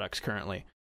products currently.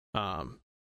 I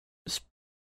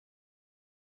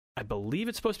believe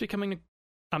it's supposed to be coming to.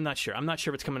 I'm not sure. I'm not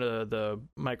sure if it's coming to the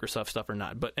Microsoft stuff or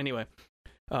not. But anyway,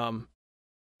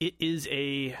 it is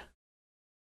a.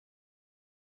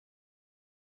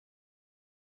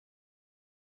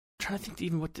 trying to think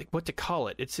even what to call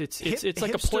it. It's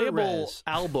like a playable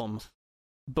album,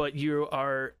 but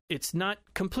it's not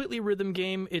completely rhythm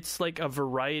game. It's like a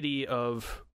variety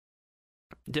of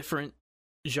different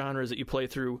genres that you play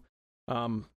through.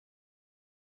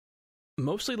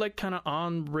 Mostly like kind of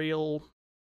on rail,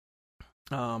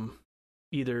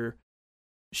 either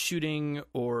shooting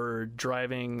or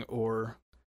driving, or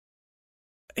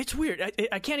it's weird.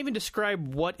 I can't even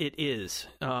describe what it is.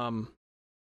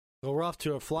 Well, we're off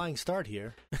to a flying start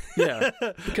here. Yeah,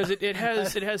 because it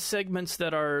has segments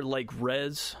that are like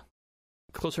res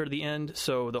closer to the end,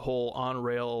 so the whole on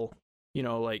rail,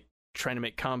 like trying to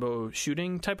make combo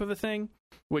shooting type of a thing,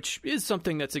 which is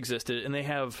something that's existed, and they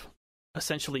have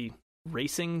essentially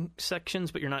racing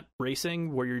sections, but you're not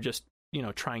racing, where you're just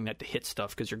trying not to hit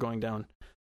stuff because you're going down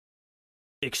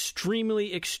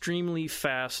extremely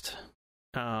fast,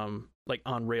 like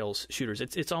on rails shooters.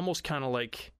 It's almost kind of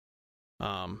like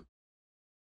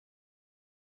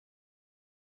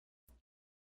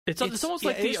It's almost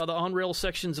like the on rail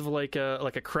sections of like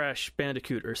a Crash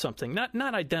Bandicoot or something. Not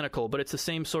identical, but it's the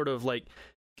same sort of like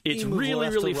it's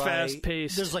really fast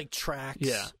paced. There's like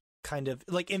tracks, kind of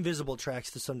like invisible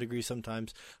tracks to some degree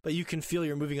sometimes, but you can feel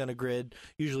you're moving on a grid,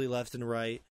 usually left and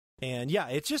right. And yeah,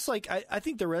 it's just like I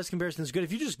think the res comparison is good.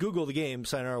 If you just Google the game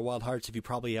Sayonara Wild Hearts, if you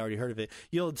probably already heard of it,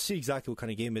 you'll see exactly what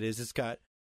kind of game it is. It's got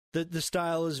the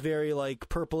style is very like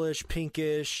purplish,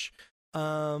 pinkish.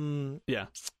 Yeah.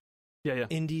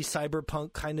 Indie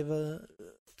cyberpunk kind of a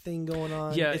thing going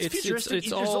on. Yeah, it's futuristic.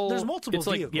 There's multiple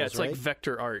vehicles. It's like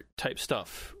vector art type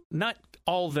stuff. Not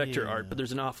all vector art, but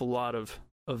there's an awful lot of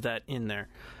that in there.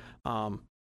 And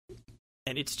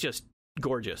it's just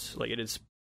gorgeous. Like it's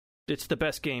the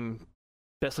best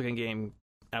looking game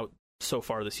out so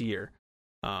far this year.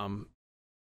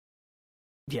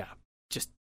 Just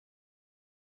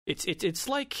it's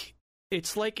like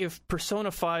if Persona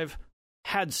 5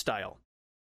 had style.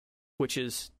 Which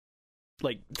is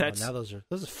like that's now those are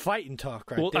fighting talk,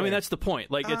 right? Well, there. I mean that's the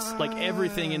point. Like it's like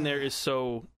everything in there is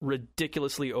so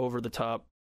ridiculously over the top,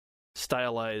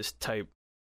 stylized type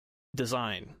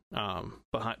design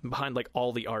behind like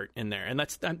all the art in there, and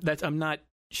that's I'm not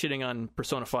shitting on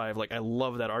Persona 5. Like I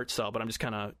love that art style, but I'm just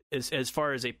kind of as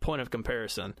far as a point of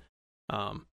comparison.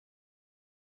 I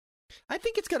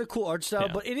think it's got a cool art style,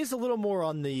 but it is a little more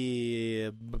on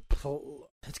the.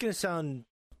 It's gonna sound.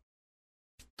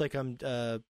 Like I'm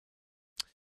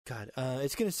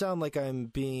it's gonna sound like I'm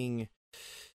being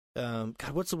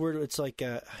what's the word? It's like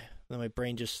my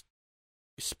brain just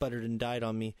sputtered and died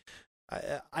on me.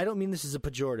 I don't mean this as a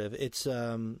pejorative. It's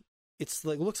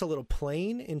like looks a little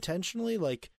plain intentionally,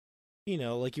 like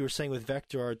like you were saying with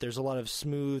vector art, there's a lot of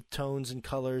smooth tones and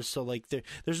colors, so like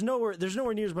there's nowhere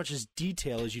near as much as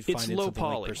detail as you'd find in low something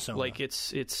poly. Like Persona. Like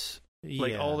it's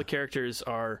like all the characters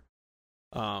are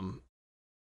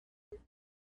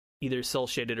either cell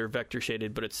shaded or vector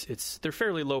shaded, but they're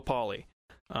fairly low poly,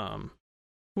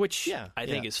 which I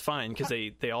think is fine because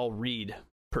they all read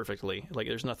perfectly. Like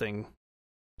there's nothing.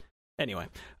 Anyway,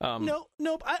 no,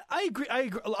 I agree.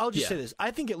 I'll just say this: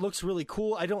 I think it looks really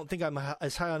cool. I don't think I'm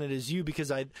as high on it as you because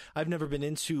I've never been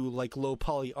into like low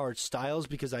poly art styles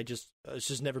because it's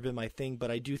just never been my thing.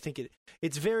 But I do think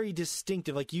it's very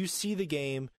distinctive. Like you see the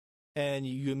game and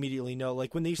you immediately know.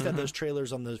 Like when they used to have those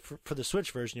trailers on for the Switch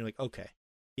version, you're like, okay.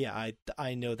 Yeah,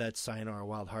 I know that's Sayonara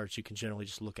Wild Hearts. You can generally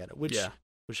just look at it, which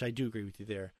I do agree with you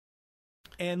there.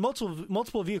 And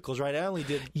multiple vehicles, right? I only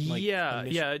did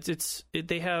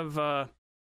they have. I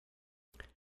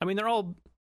mean, they're all.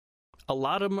 A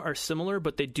lot of them are similar,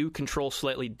 but they do control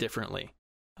slightly differently.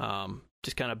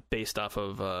 Just kind of based off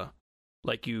of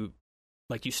like you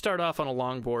start off on a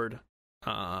longboard,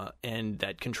 and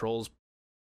that controls.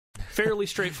 Fairly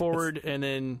straightforward, and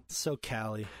then so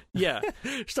Callie. Yeah,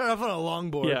 start off on a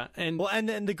longboard. Yeah, and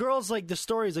then the girl's like the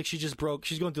story is like she just broke.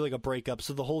 She's going through like a breakup,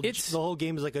 so the whole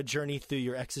game is like a journey through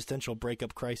your existential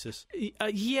breakup crisis.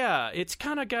 It's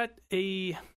kind of got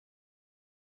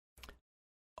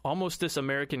almost this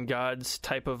American Gods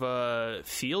type of a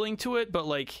feeling to it, but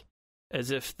like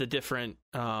as if the different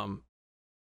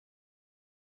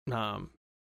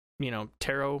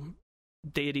tarot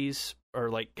deities are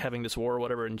like having this war or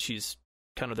whatever, and she's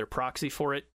kind of their proxy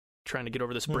for it, trying to get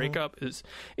over this breakup.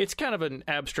 It's kind of an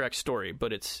abstract story,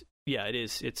 but it's kind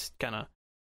of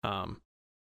kind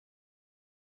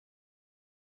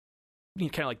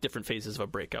of like different phases of a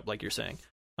breakup, like you're saying,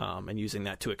 and using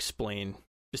that to explain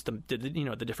just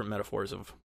the different metaphors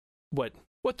of what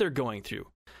they're going through.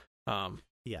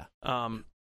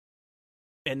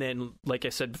 And then, like I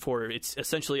said before, it's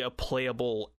essentially a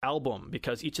playable album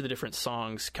because each of the different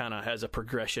songs kind of has a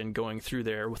progression going through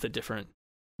there with the different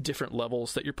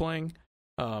levels that you're playing.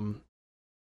 But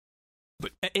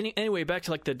anyway, back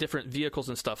to like the different vehicles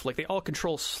and stuff. Like they all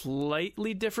control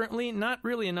slightly differently. Not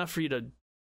really enough for you to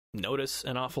notice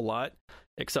an awful lot,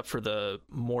 except for the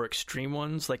more extreme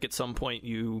ones. Like at some point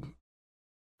you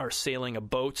are sailing a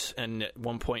boat, and at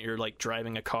one point you're like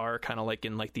driving a car, kind of like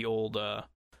in like the old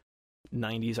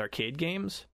 90s arcade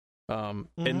games. And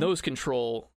those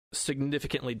control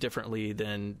significantly differently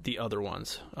than the other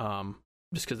ones,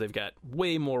 just because they've got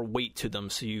way more weight to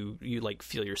them. So you like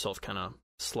feel yourself kind of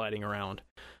sliding around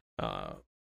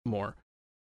more.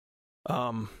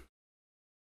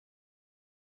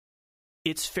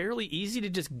 It's fairly easy to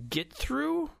just get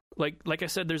through. Like I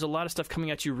said, there's a lot of stuff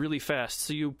coming at you really fast,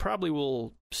 so you probably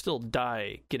will still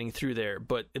die getting through there,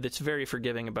 but it's very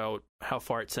forgiving about how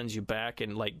far it sends you back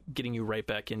and like getting you right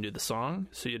back into the song,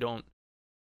 so you don't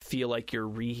feel like you're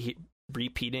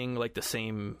repeating like the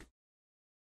same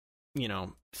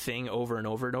thing over and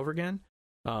over and over again,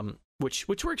 which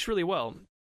works really well.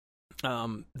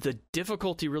 The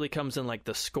difficulty really comes in like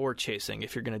the score chasing,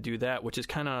 if you're going to do that, which is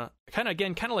kind of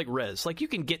like Rez. Like you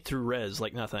can get through Rez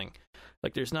like nothing.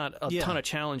 Like there's not a ton of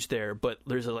challenge there, but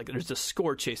there's a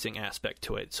score chasing aspect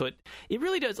to it. So it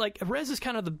really does, like Rez is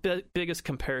kind of the biggest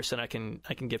comparison I can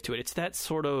give to it. It's that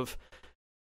sort of,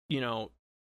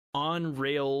 on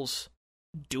rails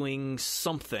doing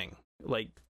something like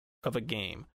of a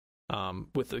game,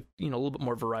 with a little bit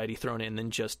more variety thrown in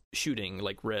than just shooting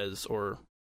like Rez or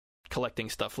collecting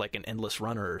stuff like an endless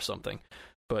runner or something.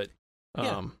 But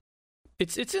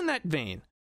it's in that vein.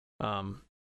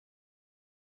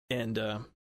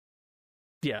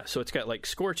 So it's got like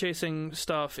score chasing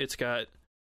stuff. It's got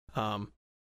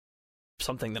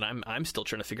something that I'm still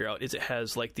trying to figure out is it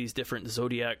has like these different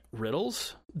zodiac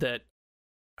riddles that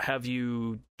have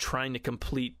you trying to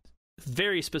complete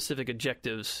very specific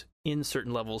objectives in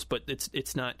certain levels, but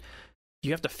it's not,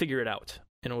 you have to figure it out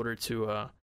in order to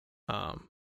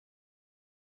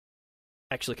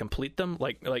actually complete them.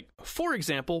 Like for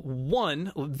example,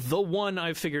 the one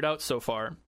I've figured out so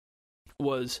far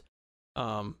was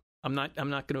I'm not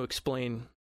going to explain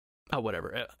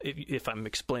whatever if I'm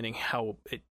explaining how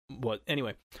it was.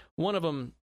 Anyway, one of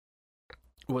them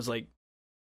was like,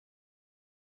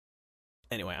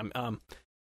 anyway, I'm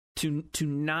to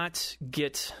not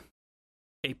get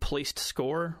a placed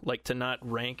score, like to not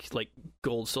rank like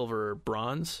gold, silver, or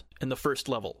bronze in the first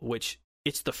level, which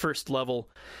it's the first level.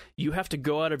 You have to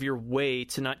go out of your way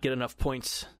to not get enough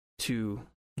points to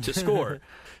score.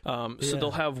 So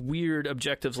they'll have weird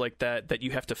objectives like that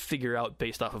you have to figure out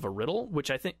based off of a riddle, which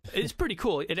I think is pretty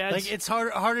cool. It adds, like it's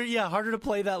harder to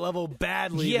play that level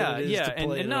badly.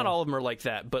 And not all of them are like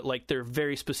that, but like they're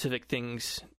very specific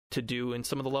things to do in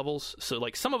some of the levels. So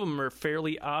like some of them are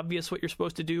fairly obvious what you're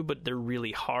supposed to do, but they're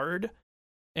really hard.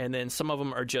 And then some of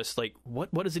them are just like,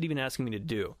 what is it even asking me to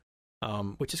do?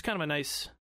 Which is kind of a nice,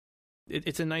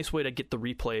 it's a nice way to get the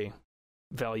replay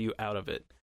value out of it.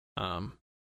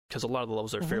 Because a lot of the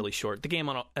levels are fairly short. The game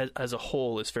as a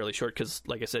whole is fairly short because,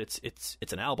 like I said, it's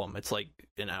an album. It's like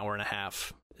an hour and a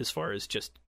half as far as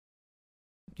just,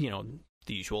 the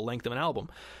usual length of an album.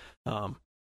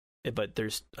 But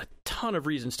there's a ton of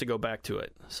reasons to go back to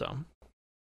it. So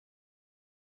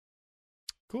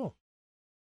cool.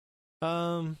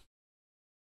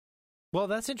 Well,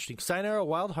 that's interesting. Sayonara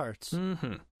Wild Hearts.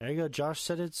 Mm-hmm. There you go. Josh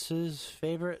said it's his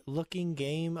favorite looking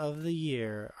game of the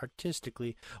year,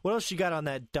 artistically. What else you got on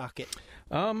that docket?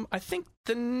 I think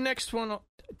the next one...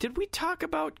 Did we talk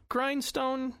about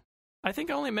Grindstone? I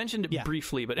think I only mentioned it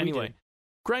briefly, but anyway.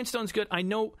 Grindstone's good. I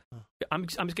know... I'm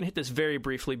just going to hit this very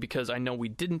briefly because I know we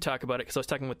didn't talk about it because I was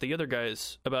talking with the other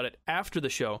guys about it after the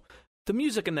show. The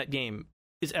music in that game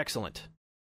is excellent.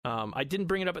 I didn't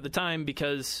bring it up at the time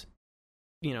because...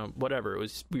 whatever. It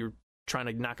was, we were trying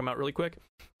to knock them out really quick.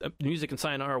 The music in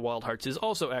Sayonara Wild Hearts is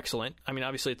also excellent. I mean,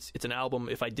 obviously it's an album.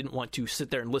 If I didn't want to sit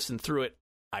there and listen through it,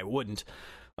 I wouldn't.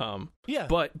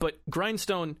 But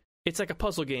Grindstone, it's like a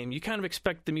puzzle game. You kind of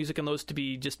expect the music in those to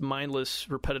be just mindless,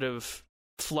 repetitive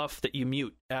fluff that you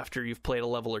mute after you've played a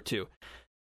level or two.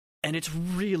 And it's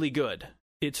really good.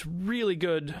 It's really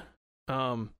good.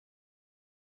 To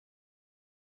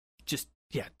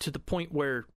the point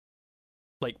where,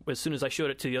 like, as soon as I showed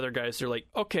it to the other guys, they're like,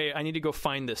 okay, I need to go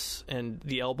find this. And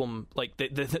the album, like, the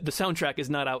soundtrack is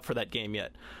not out for that game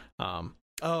yet. Oh,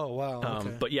 wow.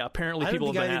 Okay. But yeah, apparently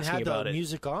people have been asking about it. I didn't have the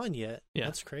music on yet. Yeah.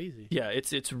 That's crazy. Yeah,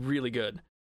 it's really good.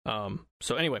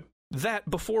 So anyway, that,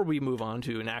 before we move on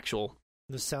to an actual...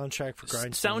 The soundtrack for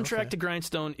Grindstone. Soundtrack to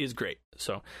Grindstone is great.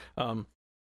 So, but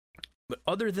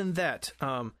other than that,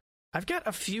 I've got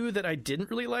a few that I didn't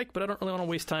really like, but I don't really want to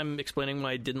waste time explaining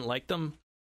why I didn't like them.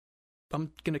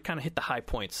 I'm going to kind of hit the high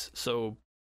points, so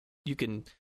you can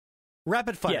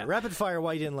Rapid fire. Yeah. Rapid fire.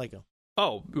 Why you didn't like them?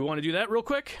 Oh, we want to do that real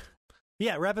quick?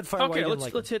 Yeah, rapid fire. Okay, why you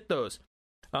didn't let's hit those.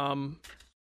 Not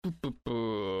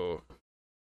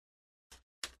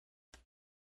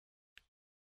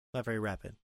very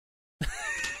rapid.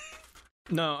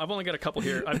 No, I've only got a couple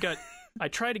here. I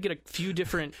tried to get a few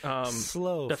different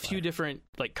few different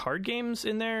like card games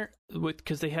in there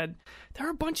because there are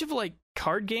a bunch of like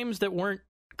card games that weren't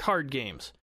card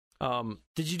games.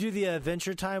 Did you do the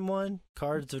Adventure Time one?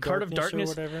 Card of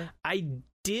Darkness or whatever? I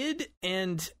did,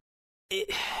 and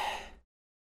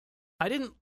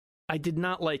I did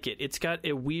not like it. It's got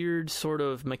a weird sort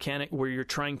of mechanic where you're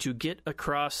trying to get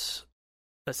across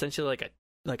essentially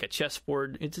like a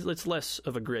chessboard. It's less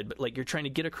of a grid, but like you're trying to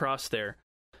get across there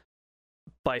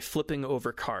by flipping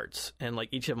over cards, and like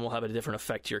each of them will have a different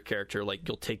effect to your character. Like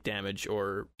you'll take damage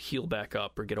or heal back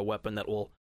up or get a weapon that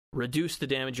will reduce the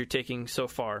damage you're taking so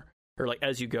far or like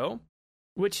as you go,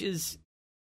 which is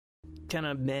kind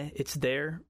of meh. It's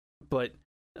there, but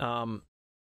the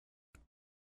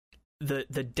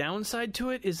downside to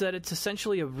it is that it's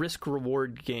essentially a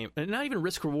risk-reward game. Not even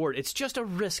risk-reward, it's just a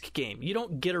risk game. You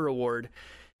don't get a reward.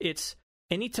 It's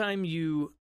anytime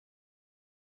you...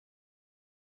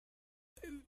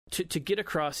 To get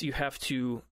across, you have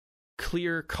to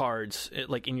clear cards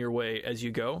like in your way as you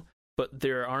go, but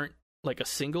there aren't like a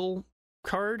single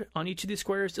card on each of these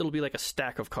squares. It'll be like a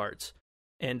stack of cards.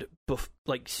 And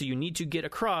so you need to get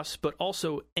across, but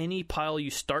also any pile you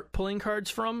start pulling cards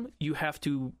from, you have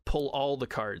to pull all the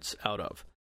cards out of.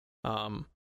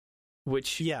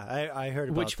 Which I heard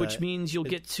about that. Which means you'll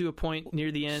get to a point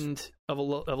near the end of a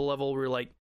level where you're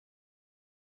like,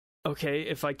 okay,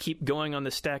 if I keep going on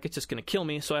this stack, it's just going to kill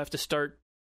me. So I have to start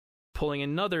pulling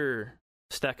another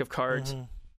stack of cards,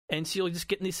 and so you'll just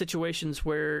get in these situations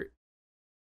where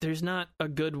there's not a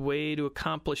good way to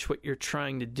accomplish what you're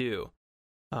trying to do.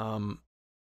 And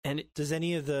does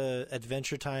any of the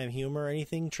Adventure Time humor or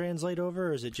anything translate over,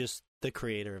 or is it just the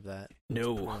creator of that?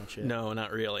 No,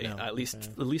 not really. No, at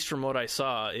least from what I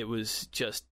saw, it was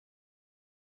just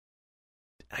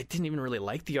I didn't even really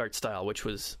like the art style, which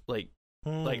was like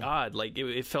odd. Like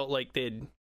it felt like they'd.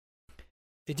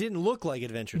 It didn't look like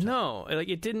Adventure Time. No, like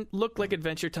it didn't look like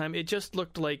Adventure Time. It just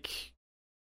looked like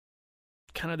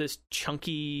kind of this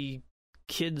chunky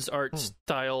kids art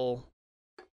style.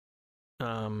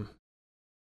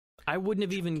 I wouldn't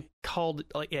have even called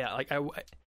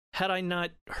had I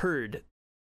not heard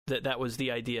that was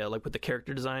the idea, like with the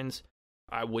character designs,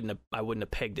 I wouldn't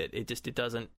have pegged it. It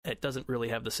doesn't really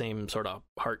have the same sort of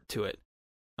heart to it.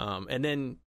 And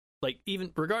then like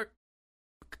even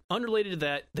unrelated to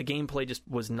that, the gameplay just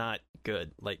was not good.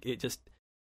 Like it just,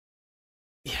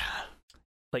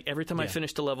 like every time I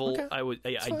finished a level, I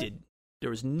did. There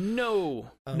was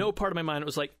no part of my mind. It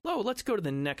was like, oh, let's go to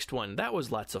the next one. That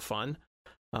was lots of fun.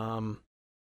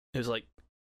 It was like,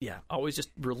 always just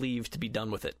relieved to be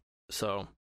done with it. So,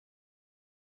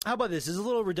 how about this? It's a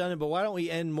little redundant, but why don't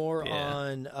we end more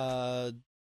on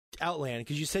Outland?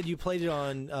 Because you said you played it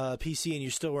on PC and you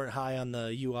still weren't high on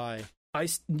the UI.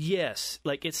 Yes,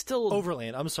 like it's still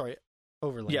Overland. I'm sorry,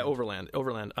 Overland. Yeah, Overland.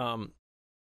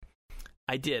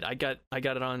 I did. I got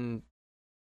it on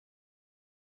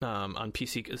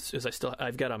PC because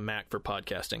I've got a Mac for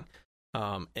podcasting,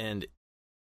 and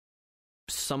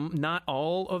not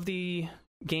all of the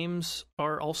games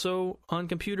are also on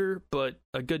computer, but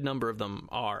a good number of them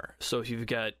are. So if you've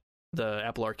got the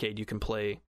Apple Arcade, you can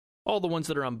play all the ones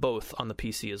that are on both on the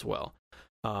PC as well,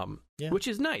 which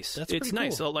is nice. It's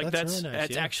nice. Cool. So like that's really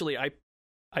nice, actually I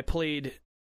played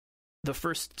the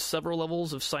first several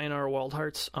levels of Sayonara Wild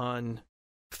Hearts on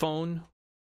phone,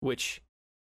 which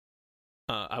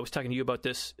I was talking to you about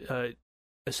this.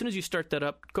 As soon as you start that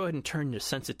up, go ahead and turn your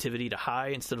sensitivity to high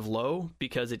instead of low,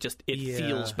 because it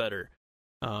feels better.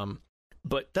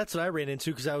 But that's what I ran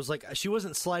into, because I was like, she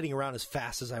wasn't sliding around as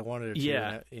fast as I wanted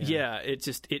her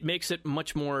to. It makes it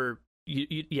much more.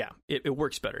 It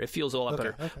works better. It feels a lot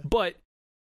better. Okay. But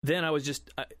then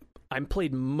I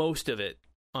played most of it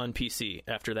on PC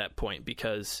after that point,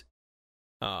 because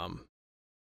I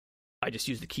just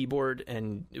used the keyboard,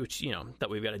 and which that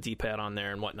we've got a D-pad on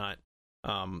there and whatnot.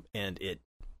 And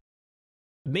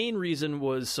main reason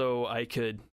was so I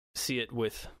could see it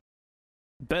with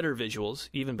better visuals,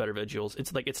 even better visuals.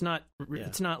 It's like it's not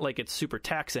like it's super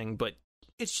taxing, but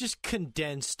it's just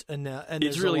condensed and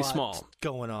it's really small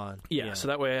going on. Yeah, so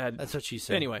that way I had. That's what she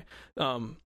said. Anyway,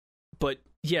 but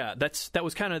yeah, that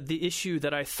was kind of the issue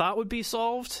that I thought would be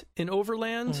solved in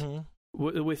Overland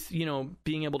with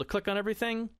being able to click on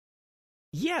everything.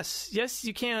 Yes,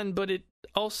 you can, but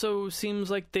also seems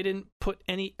like they didn't put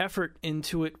any effort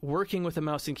into it working with a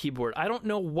mouse and keyboard. I don't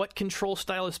know what control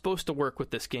style is supposed to work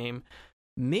with this game.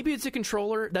 Maybe it's a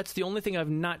controller. That's the only thing I've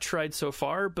not tried so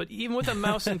far. But even with a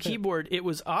mouse and keyboard, it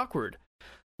was awkward.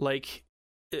 Like,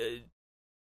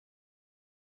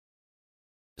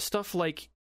 stuff like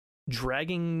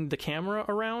dragging the camera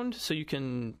around so you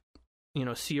can,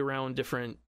 see around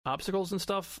different obstacles and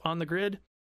stuff on the grid.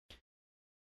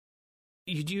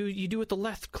 You do with the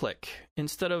left click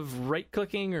instead of right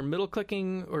clicking or middle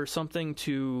clicking or something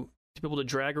to be able to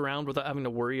drag around without having to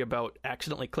worry about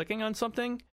accidentally clicking on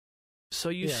something. So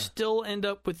you still end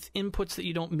up with inputs that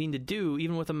you don't mean to do,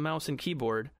 even with a mouse and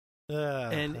keyboard.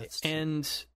 And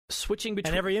switching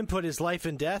between, and every input is life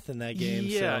and death in that game.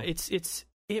 Yeah, so.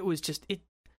 it was just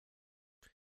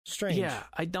strange. Yeah,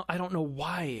 I don't know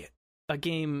why a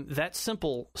game that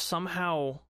simple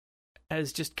somehow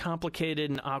has just complicated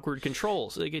and awkward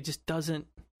controls. Like, it just doesn't.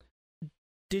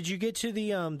 Did you get to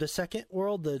the second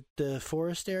world, the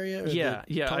forest area? Or yeah.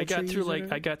 I got through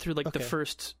okay. the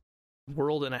first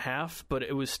world and a half, but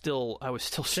I was still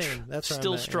Same. That's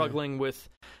still struggling with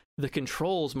the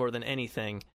controls more than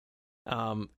anything.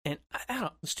 And I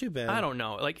don't. It's too bad. I don't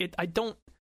know. Like, I don't.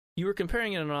 You were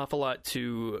comparing it an awful lot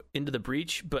to Into the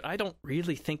Breach, but I don't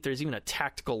really think there's even a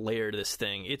tactical layer to this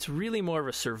thing. It's really more of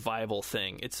a survival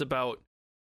thing. It's about,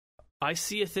 I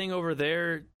see a thing over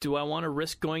there. Do I want to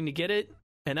risk going to get it?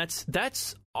 And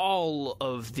that's all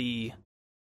of the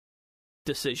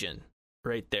decision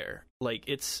right there. Like,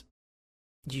 it's,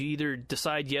 you either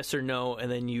decide yes or no,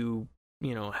 and then you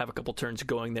have a couple turns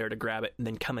going there to grab it and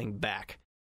then coming back.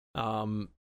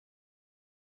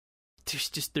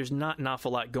 There's not an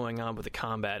awful lot going on with the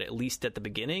combat, at least at the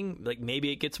beginning. Like,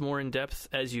 maybe it gets more in depth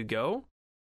as you go.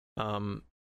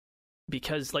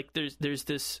 Because like there's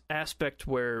this aspect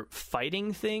where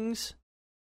fighting things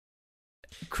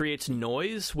creates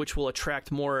noise, which will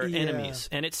attract more enemies.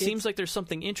 And it seems like there's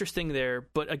something interesting there,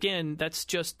 but again, that's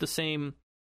just the same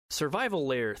survival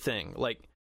layer thing.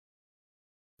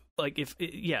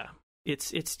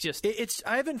 It's just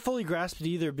I haven't fully grasped it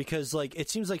either, because like it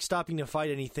seems like stopping to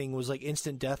fight anything was like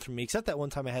instant death for me, except that one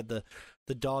time I had the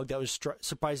dog that was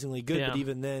surprisingly good, but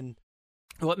even then,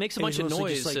 well, it makes a bunch of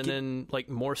noise, and then like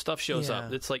more stuff shows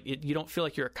up. It's like you don't feel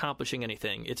like you're accomplishing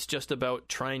anything. It's just about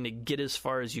trying to get as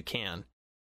far as you can.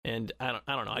 And I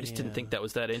don't know. I just didn't think that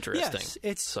was that interesting.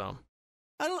 Yes,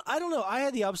 I don't know. I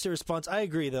had the opposite response. I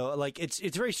agree though. Like it's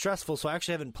very stressful, so I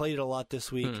actually haven't played it a lot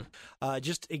this week.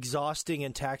 Just exhausting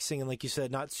and taxing, and like you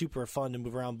said, not super fun to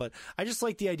move around. But I just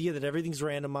like the idea that everything's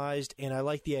randomized, and I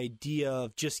like the idea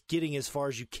of just getting as far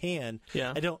as you can.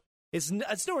 Yeah. It's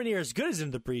nowhere near as good as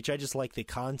Into the Breach. I just like the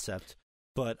concept.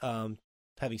 But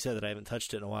having said that, I haven't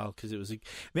touched it in a while, because it was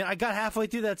I got halfway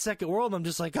through that second world and I'm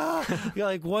just like, I got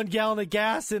like 1 gallon of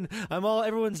gas and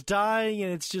everyone's dying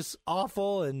and it's just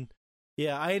awful. And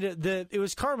yeah, it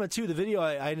was karma too. The video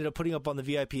I ended up putting up on the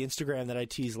VIP Instagram that I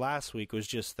teased last week was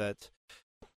just that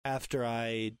after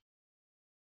I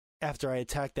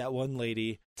attacked that one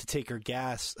lady to take her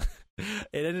gas,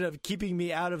 it ended up keeping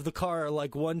me out of the car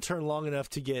like one turn long enough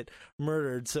to get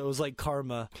murdered. So it was like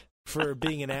karma for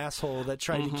being an asshole that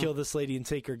tried to kill this lady and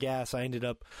take her gas. I ended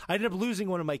up losing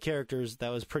one of my characters that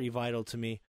was pretty vital to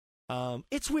me.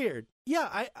 It's weird.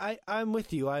 Yeah, I'm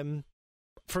with you.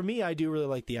 For me, I do really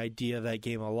like the idea of that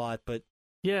game a lot, but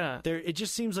yeah, it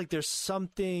just seems like there's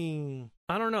something.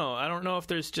 I don't know if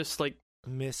there's just like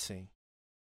missing.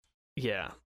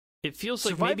 Yeah, it feels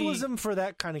like survivalism for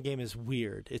that kind of game is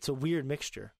weird. It's a weird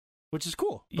mixture, which is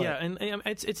cool. But... Yeah, and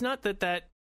it's not that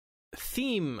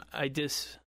theme I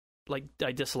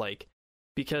dislike,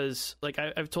 because like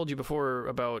I've told you before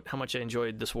about how much I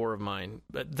enjoyed This War of Mine,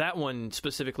 but that one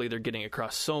specifically, they're getting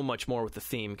across so much more with the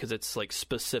theme, because it's like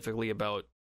specifically about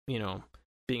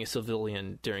being a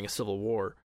civilian during a civil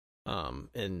war,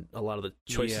 and a lot of the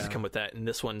choices come with that. And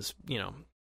this one's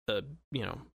a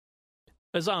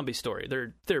zombie story.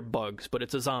 They're bugs, but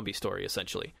it's a zombie story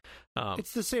essentially.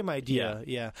 It's the same idea.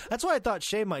 Yeah. That's why I thought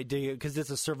Shay might dig it, because it's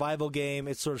a survival game.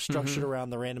 It's sort of structured around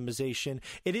the randomization.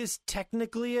 It is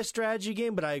technically a strategy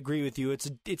game, but I agree with you.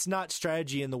 It's not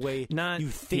strategy in the way you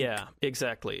think. Yeah,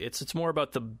 exactly. It's more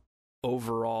about the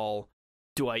overall,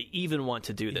 do I even want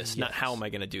to do this? Yes. Not how am I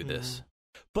going to do this?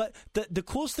 But the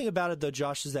coolest thing about it though,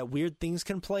 Josh, is that weird things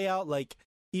can play out. Like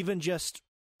even just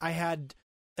I had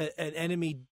an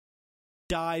enemy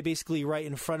die basically right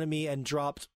in front of me and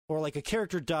dropped, or like a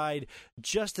character died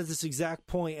just at this exact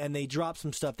point and they dropped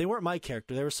some stuff. They weren't my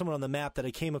character. There was someone on the map that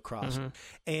I came across.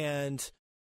 And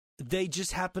they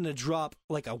just happened to drop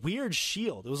like a weird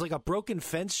shield. It was like a broken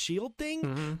fence shield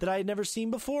thing that I had never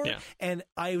seen before. Yeah. And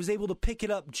I was able to pick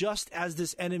it up just as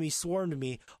this enemy swarmed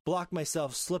me, block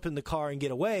myself, slip in the car, and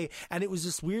get away. And it was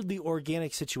this weirdly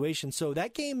organic situation. So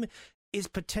that game is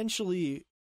potentially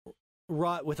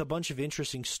wrought with a bunch of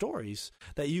interesting stories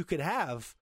that you could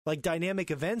have, like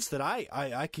dynamic events that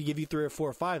I could give you 3 or 4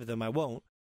 or 5 of them. I won't.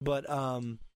 But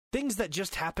things that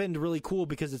just happened really cool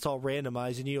because it's all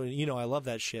randomized, and you know I love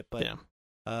that shit. But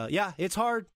yeah, it's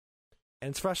hard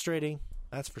and it's frustrating,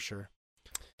 that's for sure.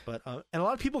 But and a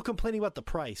lot of people complaining about the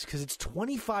price because it's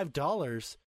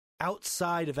 $25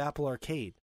 outside of Apple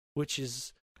Arcade, which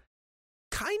is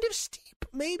kind of steep,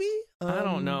 maybe. I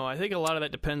don't know. I think a lot of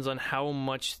that depends on how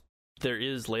much there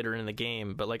is later in the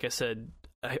game. But like I said,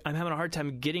 I'm having a hard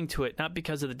time getting to it, not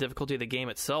because of the difficulty of the game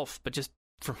itself, but just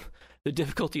from the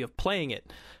difficulty of playing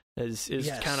it. Is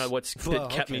yes. Kind of what's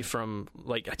kept me from,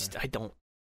 like,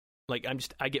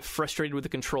 I get frustrated with the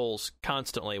controls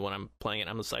constantly when I'm playing it.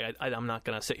 I'm just like, I'm not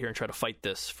going to sit here and try to fight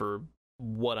this for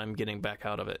what I'm getting back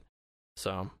out of it.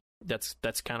 So that's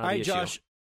kind of the issue. All right, Josh,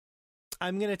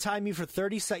 I'm going to time you for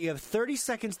 30 seconds. You have 30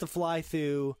 seconds to fly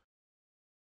through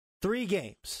 3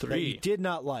 games that you did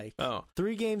not like.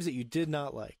 3 games that you did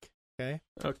not like. Okay?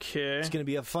 Okay. It's going to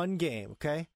be a fun game,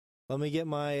 okay? Let me get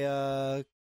my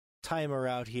timer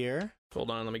out here.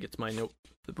 Hold on, let me get to my note,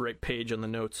 the right page on the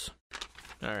notes.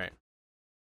 All right.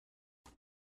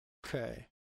 Okay.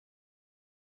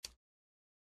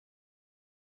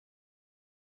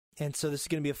 And so this is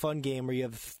going to be a fun game where you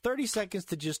have 30 seconds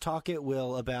to just talk at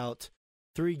will about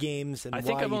 3 games and why you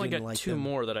didn't like them. I think I've only got 2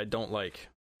 more that I don't like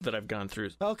that I've gone through.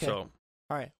 Okay. So.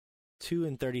 All right. 2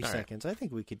 and 30 seconds. I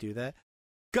think we could do that.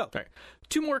 Go. All right.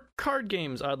 2 more card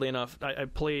games, oddly enough. I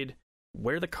played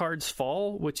Where the Cards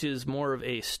Fall, which is more of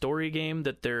a story game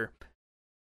that they're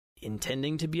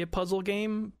intending to be a puzzle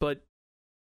game, but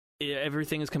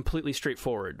everything is completely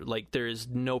straightforward. Like, there is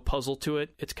no puzzle to it.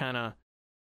 It's kind of...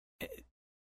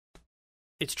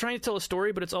 It's trying to tell a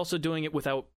story, but it's also doing it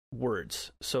without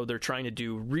words. So they're trying to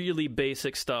do really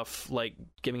basic stuff, like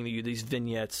giving you these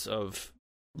vignettes of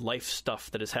life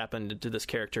stuff that has happened to this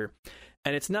character.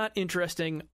 And it's not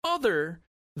interesting other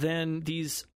than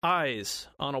these eyes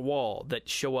on a wall that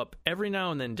show up every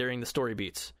now and then during the story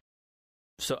beats.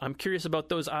 So I'm curious about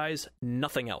those eyes,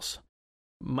 nothing else.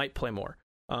 Might play more.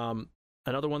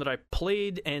 Another one that I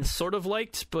played and sort of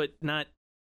liked, but not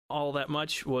all that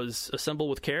much, was Assemble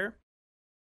with Care,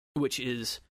 which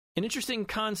is an interesting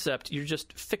concept. You're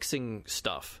just fixing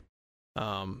stuff.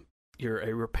 You're a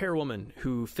repairwoman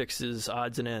who fixes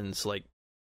odds and ends, like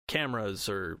cameras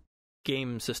or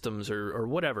game systems or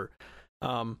whatever.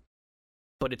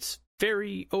 But it's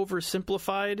very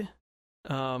oversimplified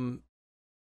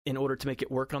in order to make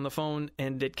it work on the phone,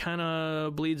 and it kind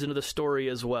of bleeds into the story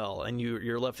as well. And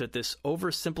you're left at this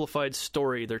oversimplified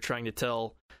story they're trying to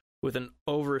tell with an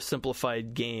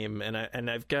oversimplified game. And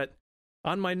I've got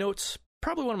on my notes,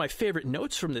 probably one of my favorite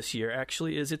notes from this year,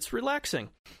 actually, is it's relaxing,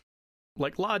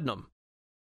 like laudanum.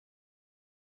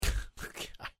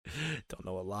 Don't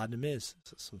know what laudanum is.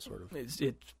 It's some sort of... It's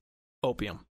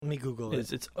opium. Let me Google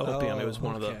it. It's opium. It was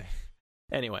one of the...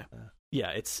 Anyway,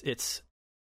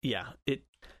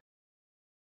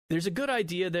 there's a good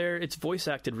idea there. It's voice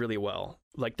acted really well.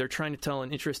 Like, they're trying to tell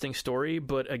an interesting story,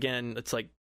 but again, it's like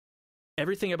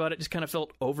everything about it just kind of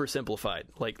felt oversimplified.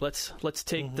 Like, let's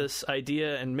take this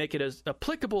idea and make it as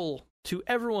applicable to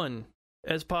everyone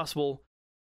as possible,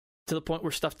 to the point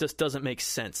where stuff just doesn't make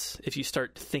sense if you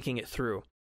start thinking it through.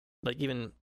 Like,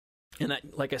 even, and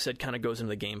that, like I said, kind of goes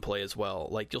into the gameplay as well.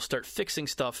 Like, you'll start fixing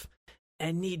stuff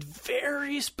and need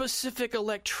very specific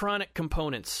electronic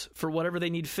components for whatever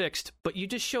they need fixed, but you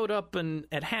just showed up and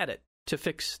had it to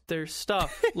fix their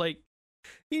stuff. Like,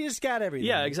 you just got everything.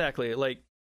 Yeah, exactly. Like,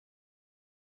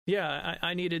 yeah,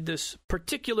 I needed this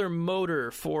particular motor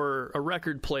for a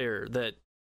record player that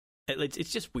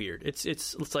it's just weird.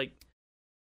 It's like,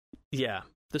 yeah,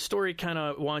 the story kind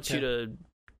of wants you to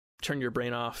turn your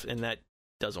brain off, and that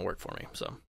doesn't work for me.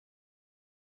 So,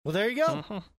 well, there you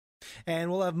go.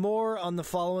 And we'll have more on the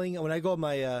following. When I go on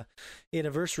my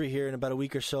anniversary here in about a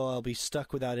week or so, I'll be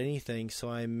stuck without anything,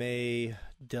 so I may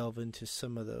delve into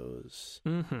some of those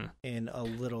in a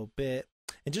little bit.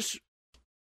 And just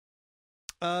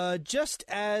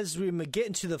as we get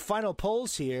into the final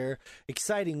polls here,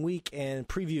 exciting week, and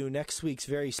preview next week's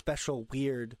very special,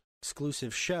 weird,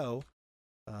 exclusive show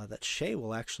that Shay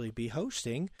will actually be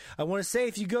hosting, I want to say,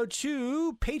 if you go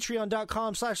to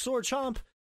patreon.com/swordchomp,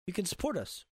 you can support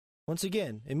us. Once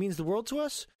again, it means the world to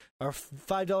us. Our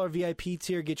 $5 VIP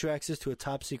tier gets you access to a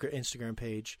top secret Instagram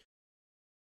page.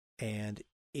 And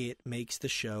it makes the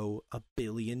show a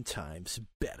billion times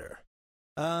better.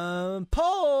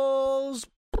 Polls!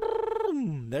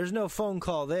 There's no phone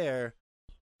call there.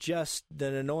 Just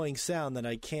an annoying sound that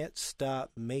I can't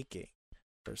stop making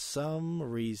for some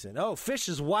reason. Oh, Fish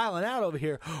is wilding out over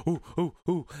here.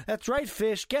 Ooh. That's right,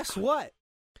 Fish. Guess what?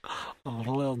 Oh, I'm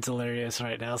a little delirious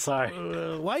right now. Sorry.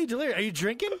 Why are you delirious? Are you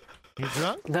drinking? You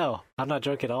drunk? No, I'm not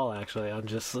drunk at all, actually. I'm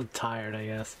just tired, I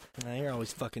guess. Nah, you're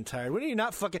always fucking tired. When are you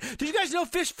not fucking... Did you guys know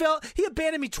Fish he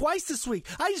abandoned me twice this week?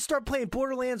 I just started playing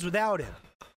Borderlands without him.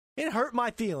 It hurt my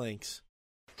feelings.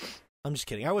 I'm just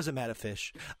kidding. I wasn't mad at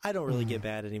Fish. I don't really get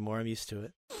mad anymore. I'm used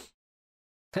to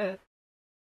it.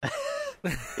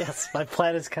 Yes, my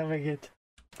plan is coming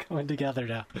together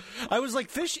now. I was like,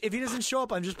 Fish, if he doesn't show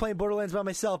up, I'm just playing Borderlands by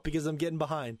myself because I'm getting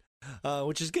behind.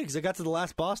 Which is good because I got to the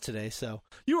last boss today, so...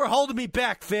 You were holding me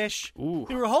back, Fish! Ooh.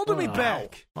 You were holding me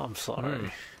back! I'm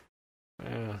sorry.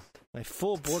 My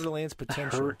full Borderlands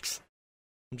potential. Hurts.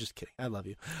 I'm just kidding. I love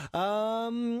you.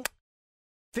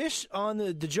 Fish, on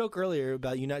the joke earlier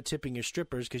about you not tipping your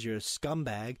strippers because you're a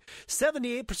scumbag,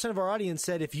 78% of our audience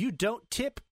said if you don't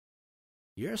tip,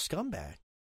 you're a scumbag.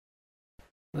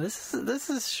 This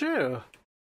is true.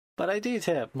 But I do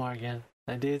tip, Morgan.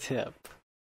 I do tip.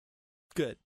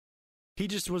 Good. He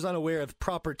just was unaware of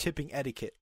proper tipping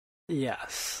etiquette.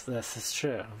 Yes, this is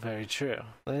true. Very true.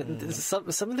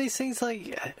 Some of these things,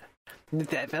 like,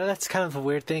 that's kind of a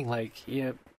weird thing. Like,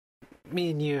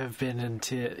 me and you have been in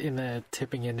the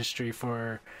tipping industry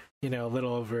for, a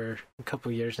little over a couple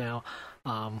of years now.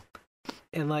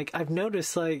 And, like, I've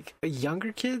noticed, like,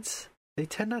 younger kids, they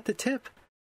tend not to tip.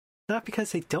 Not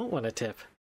because they don't want to tip.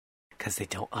 Because they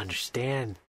don't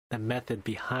understand the method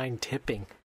behind tipping.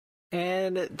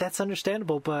 And that's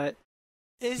understandable, but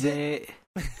Is it?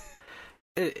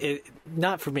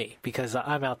 Not for me, because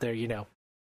I'm out there,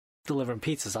 delivering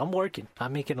pizzas. I'm working.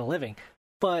 I'm making a living.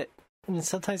 But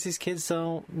sometimes these kids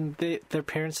their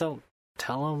parents don't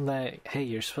tell them that, hey,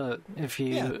 you're supposed, if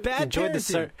you bad enjoyed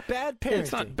parenting. Bad parenting.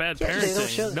 It's not bad they don't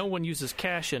show- parenting. No one uses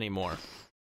cash anymore.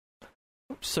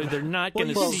 So they're not going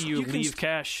to see you leave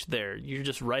cash there. You're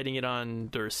just writing it on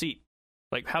the receipt.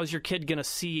 Like, how's your kid going to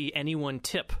see anyone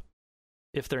tip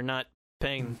if they're not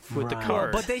paying with the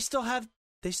card? But they still have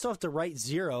to write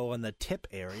 0 on the tip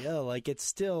area. Like, it's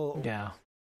still... Yeah.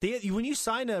 When you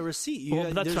sign a receipt,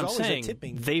 Well, that's there's what I'm always saying. a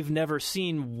tipping. They've never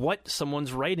seen what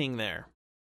someone's writing there.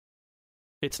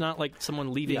 It's not like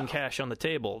someone leaving cash on the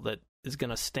table that is going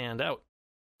to stand out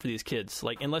for these kids.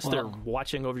 Like, unless they're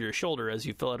watching over your shoulder as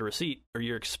you fill out a receipt or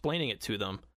you're explaining it to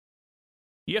them.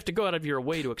 You have to go out of your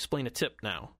way to explain a tip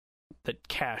now. That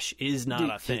cash is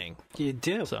not a thing. You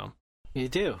do. So You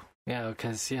do. Yeah,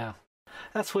 because,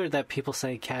 that's weird that people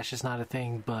say cash is not a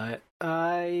thing, but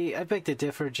I beg to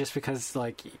differ just because,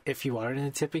 like, if you are in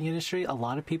the tipping industry, a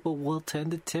lot of people will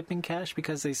tend to tip in cash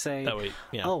because they say, that way,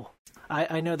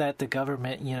 I know that the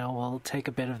government, will take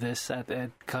a bit of this at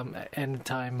come end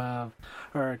time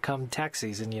or come tax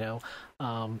season,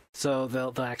 so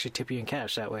they'll actually tip you in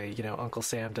cash. That way, Uncle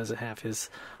Sam doesn't have his.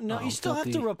 No, you still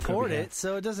have to report it,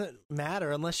 so it doesn't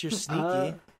matter unless you're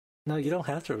sneaky. No, you don't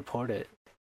have to report it.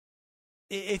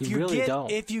 If you really don't.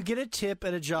 If you get a tip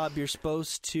at a job, you're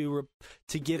supposed to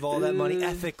give all that money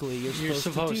ethically. You're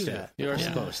supposed to do that. You're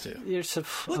supposed to.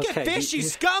 Look at Fish, you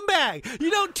scumbag!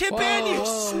 You don't tip and you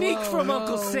sneak from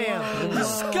Uncle Sam. You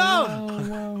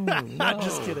scum! I'm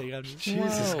just kidding.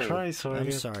 Jesus Christ! I'm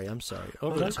sorry.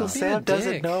 Uncle Sam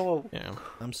doesn't know. Yeah.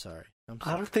 I'm sorry.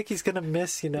 I don't think he's gonna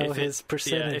miss, his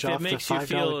percentage off the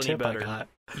 $5 tip I got.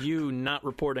 You not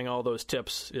reporting all those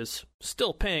tips is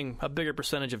still paying a bigger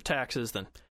percentage of taxes than,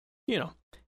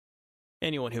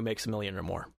 anyone who makes $1 million or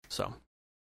more. So,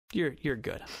 you're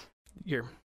good.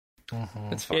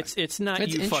 It's fine. It's not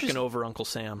you fucking over Uncle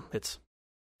Sam. It's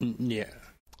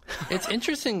It's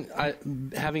interesting.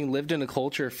 Having lived in a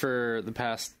culture for the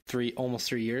past almost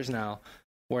 3 years now,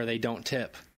 where they don't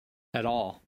tip at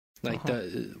all. Like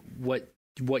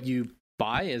what you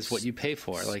buy is what you pay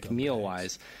for, like meal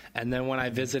wise. And then when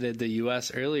I visited the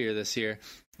U.S. earlier this year,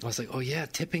 I was like, oh yeah,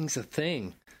 tipping's a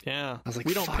thing. Yeah, I was like,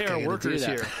 we don't pay our workers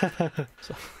here.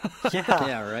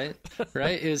 Yeah, right.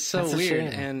 It's so That's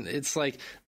weird, and it's like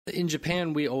in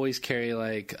Japan we always carry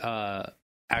like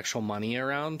actual money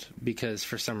around because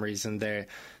for some reason they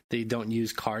don't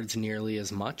use cards nearly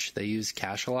as much. They use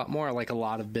cash a lot more. Like a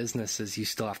lot of businesses, you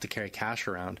still have to carry cash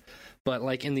around. But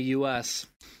like in the U.S.,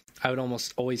 I would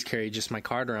almost always carry just my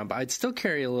card around. But I'd still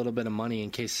carry a little bit of money in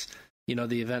case,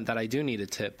 the event that I do need a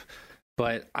tip.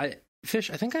 But Fish,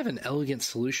 I think I have an elegant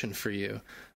solution for you.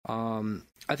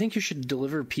 I think you should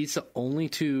deliver pizza only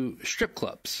to strip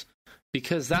clubs.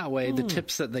 Because that way, the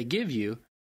tips that they give you,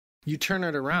 you turn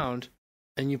it around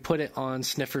and you put it on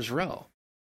Sniffer's Row.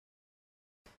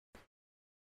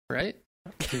 Right?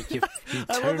 You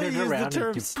turn it around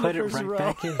and you put it right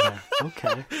back in there.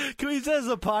 Okay. Can we use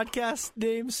a podcast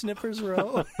name, Sniffer's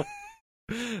Row?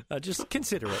 Just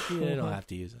consider it. You don't have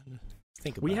to use it.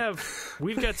 Think about it.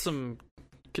 We've got some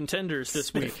contenders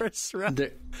this week.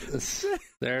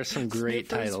 There are some great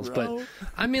titles, but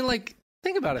I mean, like,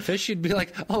 think about it, Fish. You'd be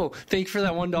like, "Oh, thank you for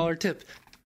that $1 tip.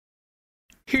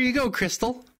 Here you go,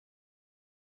 Crystal.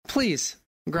 Please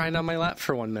grind on my lap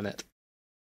for 1 minute."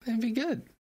 It'd be good.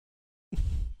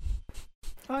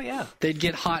 Oh yeah, they'd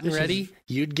get hot and ready.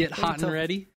 You'd get hot and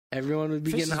ready. Everyone would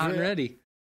be getting hot and ready.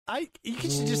 You can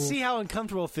just see how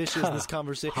uncomfortable Fish is in this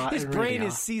conversation. His brain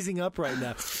is seizing up right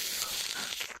now.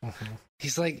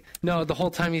 He's like, no, the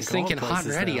whole time he's thinking hot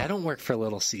and ready. I don't work for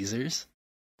Little Caesars.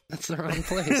 That's the wrong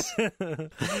place.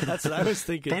 That's what I was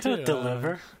thinking, They don't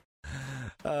deliver.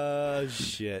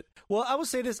 Shit. Well, I will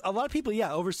say this. A lot of people,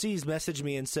 overseas messaged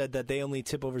me and said that they only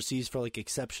tip overseas for, like,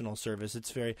 exceptional service.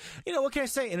 It's very... what can I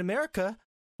say? In America,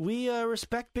 we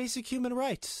respect basic human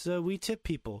rights. We tip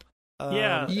people.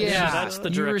 That's the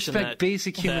direction. You respect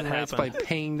basic human rights by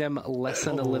paying them less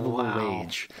than a livable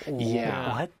wage.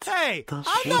 Yeah. What? Hey, I'm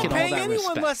not paying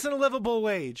anyone less than a livable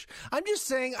wage. I'm just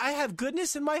saying I have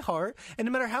goodness in my heart, and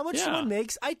no matter how much someone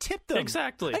makes, I tip them.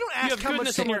 Exactly. I don't ask how much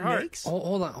someone makes.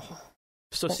 Hold on.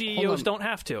 So CEOs don't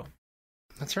have to.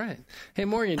 That's right. Hey,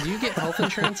 Morgan, do you get health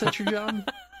insurance at your job?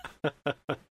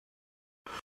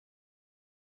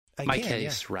 My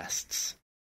case rests.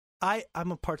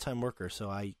 I'm a part-time worker, so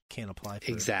I can't apply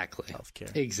for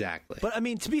healthcare. Exactly. But, I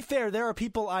mean, to be fair, there are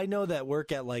people I know that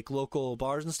work at, like, local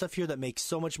bars and stuff here that make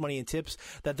so much money in tips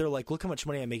that they're like, look how much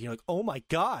money I'm making. You're like, oh, my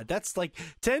God, that's, like,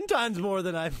 10 times more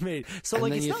than I've made. So, and like,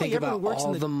 then it's you not think like everyone about works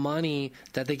all in the money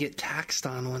that they get taxed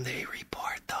on when they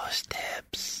report those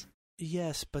tips.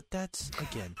 Yes, but that's,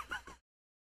 again...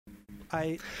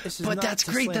 that's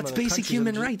great. That's basic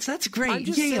human rights. That's great.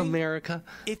 Yay, saying, America.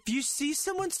 If you see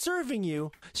someone serving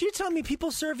you, so you're telling me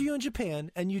people serve you in Japan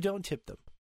and you don't tip them?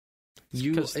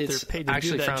 It's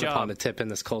actually frowned upon to tip in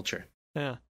this culture.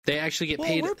 Yeah. They actually get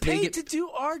paid. We're paid to do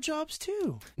our jobs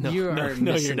too. You're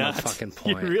missing the fucking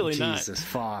point. You're really Jesus,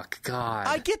 fuck, God.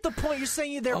 I get the point. You're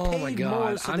saying they're paid my God.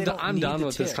 more, so they don't I'm need done the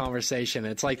with tip. this conversation.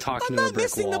 It's like talking I'm to a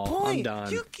brick wall. I'm not missing the point. I'm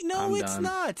done. It's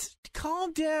not.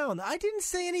 Calm down. I didn't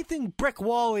say anything brick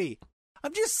wally.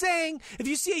 I'm just saying, if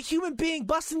you see a human being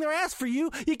busting their ass for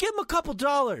you, you give them a couple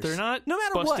dollars. They're not no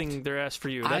matter busting their ass for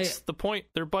you. That's the point.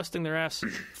 They're busting their ass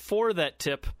for that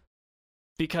tip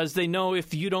because they know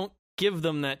if you don't give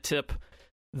them that tip,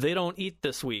 they don't eat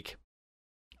this week.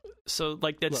 So,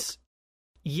 like, that's...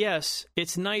 Yes,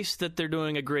 it's nice that they're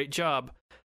doing a great job,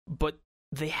 but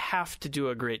they have to do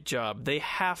a great job. They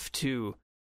have to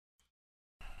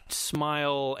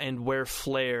smile and wear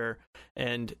flair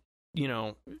and,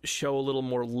 show a little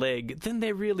more leg than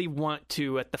they really want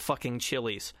to at the fucking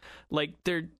Chili's. Like,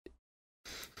 they've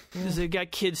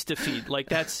got kids to feed. Like,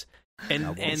 that's...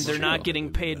 And they're not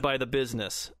getting paid by the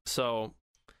business, so...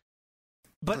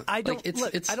 But I don't.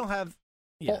 I don't have.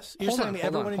 Yes, you're telling me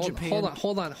everyone in Japan.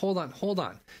 Hold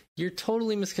on. You're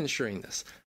totally misconstruing this.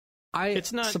 I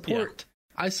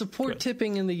support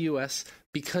tipping in the U.S.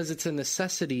 because it's a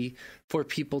necessity for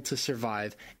people to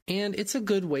survive, and it's a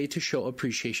good way to show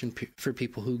appreciation for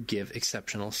people who give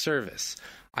exceptional service.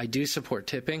 I do support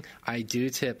tipping. I do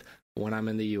tip when I'm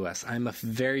in the U.S. I'm a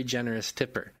very generous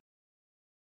tipper.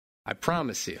 I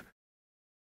promise you.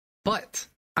 But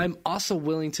I'm also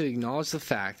willing to acknowledge the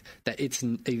fact that it's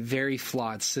a very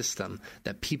flawed system,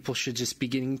 that people should just be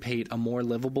getting paid a more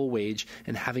livable wage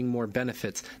and having more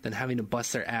benefits than having to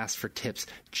bust their ass for tips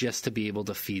just to be able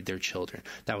to feed their children.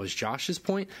 That was Josh's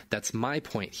point. That's my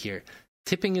point here.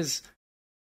 Tipping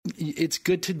it's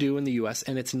good to do in the U.S.,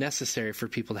 and it's necessary for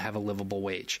people to have a livable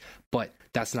wage. But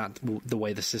that's not the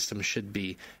way the system should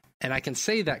be. And I can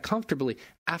say that comfortably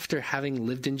after having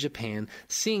lived in Japan,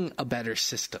 seeing a better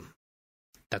system.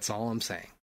 That's all I'm saying.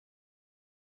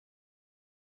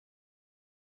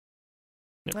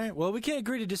 All right. Well, we can't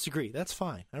agree to disagree. That's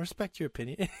fine. I respect your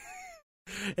opinion.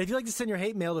 If you'd like to send your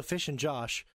hate mail to Fish and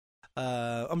Josh,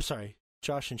 I'm sorry,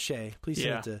 Josh and Shay, please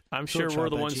send it to. I'm sure we're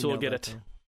the ones who will get it.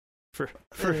 For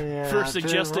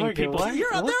suggesting people,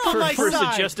 they're on my for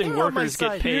side. suggesting workers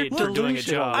get paid for doing a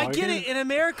job. I get it. In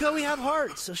America, we have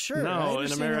hearts. So sure. No,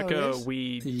 in America,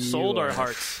 we sold our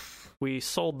hearts. We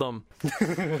sold them.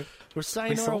 We're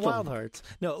signing our wild hearts.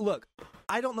 No, look,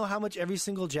 I don't know how much every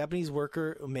single Japanese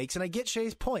worker makes, and I get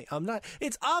Shay's point.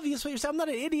 It's obvious what you're saying. I'm not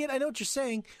an idiot. I know what you're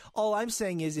saying. All I'm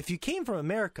saying is if you came from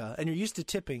America and you're used to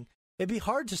tipping, it'd be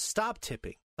hard to stop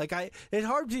tipping. Like, it's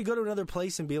hard to go to another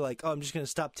place and be like, oh, I'm just going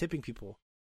to stop tipping people.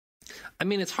 I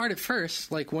mean, it's hard at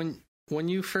first. Like when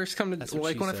you first come to,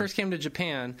 like when I first came to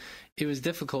Japan, it was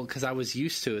difficult because I was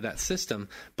used to that system.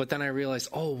 But then I realized,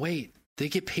 oh wait, they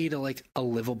get paid a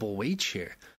livable wage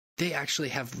here. They actually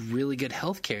have really good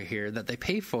health care here that they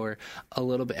pay for a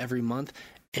little bit every month.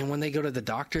 And when they go to the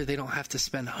doctor, they don't have to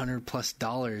spend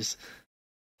 $100+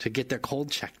 to get their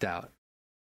cold checked out.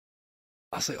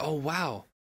 I was like, oh wow,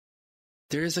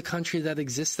 there is a country that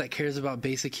exists that cares about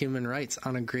basic human rights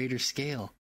on a greater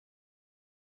scale.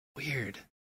 Weird.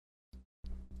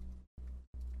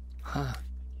 Huh.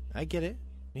 I get it.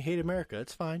 You hate America.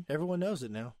 It's fine. Everyone knows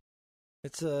it now.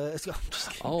 It's I'm just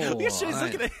kidding. Oh,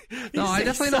 no, I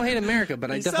definitely don't hate America, but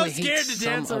I definitely hate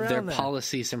some of their that.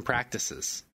 policies and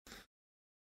practices.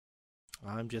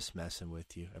 I'm just messing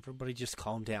with you. Everybody just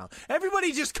calm down.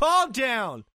 Everybody just calm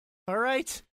down. All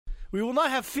right? We will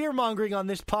not have fear-mongering on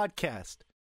this podcast.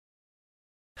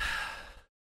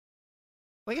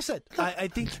 Like I said, I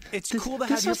think it's cool to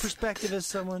have your perspective as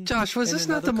someone. Josh, was this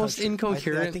not the most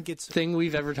incoherent I think thing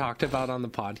we've ever talked about on the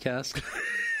podcast?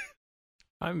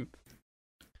 I'm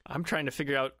trying to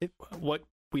figure out what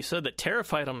we said that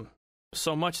terrified them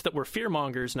so much that we're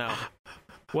fear-mongers now.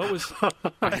 What was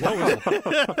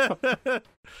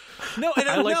No, and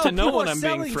I like to know people when are I'm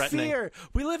being selling threatening. Fear.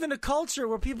 We live in a culture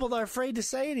where people are afraid to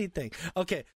say anything.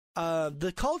 Okay,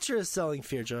 the culture is selling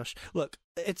fear, Josh. Look,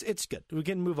 it's good. We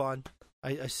can move on.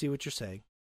 I see what you're saying.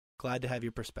 Glad to have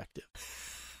your perspective.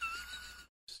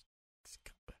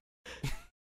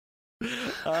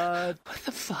 What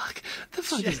the fuck? The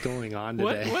fuck is going on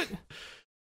today? What?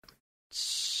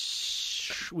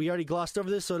 We already glossed over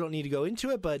this, so I don't need to go into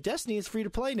it, but Destiny is free to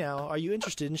play now. Are you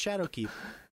interested in Shadowkeep?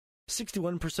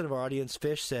 61% of our audience,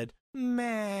 Fish, said,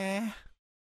 meh.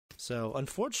 So,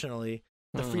 unfortunately,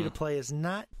 the free to play has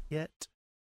not yet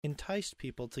enticed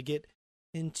people to get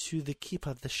into the Keep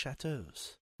of the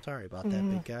Chateaus. Sorry about that,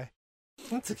 big guy.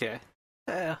 That's okay.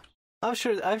 Yeah. I'm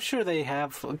sure they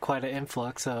have quite an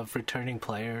influx of returning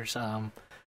players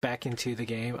back into the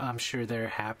game. I'm sure they're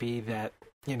happy that,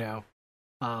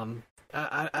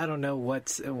 I don't know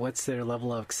what's their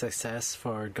level of success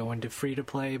for going to free to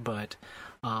play, but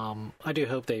I do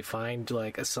hope they find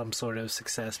like some sort of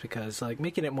success, because like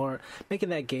making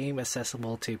that game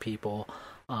accessible to people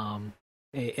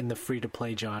in the free to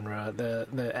play genre, the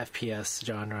FPS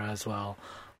genre as well,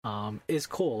 is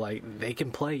cool. Like they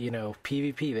can play,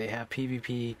 PvP. They have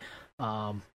PvP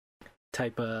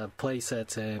type of play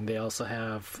sets, and they also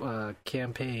have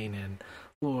campaign and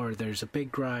lore. There's a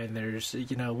big grind. There's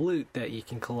loot that you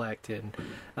can collect, and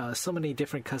so many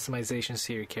different customizations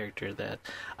to your character that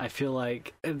I feel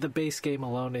like the base game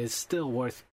alone is still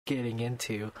worth getting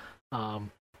into.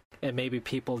 And maybe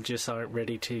people just aren't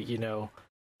ready to,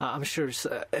 I'm sure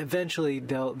eventually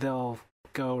they'll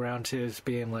go around to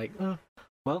being like,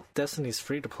 well, Destiny's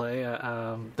free to play.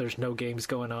 There's no games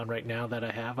going on right now that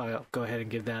I have. I'll go ahead and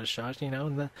give that a shot,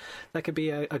 and that could be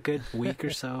a good week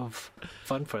or so of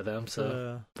fun for them.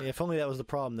 So, if only that was the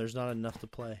problem. There's not enough to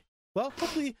play. Well,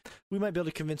 hopefully we might be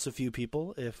able to convince a few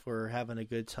people if we're having a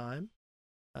good time.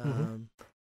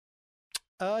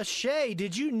 Shay,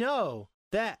 did you know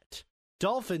that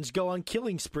dolphins go on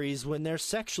killing sprees when they're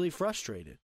sexually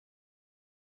frustrated?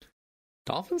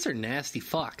 Dolphins are nasty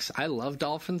fucks. I love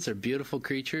dolphins. They're beautiful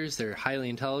creatures. They're highly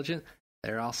intelligent.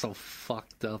 They're also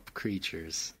fucked up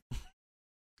creatures.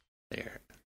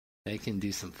 They can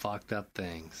do some fucked up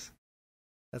things.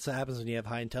 That's what happens when you have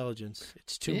high intelligence.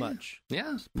 It's too much.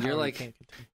 Yeah. You're like,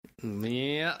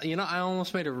 I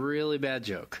almost made a really bad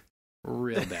joke.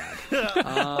 Real bad.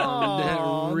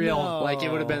 No. Like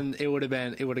it would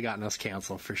have gotten us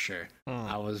canceled for sure.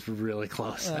 I was really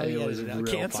close. It was real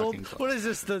canceled. fucking close.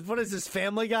 What is this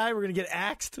Family Guy? We're gonna get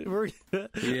axed.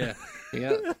 Yeah.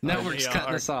 Network's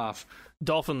cutting us off.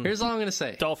 Dolphin. Here's all I'm gonna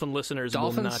say. Dolphin listeners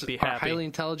will not be happy. Are highly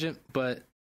intelligent, but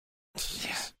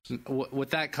with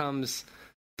that comes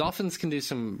dolphins can do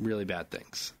some really bad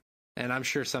things, and I'm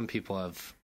sure some people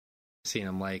have seen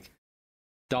them. Like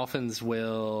dolphins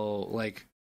will like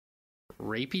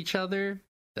rape each other.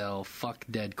 They'll fuck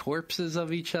dead corpses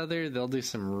of each other. They'll do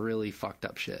some really fucked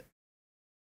up shit.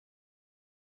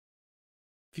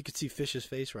 If you could see Fish's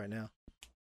face right now.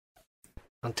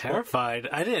 I'm terrified.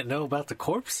 I didn't know about the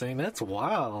corpse thing. That's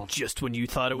wild. Just when you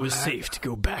thought it was safe to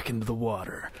go back into the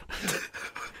water.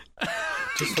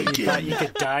 Just when you thought you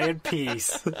could die in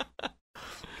peace.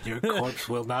 Your corpse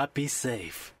will not be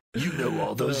safe. You know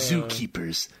all those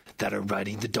zookeepers that are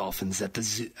riding the dolphins at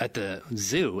the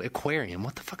zoo aquarium.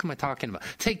 What the fuck am I talking about?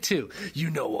 Take two. You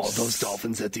know all those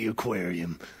dolphins at the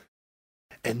aquarium.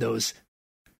 And those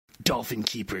dolphin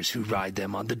keepers who ride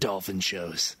them on the dolphin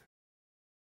shows.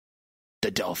 The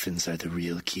dolphins are the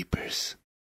real keepers.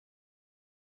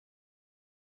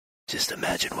 Just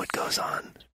imagine what goes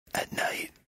on at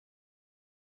night.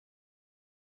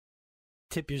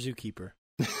 Tip your zookeeper.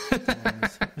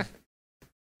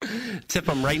 Tip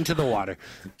them right into the water.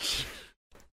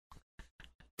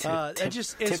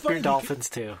 Tip your dolphins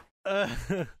too.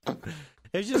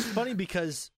 It's just funny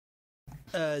because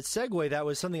segue. That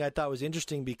was something I thought was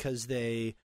interesting because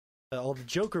they all the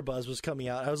Joker buzz was coming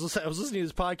out. I was listening to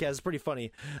this podcast. It's pretty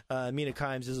funny. Mina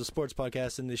Kimes is a sports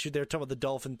podcast, and they were talking about the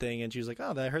dolphin thing, and she was like,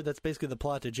 "Oh, I heard that's basically the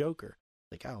plot to Joker."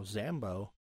 Like, oh, Zambo.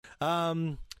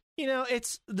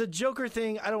 It's the Joker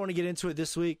thing. I don't want to get into it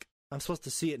this week. I'm supposed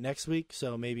to see it next week,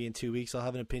 so maybe in 2 weeks I'll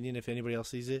have an opinion if anybody else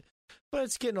sees it. But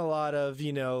it's getting a lot of,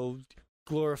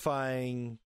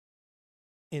 glorifying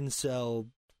incel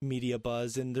media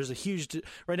buzz, and there's a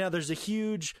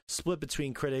huge split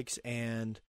between critics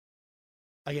and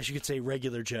I guess you could say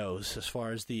regular Joes as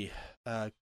far as the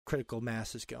critical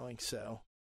mass is going. So,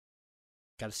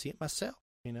 got to see it myself,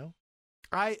 No,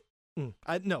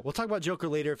 we'll talk about Joker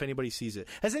later if anybody sees it.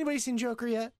 Has anybody seen Joker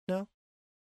yet? No?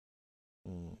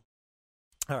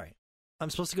 All right. I'm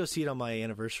supposed to go see it on my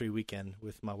anniversary weekend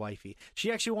with my wifey.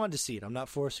 She actually wanted to see it. I'm not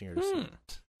forcing her to see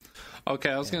it. Okay,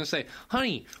 I was going to say,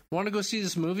 honey, want to go see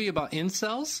this movie about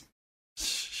incels?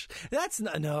 That's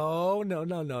not, no,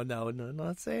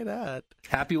 not say that.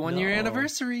 Happy 1 year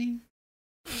anniversary.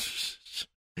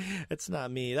 It's not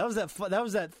me. That was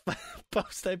that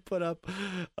post I put up.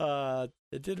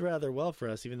 It did rather well for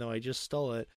us, even though I just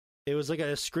stole it. It was like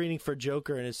a screening for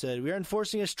Joker, and it said, "We are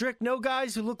enforcing a strict no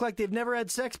guys who look like they've never had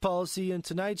sex policy in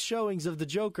tonight's showings of the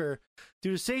Joker.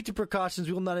 Due to safety precautions,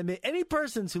 we will not admit any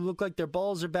persons who look like their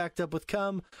balls are backed up with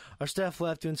cum. Our staff will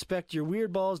have to inspect your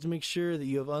weird balls to make sure that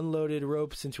you have unloaded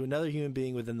ropes into another human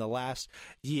being within the last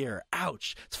year."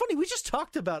 Ouch. It's funny, we just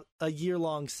talked about a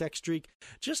year-long sex streak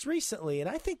just recently, and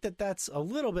I think that that's a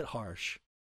little bit harsh.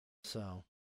 So,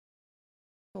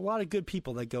 a lot of good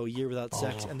people that go a year without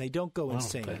sex, and they don't go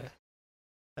insane.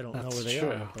 I don't know where they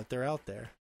are, but they're out there.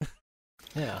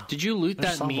 Yeah. Did you loot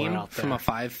that meme from a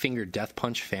 5-Finger Death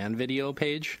Punch fan video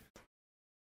page?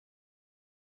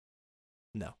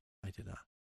 No, I did not.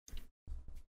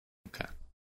 Okay.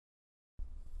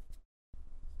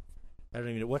 I don't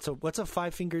even know. What's a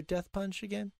 5-Finger Death Punch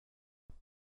again?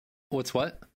 What's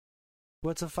what?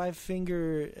 What's a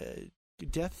 5-Finger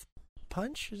Death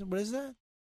Punch? What is that?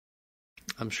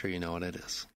 I'm sure you know what it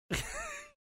is.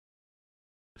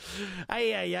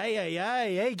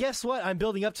 Hey, guess what? I'm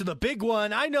building up to the big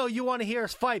one. I know you want to hear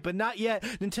us fight, but not yet.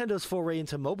 Nintendo's foray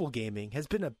into mobile gaming has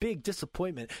been a big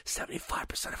disappointment.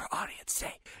 75% of our audience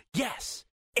say, yes,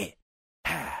 it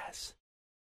has.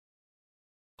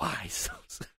 Why?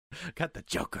 Got the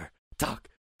Joker talk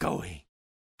going.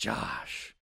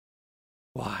 Josh,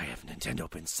 why have Nintendo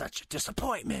been such a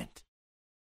disappointment?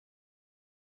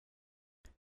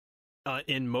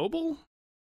 In mobile?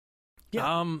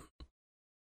 Yeah.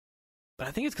 I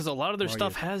think it's because a lot of their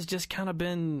stuff has just kind of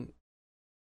been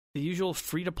the usual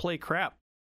free-to-play crap.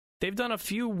 They've done a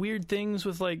few weird things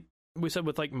with, like we said,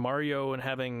 with like Mario and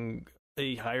having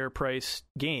a higher price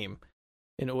game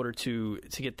in order to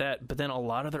get that. But then a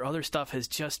lot of their other stuff has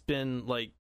just been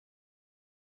like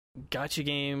gotcha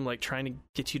game, like trying to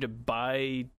get you to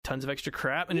buy tons of extra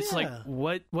crap. And it's like,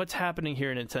 what's happening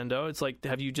here, Nintendo? It's like,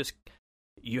 have you just...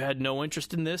 You had no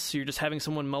interest in this, so you're just having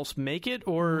someone else make it,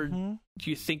 or do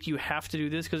you think you have to do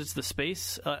this because it's the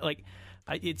space?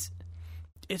 It's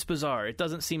bizarre. It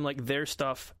doesn't seem like their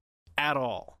stuff at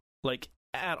all. Like,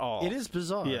 at all. It is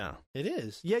bizarre. Yeah. It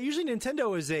is. Yeah, usually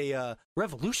Nintendo is a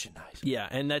revolutionizer. Yeah,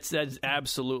 and that's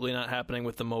absolutely not happening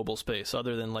with the mobile space,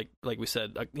 other than, like we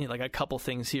said, like a couple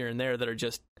things here and there that are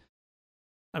just...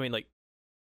 I mean, like,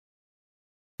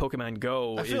 Pokemon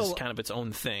Go is kind of its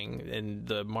own thing, and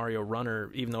the Mario Runner,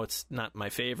 even though it's not my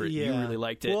favorite, you really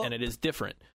liked it, and it is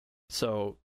different.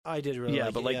 So I did really like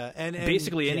it. But like and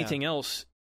basically anything else,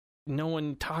 no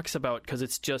one talks about because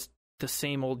it's just the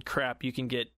same old crap you can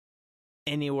get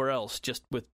anywhere else, just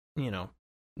with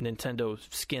Nintendo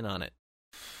skin on it.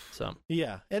 So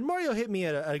yeah, and Mario hit me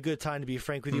at a good time, to be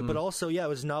frank with you, but also it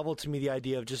was novel to me, the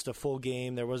idea of just a full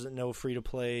game. There wasn't no free to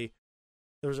play.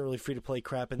 There wasn't really free-to-play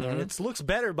crap in there, and it looks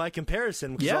better by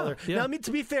comparison. Yeah. Now,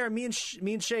 to be fair, me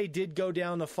and Shay did go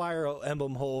down the Fire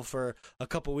Emblem hole for a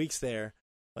couple weeks there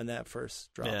when that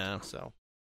first dropped. Yeah. So,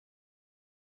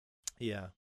 yeah.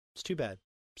 It's too bad.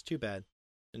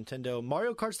 Nintendo.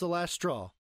 Mario Kart's the last straw.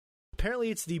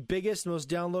 Apparently, it's the biggest, most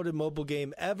downloaded mobile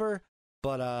game ever,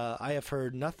 but I have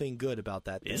heard nothing good about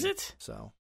that thing. Is it?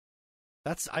 So,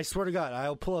 I swear to God,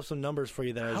 I'll pull up some numbers for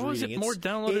you that I was reading. How is it more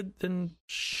downloaded than...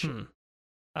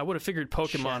 I would have figured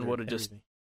Pokemon would have just...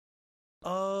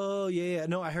 Oh, yeah.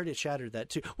 No, I heard it shattered that,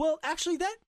 too. Well, actually,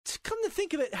 come to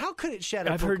think of it, how could it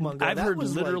shadow I've Pokemon Go? I've That heard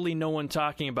was literally no one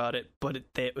talking about it, but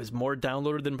it was more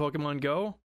downloaded than Pokemon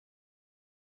Go.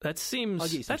 That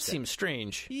seems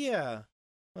strange. Yeah.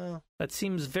 Well, that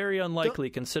seems very unlikely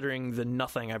considering the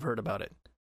nothing I've heard about it.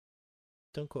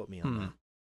 Don't quote me on that.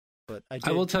 But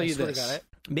I will tell you this.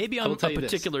 Maybe on a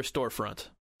particular storefront.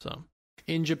 So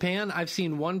in Japan, I've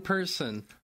seen one person,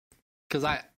 because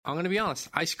I'm going to be honest,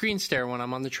 I screen stare when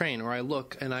I'm on the train, or I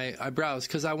look and I browse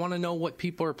because I want to know what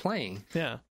people are playing.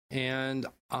 Yeah. And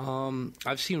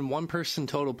I've seen one person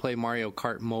total play Mario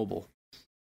Kart Mobile.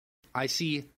 I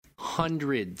see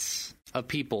hundreds of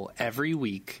people every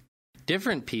week,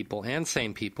 different people and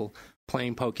same people,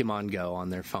 playing Pokemon Go on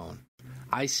their phone.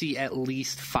 I see at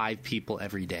least 5 people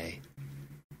every day.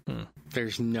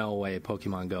 There's no way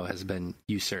Pokemon Go has been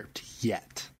usurped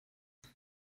yet.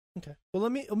 Okay. Well,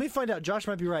 let me find out. Josh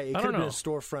might be right. It could have been a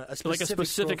storefront, a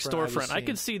specific storefront. I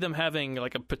could see them having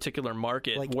like a particular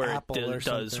market like where Apple it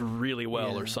does really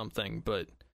well or something. But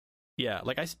yeah,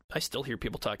 like I still hear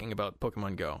people talking about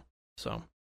Pokemon Go. So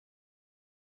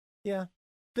yeah,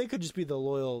 they could just be the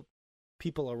loyal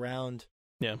people around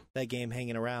that game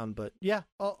hanging around. But yeah,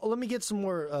 let me get some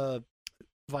more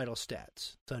vital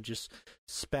stats. So I'm just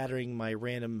spattering my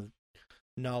random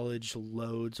knowledge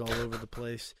loads all over the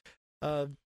place.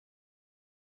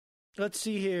 Let's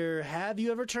see here. Have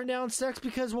you ever turned down sex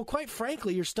because, well, quite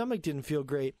frankly, your stomach didn't feel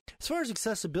great? As far as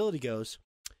accessibility goes,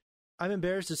 I'm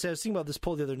embarrassed to say, I was thinking about this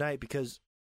poll the other night because,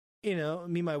 me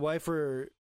and my wife were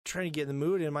trying to get in the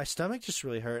mood and my stomach just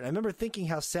really hurt. I remember thinking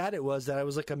how sad it was that I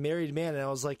was like a married man and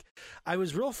I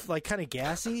was real like kind of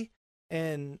gassy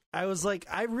and I was like,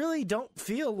 I really don't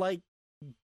feel like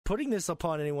putting this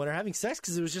upon anyone or having sex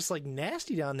because it was just like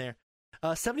nasty down there.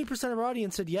 70% of our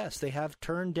audience said yes, they have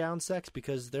turned down sex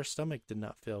because their stomach did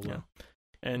not feel well. Yeah.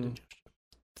 And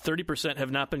 30%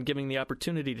 have not been given the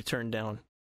opportunity to turn down.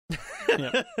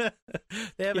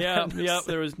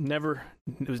 There was never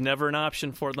an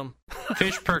option for them.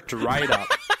 Fish perked right up.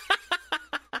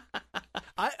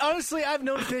 I've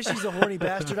known Fish. He's a horny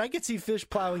bastard. I could see Fish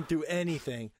plowing through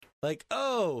anything. Like,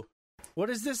 oh, what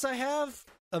is this I have?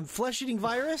 A flesh-eating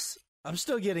virus? I'm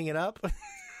still getting it up.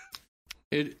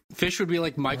 Fish would be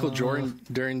like Michael Jordan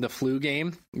during the flu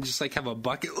game. You just like have a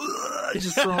bucket,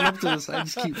 just thrown up to his side,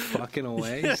 just keep fucking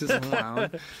away. He's just a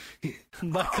clown.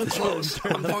 Michael Jordan.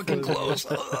 I'm fucking close.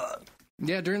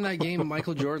 Yeah, during that game,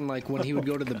 Michael Jordan, like when he would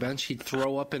go to the bench, he'd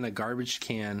throw up in a garbage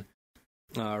can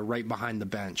right behind the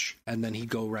bench, and then he'd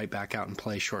go right back out and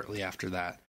play shortly after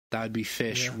that. That would be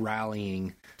Fish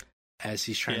rallying as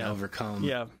he's trying to overcome.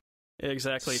 Yeah,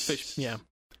 exactly. Fish. Yeah.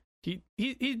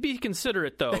 He'd be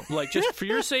considerate, though. Like, just for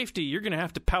your safety, you're going to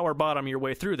have to power bottom your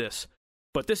way through this.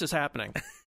 But this is happening.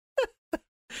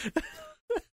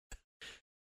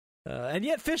 And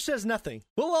yet Fish says nothing.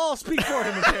 We'll all speak for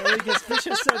him, apparently, because Fish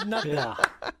has said nothing.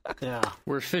 Yeah.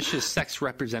 We're Fish's sex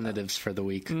representatives for the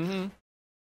week. Mm-hmm.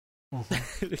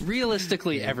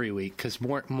 Realistically, every week, because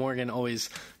Morgan always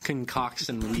concocts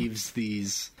and weaves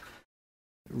these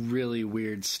really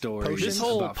weird stories. This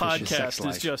whole about podcast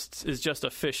is just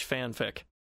a Fish fanfic.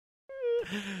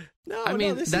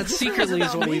 That secretly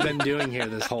is what we've been doing here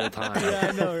this whole time. Yeah,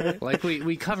 I know, right? Like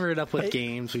we cover it up with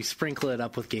games, we sprinkle it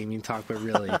up with gaming talk, but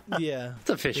really, it's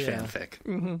a Fish fanfic.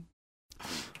 Mm-hmm.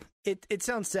 It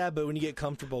sounds sad, but when you get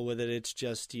comfortable with it, it's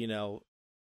just well,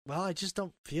 I just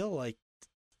don't feel like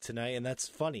tonight, and that's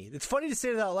funny. It's funny to say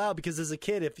it out loud because as a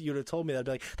kid, if you'd have told me that, I'd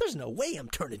be like, "There's no way I'm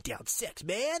turning down sex,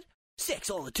 man. Sex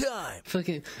all the time."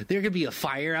 Fucking, there could be a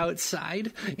fire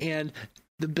outside, and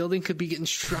the building could be getting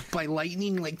struck by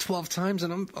lightning like 12 times,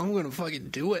 and I'm gonna fucking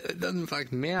do it. It doesn't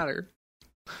fucking matter.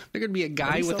 There could be a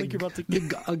guy with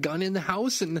a gun in the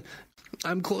house, and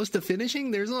I'm close to finishing.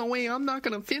 There's no way I'm not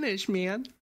gonna finish, man.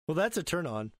 Well, that's a turn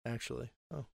on, actually.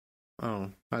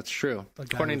 Oh, that's true.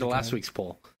 According to last week's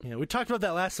poll. Yeah, we talked about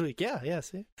that last week. Yeah,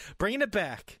 see? Bringing it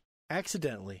back.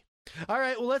 Accidentally. All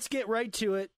right, well, let's get right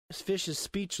to it. Fish is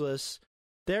speechless.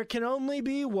 There can only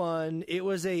be one. It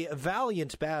was a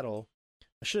valiant battle.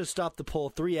 I should have stopped the poll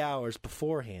 3 hours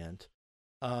beforehand.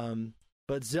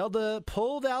 But Zelda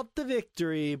pulled out the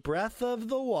victory. Breath of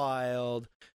the Wild,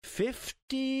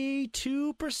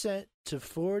 52% to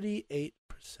 48%.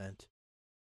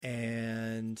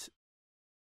 And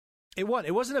it won.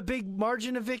 It wasn't a big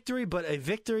margin of victory, but a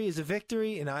victory is a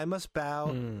victory, and I must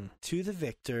bow to the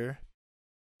victor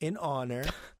in honor.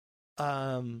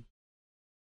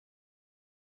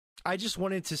 I just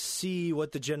wanted to see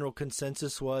what the general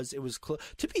consensus was. It was close.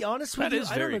 To be honest with you,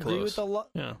 I don't agree with a lot.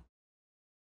 Yeah.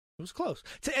 It was close.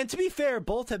 And to be fair,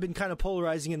 both have been kind of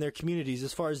polarizing in their communities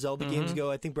as far as Zelda games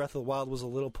go. I think Breath of the Wild was a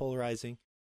little polarizing.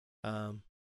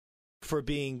 for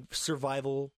being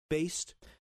survival based.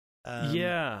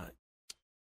 Yeah,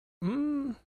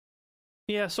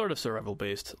 sort of survival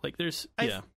based. Like there's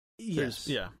I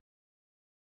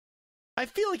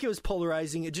feel like it was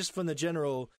polarizing just from the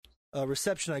general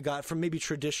reception I got from maybe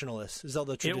traditionalists,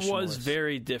 Zelda traditionalists. It was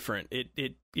very different.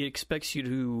 It expects you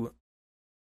to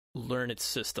learn its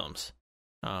systems,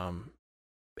 and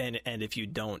if you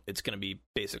don't, it's going to be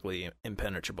basically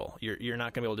impenetrable. You're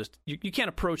not going to be able to you can't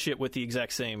approach it with the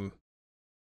exact same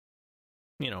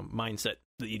mindset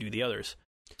that you do the others.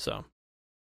 So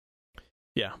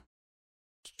yeah,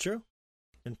 it's true.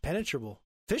 Impenetrable.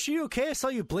 Fish, are you okay? I saw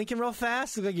you blinking real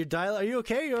fast. Look like you're dial. Are you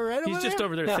okay? You all right? He's just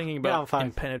over there thinking about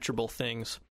impenetrable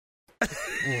things.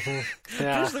 Mm-hmm.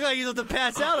 Yeah. Fish look like he's about to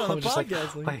pass out on the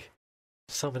podcast. Like,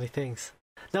 so many things.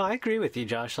 No, I agree with you,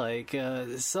 Josh. Like,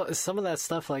 some of that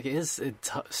stuff, like, is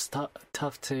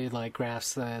tough to like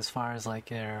grasp as far as like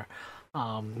their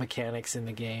mechanics in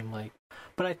the game. Like,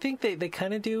 but I think they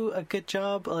kind of do a good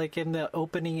job, like in the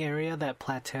opening area, that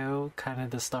plateau, kind of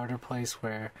the starter place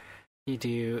where they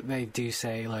do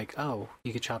say like, oh,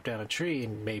 you could chop down a tree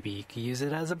and maybe you could use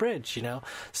it as a bridge,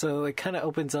 So it kind of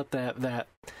opens up that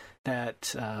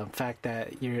fact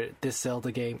that this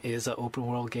Zelda game is an open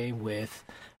world game with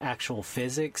actual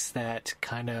physics that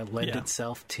kind of lend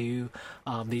itself to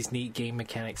these neat game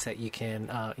mechanics that you can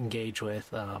engage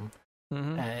with. And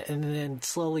then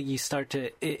slowly you start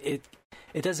to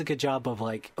it does a good job of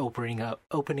like opening up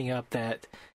that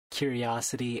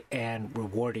curiosity and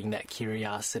rewarding that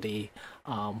curiosity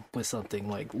with something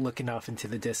like looking off into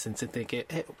the distance and thinking,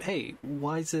 hey,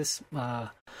 why is this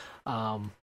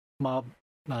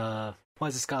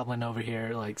goblin over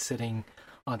here like sitting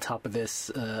on top of this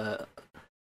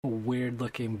weird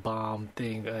looking bomb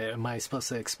thing? Am I supposed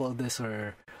to explode this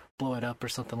or blow it up or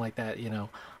something like that,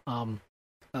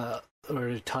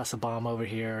 or toss a bomb over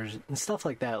here and stuff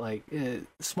like that, like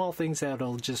small things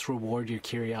that'll just reward your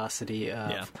curiosity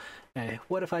of, hey,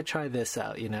 what if I try this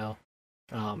out, in an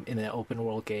open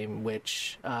world game,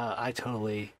 which I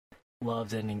totally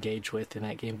loved and engaged with in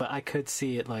that game. But I could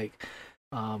see it like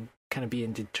kind of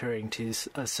being deterring to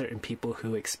certain people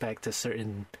who expect a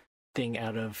certain thing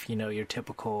out of, your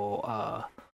typical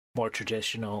more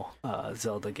traditional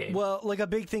Zelda game. Well, like a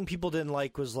big thing people didn't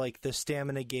like was like the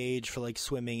stamina gauge for like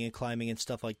swimming and climbing and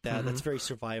stuff like that. That's very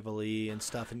survival-y and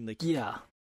stuff, and like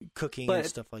cooking and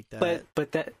stuff like that.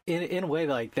 But that in a way,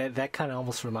 like that kind of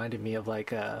almost reminded me of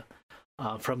like a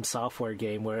From Software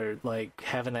game where like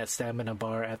having that stamina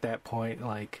bar at that point,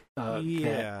 like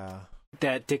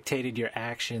that dictated your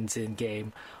actions in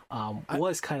game,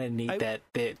 was kind of neat. That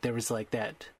there was like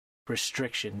that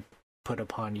restriction put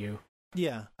upon you.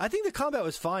 Yeah, I think the combat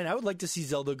was fine. I would like to see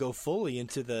Zelda go fully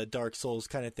into the Dark Souls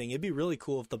kind of thing. It'd be really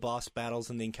cool if the boss battles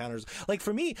and the encounters... Like,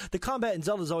 for me, the combat in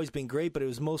Zelda's always been great, but it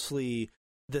was mostly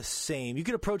the same. You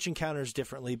could approach encounters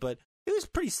differently, but it was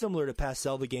pretty similar to past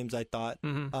Zelda games, I thought,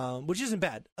 which isn't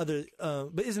bad. But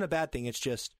isn't a bad thing. It's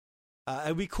just...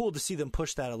 it'd be cool to see them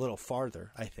push that a little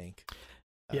farther, I think.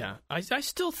 Yeah, I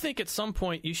still think at some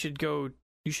point you should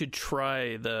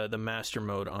try the Master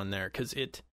Mode on there, because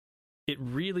it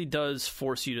really does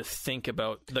force you to think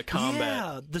about the combat.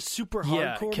 Yeah, the super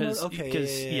hardcore mode? Okay,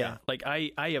 because like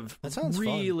I have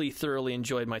really thoroughly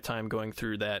enjoyed my time going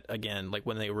through that again, like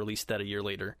when they released that a year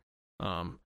later.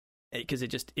 Because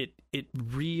it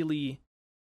really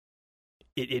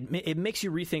makes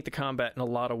you rethink the combat in a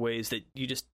lot of ways that you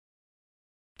just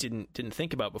didn't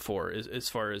think about before, as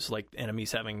far as like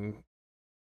enemies having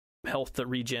health that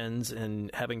regens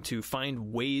and having to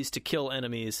find ways to kill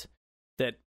enemies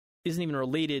that isn't even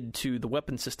related to the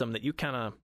weapon system that you kind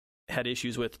of had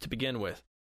issues with to begin with.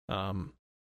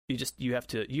 You have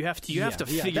to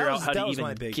figure out how to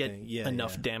even get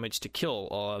enough damage to kill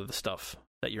all of the stuff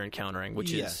that you're encountering,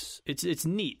 which is it's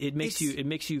neat. It makes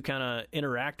you kind of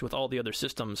interact with all the other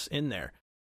systems in there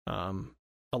a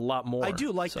lot more. I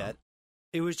do like that.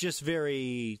 It was just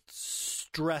very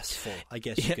stressful, I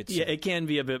guess you could say. Yeah, it can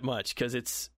be a bit much because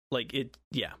it's like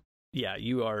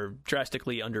you are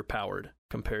drastically underpowered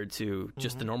compared to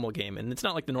just the normal game, and it's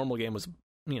not like the normal game was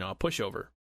a pushover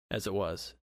as it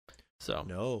was. So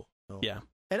no. Yeah.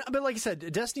 But like I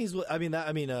said, Destiny's.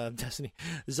 Destiny.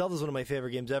 Zelda's one of my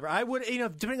favorite games ever. I would,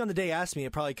 depending on the day, asked me,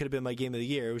 it probably could have been my game of the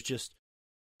year. It was just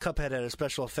Cuphead had a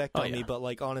special effect on me, but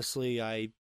like honestly,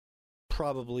 I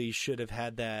probably should have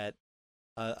had that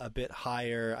a bit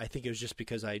higher. I think it was just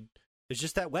because it's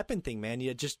just that weapon thing, man.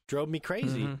 It just drove me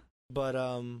crazy. But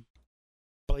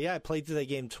yeah, I played through that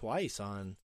game twice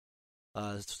on.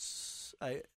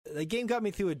 The game got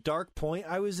me through a dark point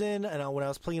I was in, and when I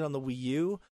was playing it on the Wii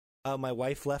U, my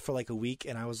wife left for like a week,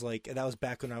 and I was like, that was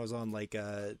back when I was on like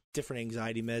different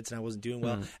anxiety meds and I wasn't doing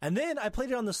well. And then I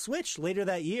played it on the Switch later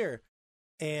that year,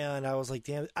 and I was like,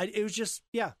 damn, it was just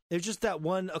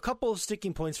that a couple of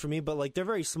sticking points for me, but like they're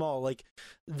very small. Like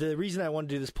the reason I want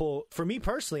to do this poll, for me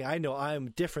personally, I know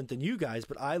I'm different than you guys,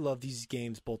 but I love these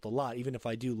games both a lot, even if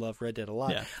I do love Red Dead a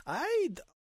lot. Yeah.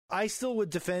 I still would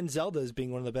defend Zelda as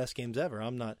being one of the best games ever.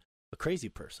 I'm not a crazy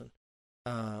person.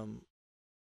 And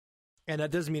that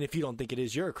doesn't mean if you don't think it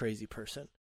is, you're a crazy person,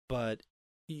 but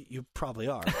you probably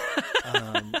are.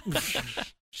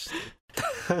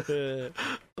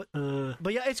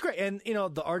 But yeah, it's great. And,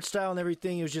 the art style and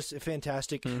everything, it was just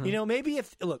fantastic. Maybe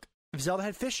if Zelda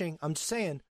had fishing, I'm just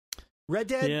saying, Red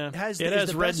Dead has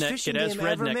redneck fishing. It has game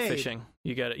redneck ever made. fishing.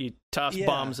 You toss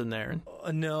bombs in there.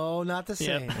 No, not the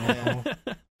same. Yep.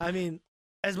 I mean,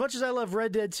 as much as I love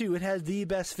Red Dead 2, it has the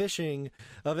best fishing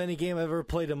of any game I've ever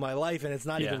played in my life, and it's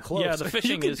not even close. Yeah, the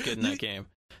fishing is good in that game.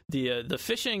 The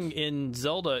fishing in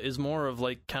Zelda is more of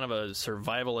like kind of a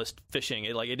survivalist fishing.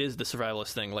 It is the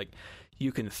survivalist thing. Like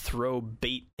you can throw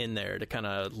bait in there to kind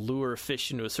of lure fish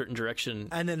into a certain direction,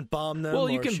 and then bomb them. Well,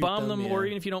 you can bomb them, yeah. or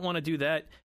even if you don't want to do that,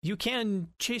 you can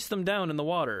chase them down in the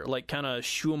water, like kind of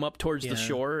shoo them up towards the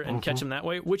shore and catch them that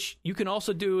way, which you can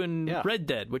also do in Red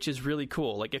Dead, which is really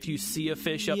cool. Like if you see a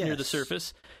fish up near the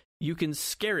surface, you can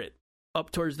scare it up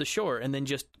towards the shore and then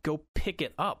just go pick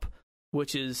it up,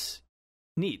 which is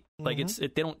neat. Like they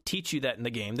don't teach you that in the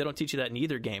game. They don't teach you that in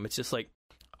either game. It's just like,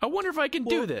 I wonder if I can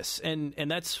do this. And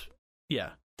that's,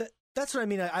 That's what I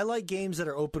mean. I like games that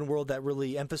are open world that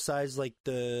really emphasize like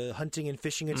the hunting and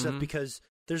fishing and stuff, because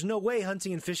there's no way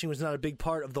hunting and fishing was not a big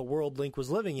part of the world Link was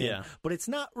living in, but it's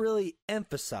not really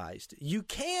emphasized. You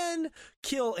can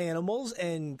kill animals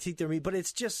and take their meat, but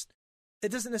it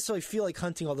doesn't necessarily feel like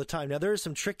hunting all the time. Now, there are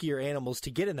some trickier animals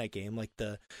to get in that game, like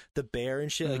the bear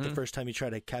and shit, like the first time you try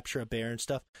to capture a bear and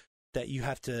stuff, that you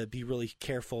have to be really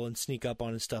careful and sneak up on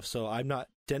and stuff, so I'm not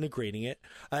denigrating it.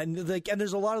 And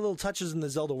there's a lot of little touches in the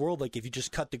Zelda world, like if you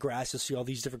just cut the grass, you'll see all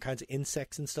these different kinds of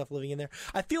insects and stuff living in there.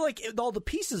 I feel like all the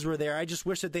pieces were there. I just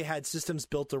wish that they had systems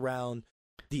built around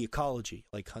the ecology,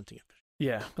 like hunting and fishing.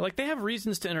 Yeah, like they have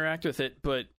reasons to interact with it,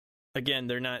 but again,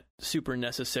 they're not super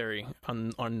necessary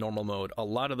on normal mode. A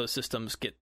lot of those systems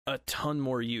get a ton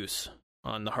more use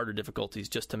on the harder difficulties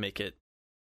just to make it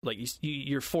like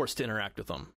you're forced to interact with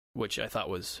them, which I thought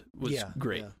was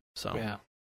great. Yeah. So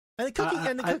and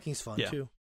the cooking's fun too.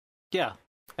 Yeah.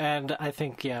 And I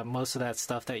think most of that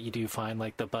stuff that you do find,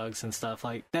 like the bugs and stuff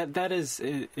like that is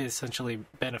essentially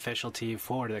beneficial to you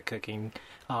for the cooking.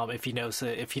 If you know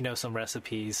some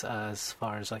recipes, as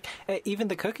far as like even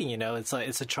the cooking, it's like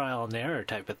it's a trial and error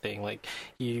type of thing. Like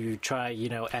you try,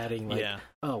 adding like,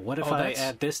 what if I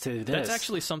add this to this? That's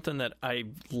actually something that I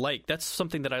like. That's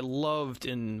something that I loved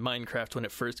in Minecraft when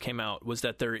it first came out, was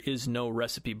that there is no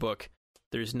recipe book.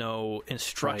 There's no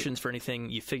instructions for anything.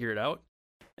 You figure it out.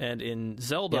 And in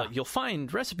Zelda, you'll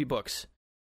find recipe books,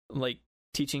 like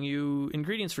teaching you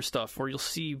ingredients for stuff, or you'll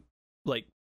see like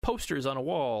posters on a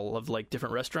wall of like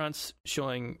different restaurants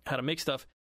showing how to make stuff.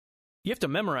 You have to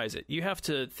memorize it. You have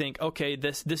to think, okay,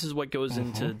 this is what goes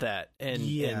into that. And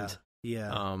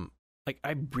like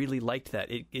I really liked that.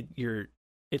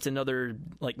 It's another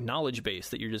like knowledge base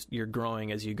that you're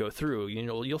growing as you go through.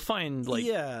 You'll find like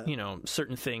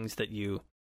certain things that you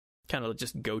kind of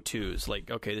just go-tos, like,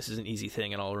 okay, this is an easy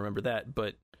thing and I'll remember that,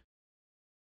 but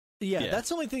that's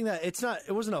the only thing that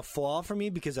it wasn't a flaw for me,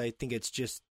 because I think it's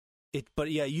just it.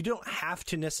 But you don't have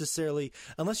to necessarily,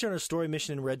 unless you're on a story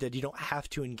mission in Red Dead, you don't have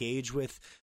to engage with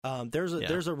there's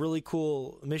a really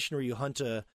cool mission where you hunt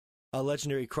a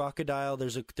legendary crocodile.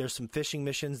 There's some fishing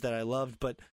missions that I loved,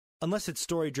 but unless it's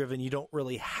story driven, you don't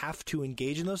really have to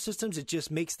engage in those systems. It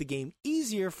just makes the game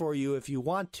easier for you if you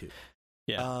want to.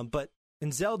 But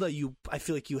in Zelda, I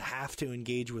feel like you have to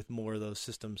engage with more of those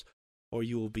systems, or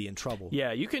you will be in trouble.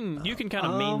 Yeah, you can kind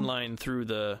of mainline through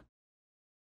the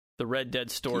Red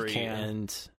Dead story and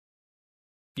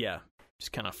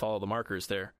just kind of follow the markers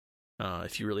there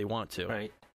if you really want to.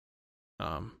 Right.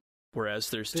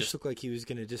 Whereas there's Fish looked like he was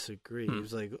going to disagree. He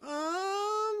was like,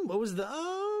 what was the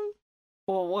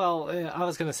Well, I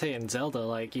was going to say in Zelda,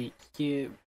 like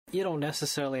you don't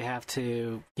necessarily have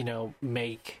to,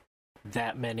 make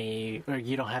that many, or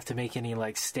you don't have to make any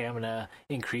like stamina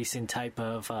increasing type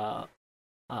of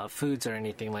foods or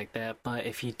anything like that. But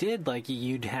if you did, like,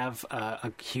 you'd have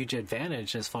a huge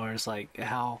advantage as far as like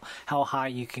how high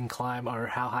you can climb, or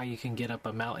how high you can get up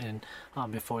a mountain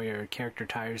before your character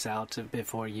tires out,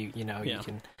 before you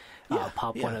can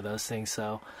pop one of those things.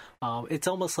 So it's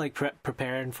almost like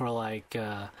preparing for like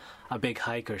a big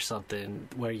hike or something,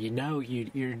 where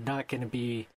you're not going to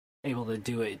be able to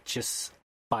do it just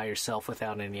by yourself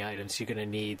without any items. You're going to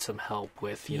need some help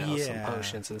with, some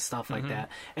potions and stuff like that.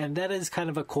 And that is kind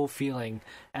of a cool feeling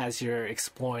as you're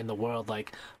exploring the world.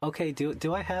 Like, okay,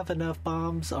 do I have enough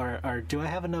bombs or do I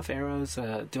have enough arrows?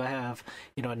 Do I have,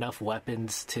 enough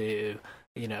weapons to,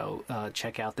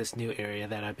 check out this new area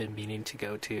that I've been meaning to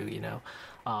go to,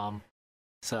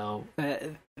 So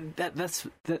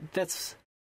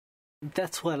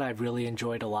that's what I really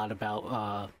enjoyed a lot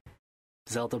about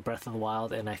Zelda Breath of the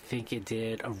Wild, and I think it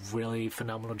did a really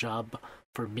phenomenal job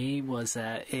for me, was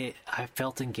that I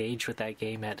felt engaged with that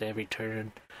game at every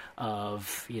turn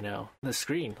of, the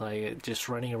screen, like just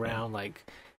running around, like,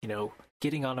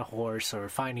 getting on a horse or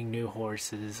finding new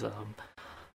horses,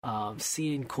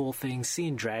 seeing cool things,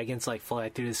 seeing dragons like fly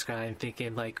through the sky and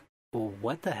thinking like, well,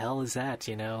 what the hell is that?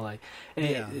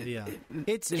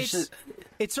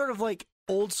 It's sort of like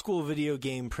old school video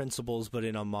game principles, but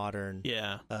in a modern,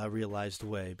 realized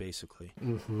way, basically.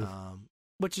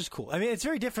 Which is cool. I mean, it's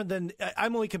very different than.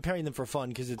 I'm only comparing them for fun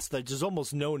because there's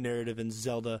almost no narrative in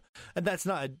Zelda, and that's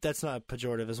not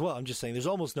pejorative as well. I'm just saying there's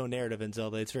almost no narrative in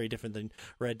Zelda. It's very different than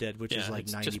Red Dead, which is like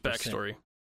 90%. Just backstory.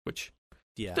 Which,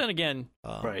 then again,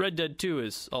 Red Dead 2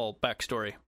 is all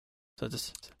backstory. So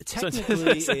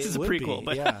technically, it's a prequel,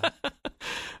 but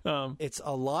it's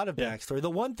a lot of backstory. The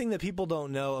one thing that people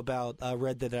don't know about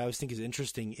Red Dead that I always think is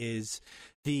interesting is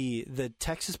the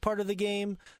Texas part of the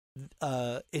game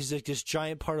is like this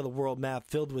giant part of the world map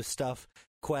filled with stuff,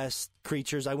 quests,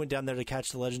 creatures. I went down there to catch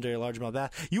the legendary largemouth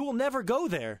bass. You will never go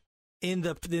there in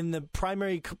the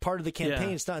primary part of the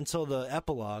campaign. It's not until the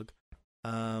epilogue,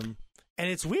 and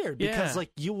it's weird because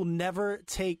like you will never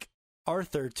take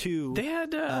Arthur to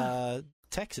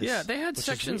Texas. Yeah, they had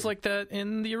sections like that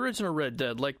in the original Red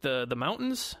Dead, like the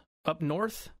mountains up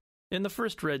north in the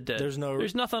first Red Dead. There's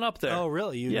nothing up there. Oh,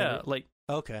 really?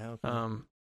 Okay.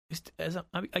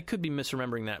 I could be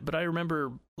misremembering that, but I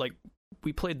remember like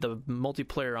we played the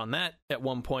multiplayer on that at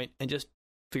one point and just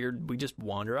figured we just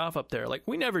wander off up there. Like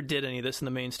we never did any of this in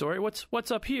the main story. What's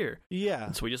up here? Yeah.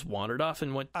 And so we just wandered off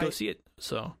and went go see it.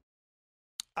 So.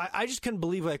 I just couldn't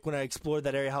believe, like, when I explored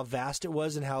that area, how vast it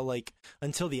was and how, like,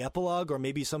 until the epilogue, or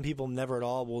maybe some people never at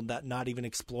all will not even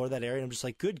explore that area. And I'm just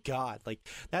like, good God. Like,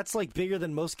 that's, like, bigger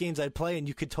than most games I'd play, and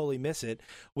you could totally miss it,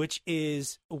 which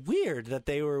is weird that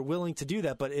they were willing to do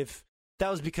that. But if that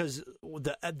was because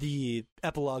the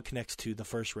epilogue connects to the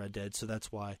first Red Dead, so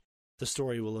that's why the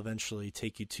story will eventually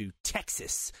take you to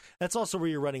Texas. That's also where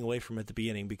you're running away from at the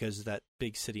beginning because that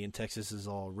big city in Texas is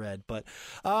all red. But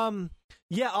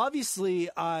obviously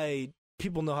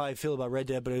people know how I feel about Red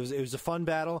Dead, but it was a fun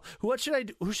battle. Who should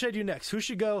I do next? Who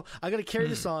should go? I got to carry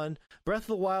this on. Breath of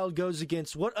the Wild goes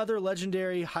against what other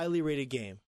legendary highly rated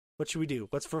game? What should we do?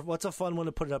 What's a fun one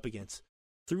to put it up against?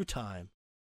 Through time.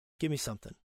 Give me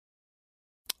something.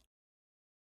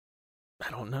 I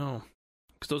don't know.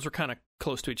 Because those are kind of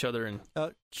close to each other in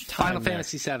Final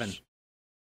Fantasy VII.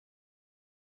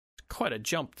 Quite a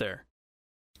jump there,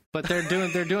 but they're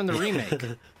doing the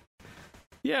remake.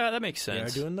 Yeah, that makes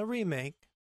sense. They're doing the remake.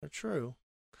 They're true.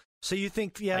 So you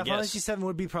think, Final Fantasy VII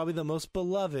would be probably the most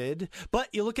beloved, but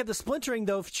you look at the splintering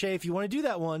though, Shay. If you want to do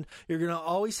that one, you're gonna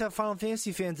always have Final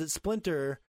Fantasy fans that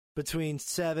splinter between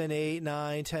 7, 8,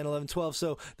 9, 10, 11, 12.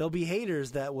 So there'll be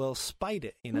haters that will spite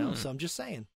it, So I'm just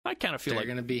saying. I kind of feel like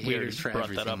they're going to be haters for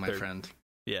everything, my friend.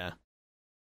 Yeah.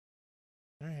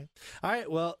 All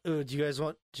right. Well, do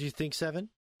you think 7?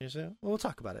 Well, we'll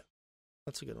talk about it.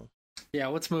 That's a good one. Yeah,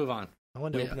 let's move on. I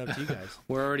wanted to open up to you guys.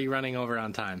 We're already running over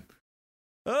on time.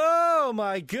 Oh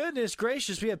my goodness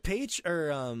gracious! We have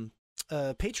Patreon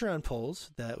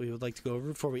polls that we would like to go over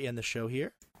before we end the show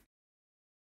here.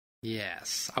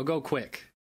 Yes, I'll go quick.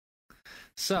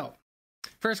 So,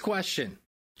 first question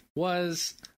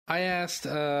was, I asked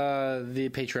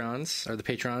the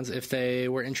patrons if they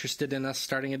were interested in us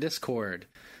starting a Discord,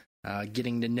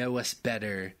 getting to know us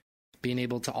better, being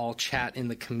able to all chat in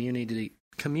the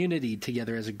community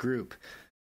together as a group.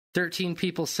 13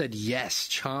 people said yes,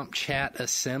 chomp chat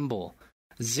assemble.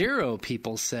 0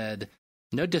 people said,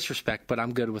 no disrespect, but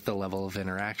I'm good with the level of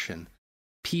interaction.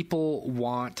 People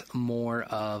want more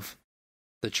of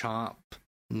the Chomp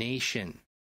Nation.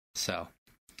 So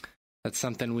that's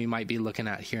something we might be looking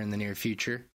at here in the near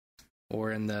future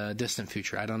or in the distant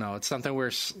future. I don't know. It's something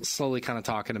we're slowly kind of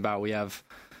talking about. We have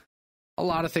a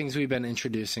lot of things we've been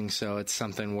introducing, so it's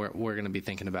something we're going to be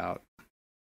thinking about.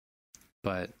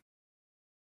 But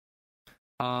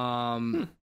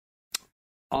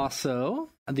also,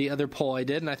 the other poll I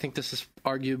did, and I think this is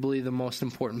arguably the most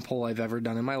important poll I've ever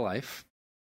done in my life,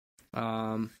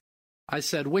 I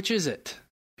said, which is it?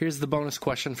 Here's the bonus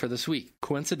question for this week.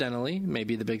 Coincidentally,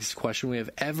 maybe the biggest question we have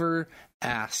ever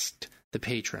asked the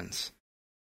patrons.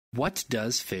 What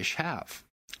does fish have?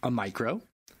 A micro,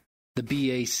 the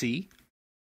BAC,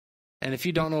 and if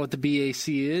you don't know what the BAC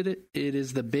is, it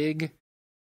is the big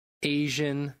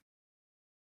Asian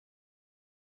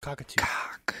cockatoo.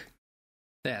 Cock.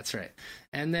 That's right.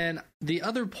 And then the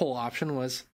other poll option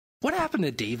was, what happened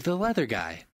to Dave the Leather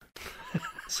Guy?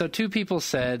 So 2 people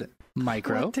said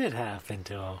micro. What did happen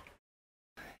to him?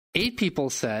 8 people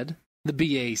said the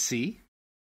BAC.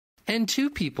 And 2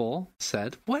 people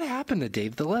said, what happened to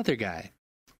Dave the Leather Guy?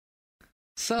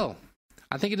 So,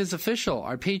 I think it is official.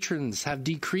 Our patrons have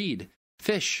decreed.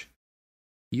 Fish,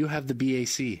 you have the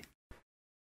BAC.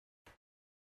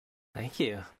 Thank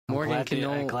you. Morgan can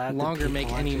no longer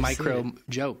make any micro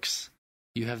jokes.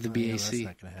 You have the BAC. That's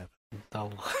not going to happen.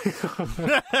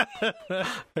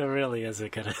 It really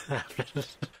isn't going to happen.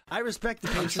 I respect the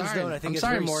patrons, though, and I think I'm it's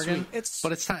sorry, very Morgan. Sweet.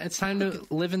 But it's time to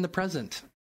live in the present.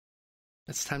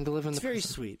 It's time to live in the present.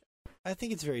 It's very sweet. I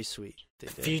think it's very sweet.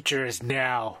 Future is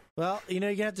now. Well, you're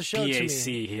going to have to show it to me.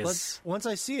 Is... Once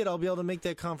I see it, I'll be able to make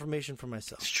that confirmation for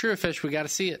myself. It's true, Fish. We got to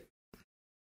see it.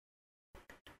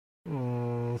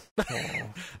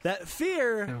 That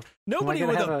fear, nobody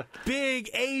with a big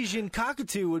Asian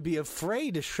cockatoo would be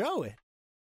afraid to show it.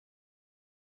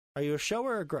 Are you a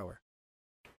shower or a grower?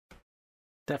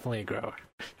 Definitely a grower.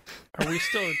 Are we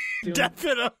still doing...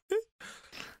 Definitely.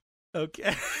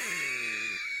 Okay.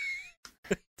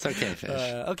 It's okay, Fish.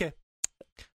 Okay.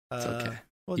 It's okay.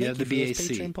 Well, you have the BAC.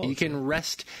 You can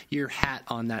rest your hat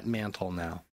on that mantle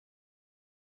now.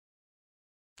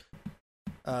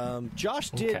 Josh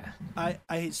did.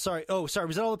 Okay. Sorry. Oh, sorry.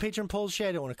 Was that all the patron polls, Shay?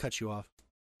 I don't want to cut you off.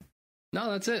 No,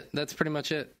 that's it. That's pretty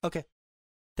much it. Okay.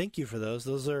 Thank you for those.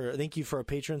 Thank you for our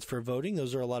patrons for voting.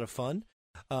 Those are a lot of fun.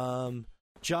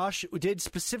 Josh did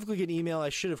specifically get an email. I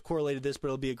should have correlated this, but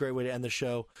it'll be a great way to end the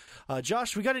show.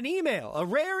 Josh, we got an email, a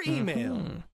rare email.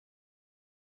 Mm-hmm.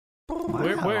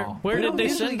 Wow. Where did they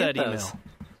send that email?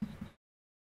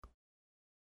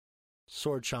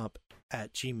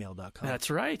 Swordchomp@gmail.com. That's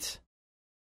right.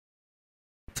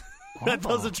 That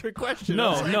was a trick question.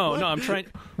 No. I'm trying.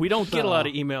 We don't get a lot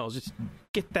of emails. Just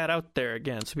get that out there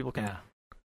again so people can.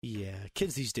 Yeah,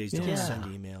 kids these days don't send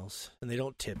emails, and they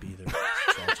don't tip either.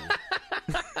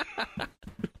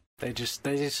 They just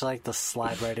like to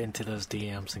slide right into those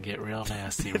DMs and get real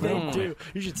nasty. They do.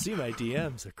 You should see my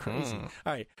DMs; they're crazy. All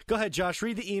right, go ahead, Josh.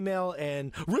 Read the email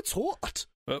and retort.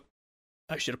 Oh,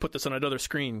 I should have put this on another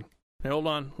screen. Hey, hold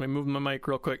on. Let me move my mic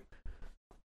real quick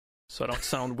so I don't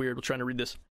sound weird while trying to read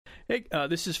this. Hey,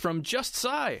 this is from Just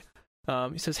Sigh.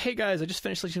 He says, hey guys, I just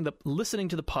finished listening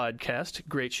to the podcast.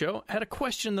 Great show. I had a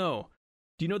question though.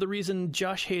 Do you know the reason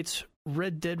Josh hates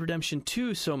Red Dead Redemption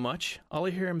 2 so much? All I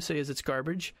hear him say is it's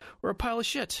garbage or a pile of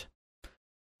shit.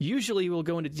 Usually we'll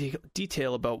go into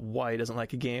detail about why he doesn't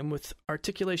like a game with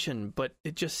articulation, but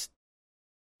it just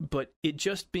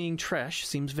being trash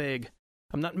seems vague.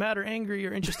 I'm not mad or angry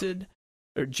or interested,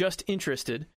 or just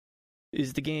interested.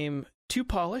 Is the game too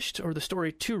polished, or the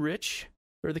story too rich,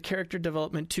 or the character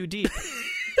development too deep?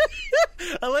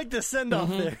 I like the send off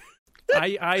there.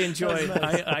 I enjoy.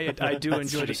 Nice. I do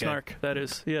enjoy the snark. That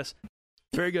is, yes,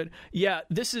 very good. Yeah,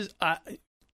 this is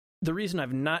the reason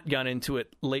I've not gone into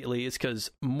it lately is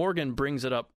because Morgan brings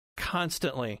it up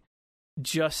constantly,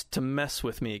 just to mess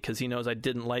with me because he knows I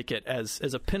didn't like it as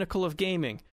a pinnacle of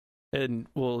gaming, and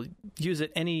will use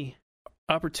it any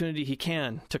opportunity he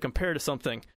can to compare to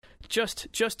something.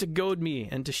 Just to goad me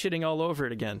into shitting all over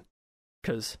it again,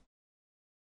 because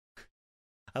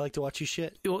I like to watch you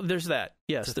shit. Well, there's that.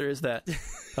 Yes, there is that.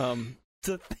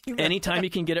 Anytime you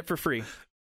can get it for free.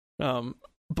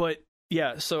 But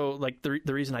yeah, so like the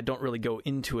reason I don't really go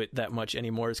into it that much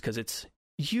anymore is because it's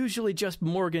usually just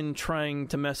Morgan trying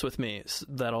to mess with me. So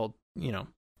that'll,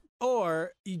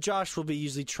 Or Josh will be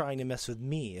usually trying to mess with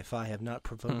me if I have not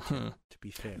provoked him. To be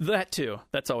fair, that too.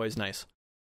 That's always nice.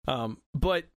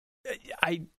 But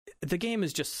the game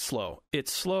is just slow.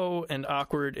 It's slow and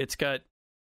awkward. It's got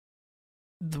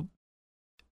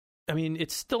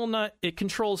it's still not. It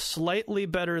controls slightly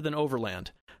better than Overland,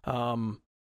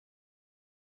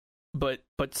 but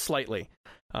slightly.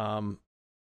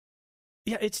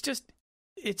 It's just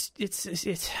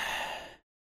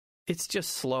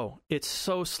slow. It's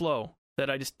so slow that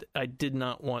I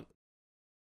didn't want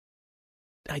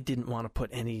to put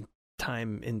any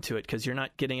time into it because you're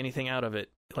not getting anything out of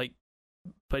it. Like,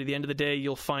 by the end of the day,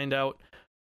 you'll find out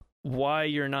why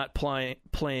you're not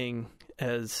playing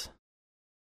as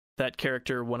that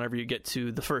character whenever you get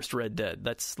to the first Red Dead.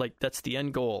 That's the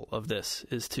end goal of this,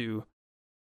 is to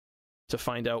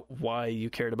find out why you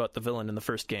cared about the villain in the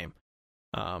first game.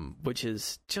 which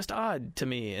is just odd to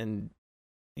me. And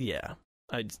yeah,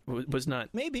 I was not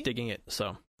digging it.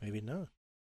 So maybe not.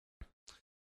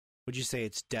 Would you say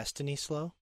it's Destiny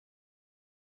slow?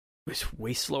 It's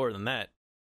way slower than that.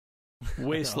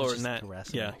 Way slower than that.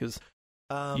 Yeah, because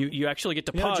you actually get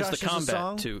to pause Josh, the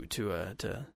combat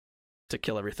to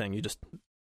kill everything. You just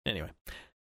anyway.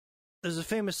 There's a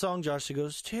famous song, Josh, that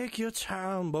goes, "Take your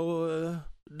time, boy.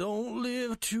 Don't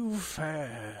live too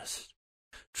fast.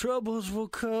 Troubles will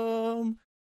come.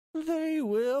 They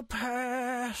will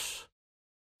pass."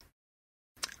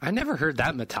 I never heard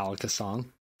that Metallica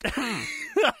song.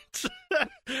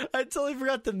 I totally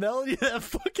forgot the melody of that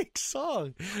fucking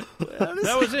song.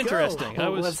 That was interesting.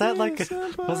 Was that like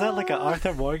an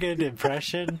Arthur Morgan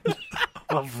impression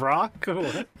of rock?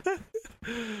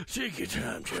 Take your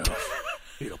time, Josh.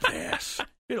 It'll pass.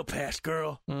 It'll pass,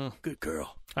 girl. Good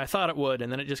girl. I thought it would,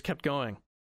 and then it just kept going.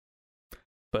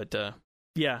 But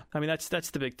yeah, I mean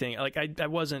that's the big thing. Like I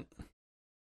wasn't.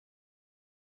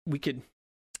 We could.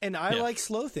 And I like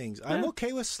slow things. I'm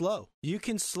okay with slow. You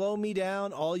can slow me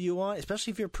down all you want,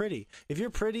 especially if you're pretty. If you're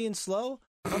pretty and slow,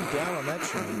 I'm down on that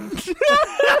train.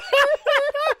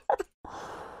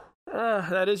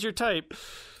 That is your type.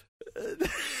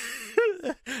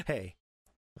 Hey.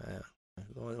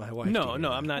 My wife. No,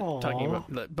 I'm not talking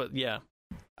about that, but yeah.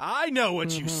 I know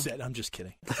what you said. I'm just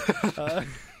kidding.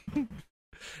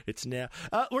 It's now.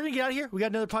 We're going to get out of here. We got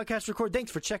another podcast to record.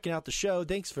 Thanks for checking out the show.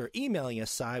 Thanks for emailing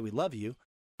us, Cy. We love you.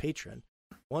 Patron.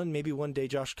 Maybe one day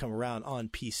Josh will come around on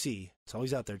PC. It's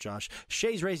always out there, Josh.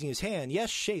 Shay's raising his hand. Yes,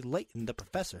 Shay Layton, the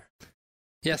professor.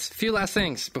 Yes, a few last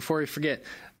things before we forget.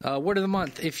 Word of the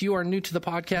month. If you are new to the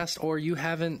podcast or you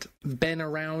haven't been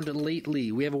around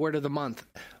lately, we have a word of the month.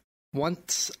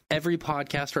 Once every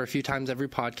podcast or a few times every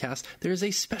podcast, there's a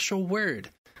special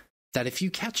word that if you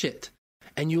catch it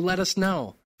and you let us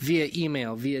know via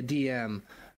email, via DM,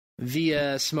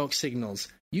 via smoke signals,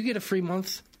 you get a free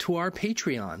month to our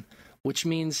Patreon, which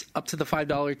means up to the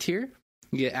 $5 tier,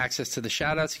 you get access to the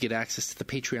shoutouts, you get access to the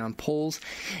Patreon polls,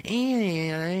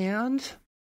 and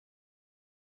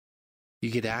you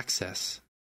get access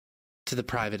to the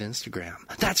private Instagram.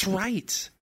 That's right,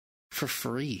 for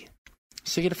free.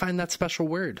 So you get to find that special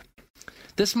word.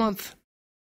 This month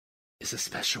is a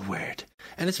special word,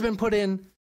 and it's been put in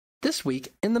this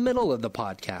week in the middle of the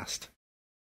podcast.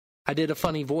 I did a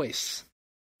funny voice.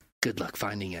 Good luck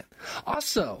finding it.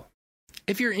 Also,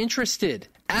 if you're interested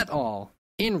at all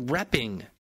in repping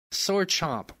Sword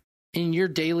Chomp in your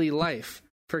daily life,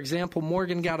 for example,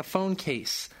 Morgan got a phone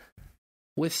case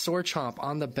with Sword Chomp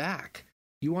on the back.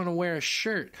 You want to wear a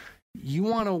shirt. You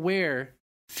want to wear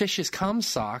Fish's cum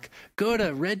sock. Go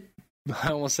to I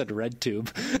almost said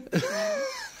RedTube.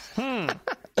 Go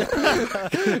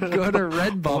to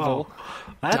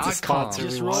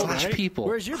redbubble.com/people.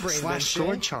 Where's your brain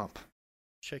 /Sword Chomp.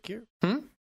 Check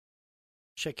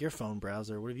your phone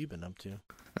browser. What have you been up to?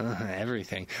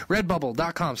 Everything.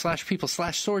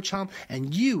 Redbubble.com/people/Sword Chomp,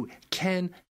 and you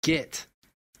can get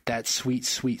that sweet,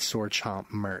 sweet Sword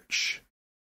Chomp merch.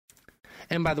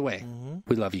 And by the way,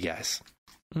 we love you guys.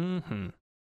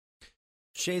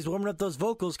 Shay's warming up those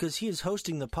vocals because he is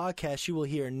hosting the podcast you will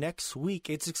hear next week.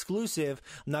 It's exclusive.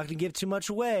 I'm not going to give too much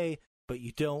away, but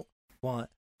you don't want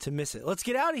to miss it. Let's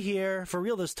get out of here for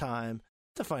real this time.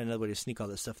 To find another way to sneak all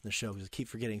this stuff in the show because I keep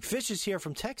forgetting. Fish is here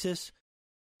from Texas,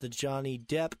 the Johnny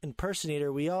Depp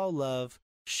impersonator we all love.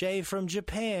 Shay from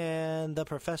Japan, the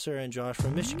professor, and Josh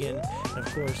from Michigan. And of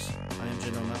course, I am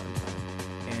General Mountain Time.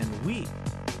 And we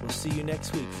will see you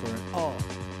next week for an all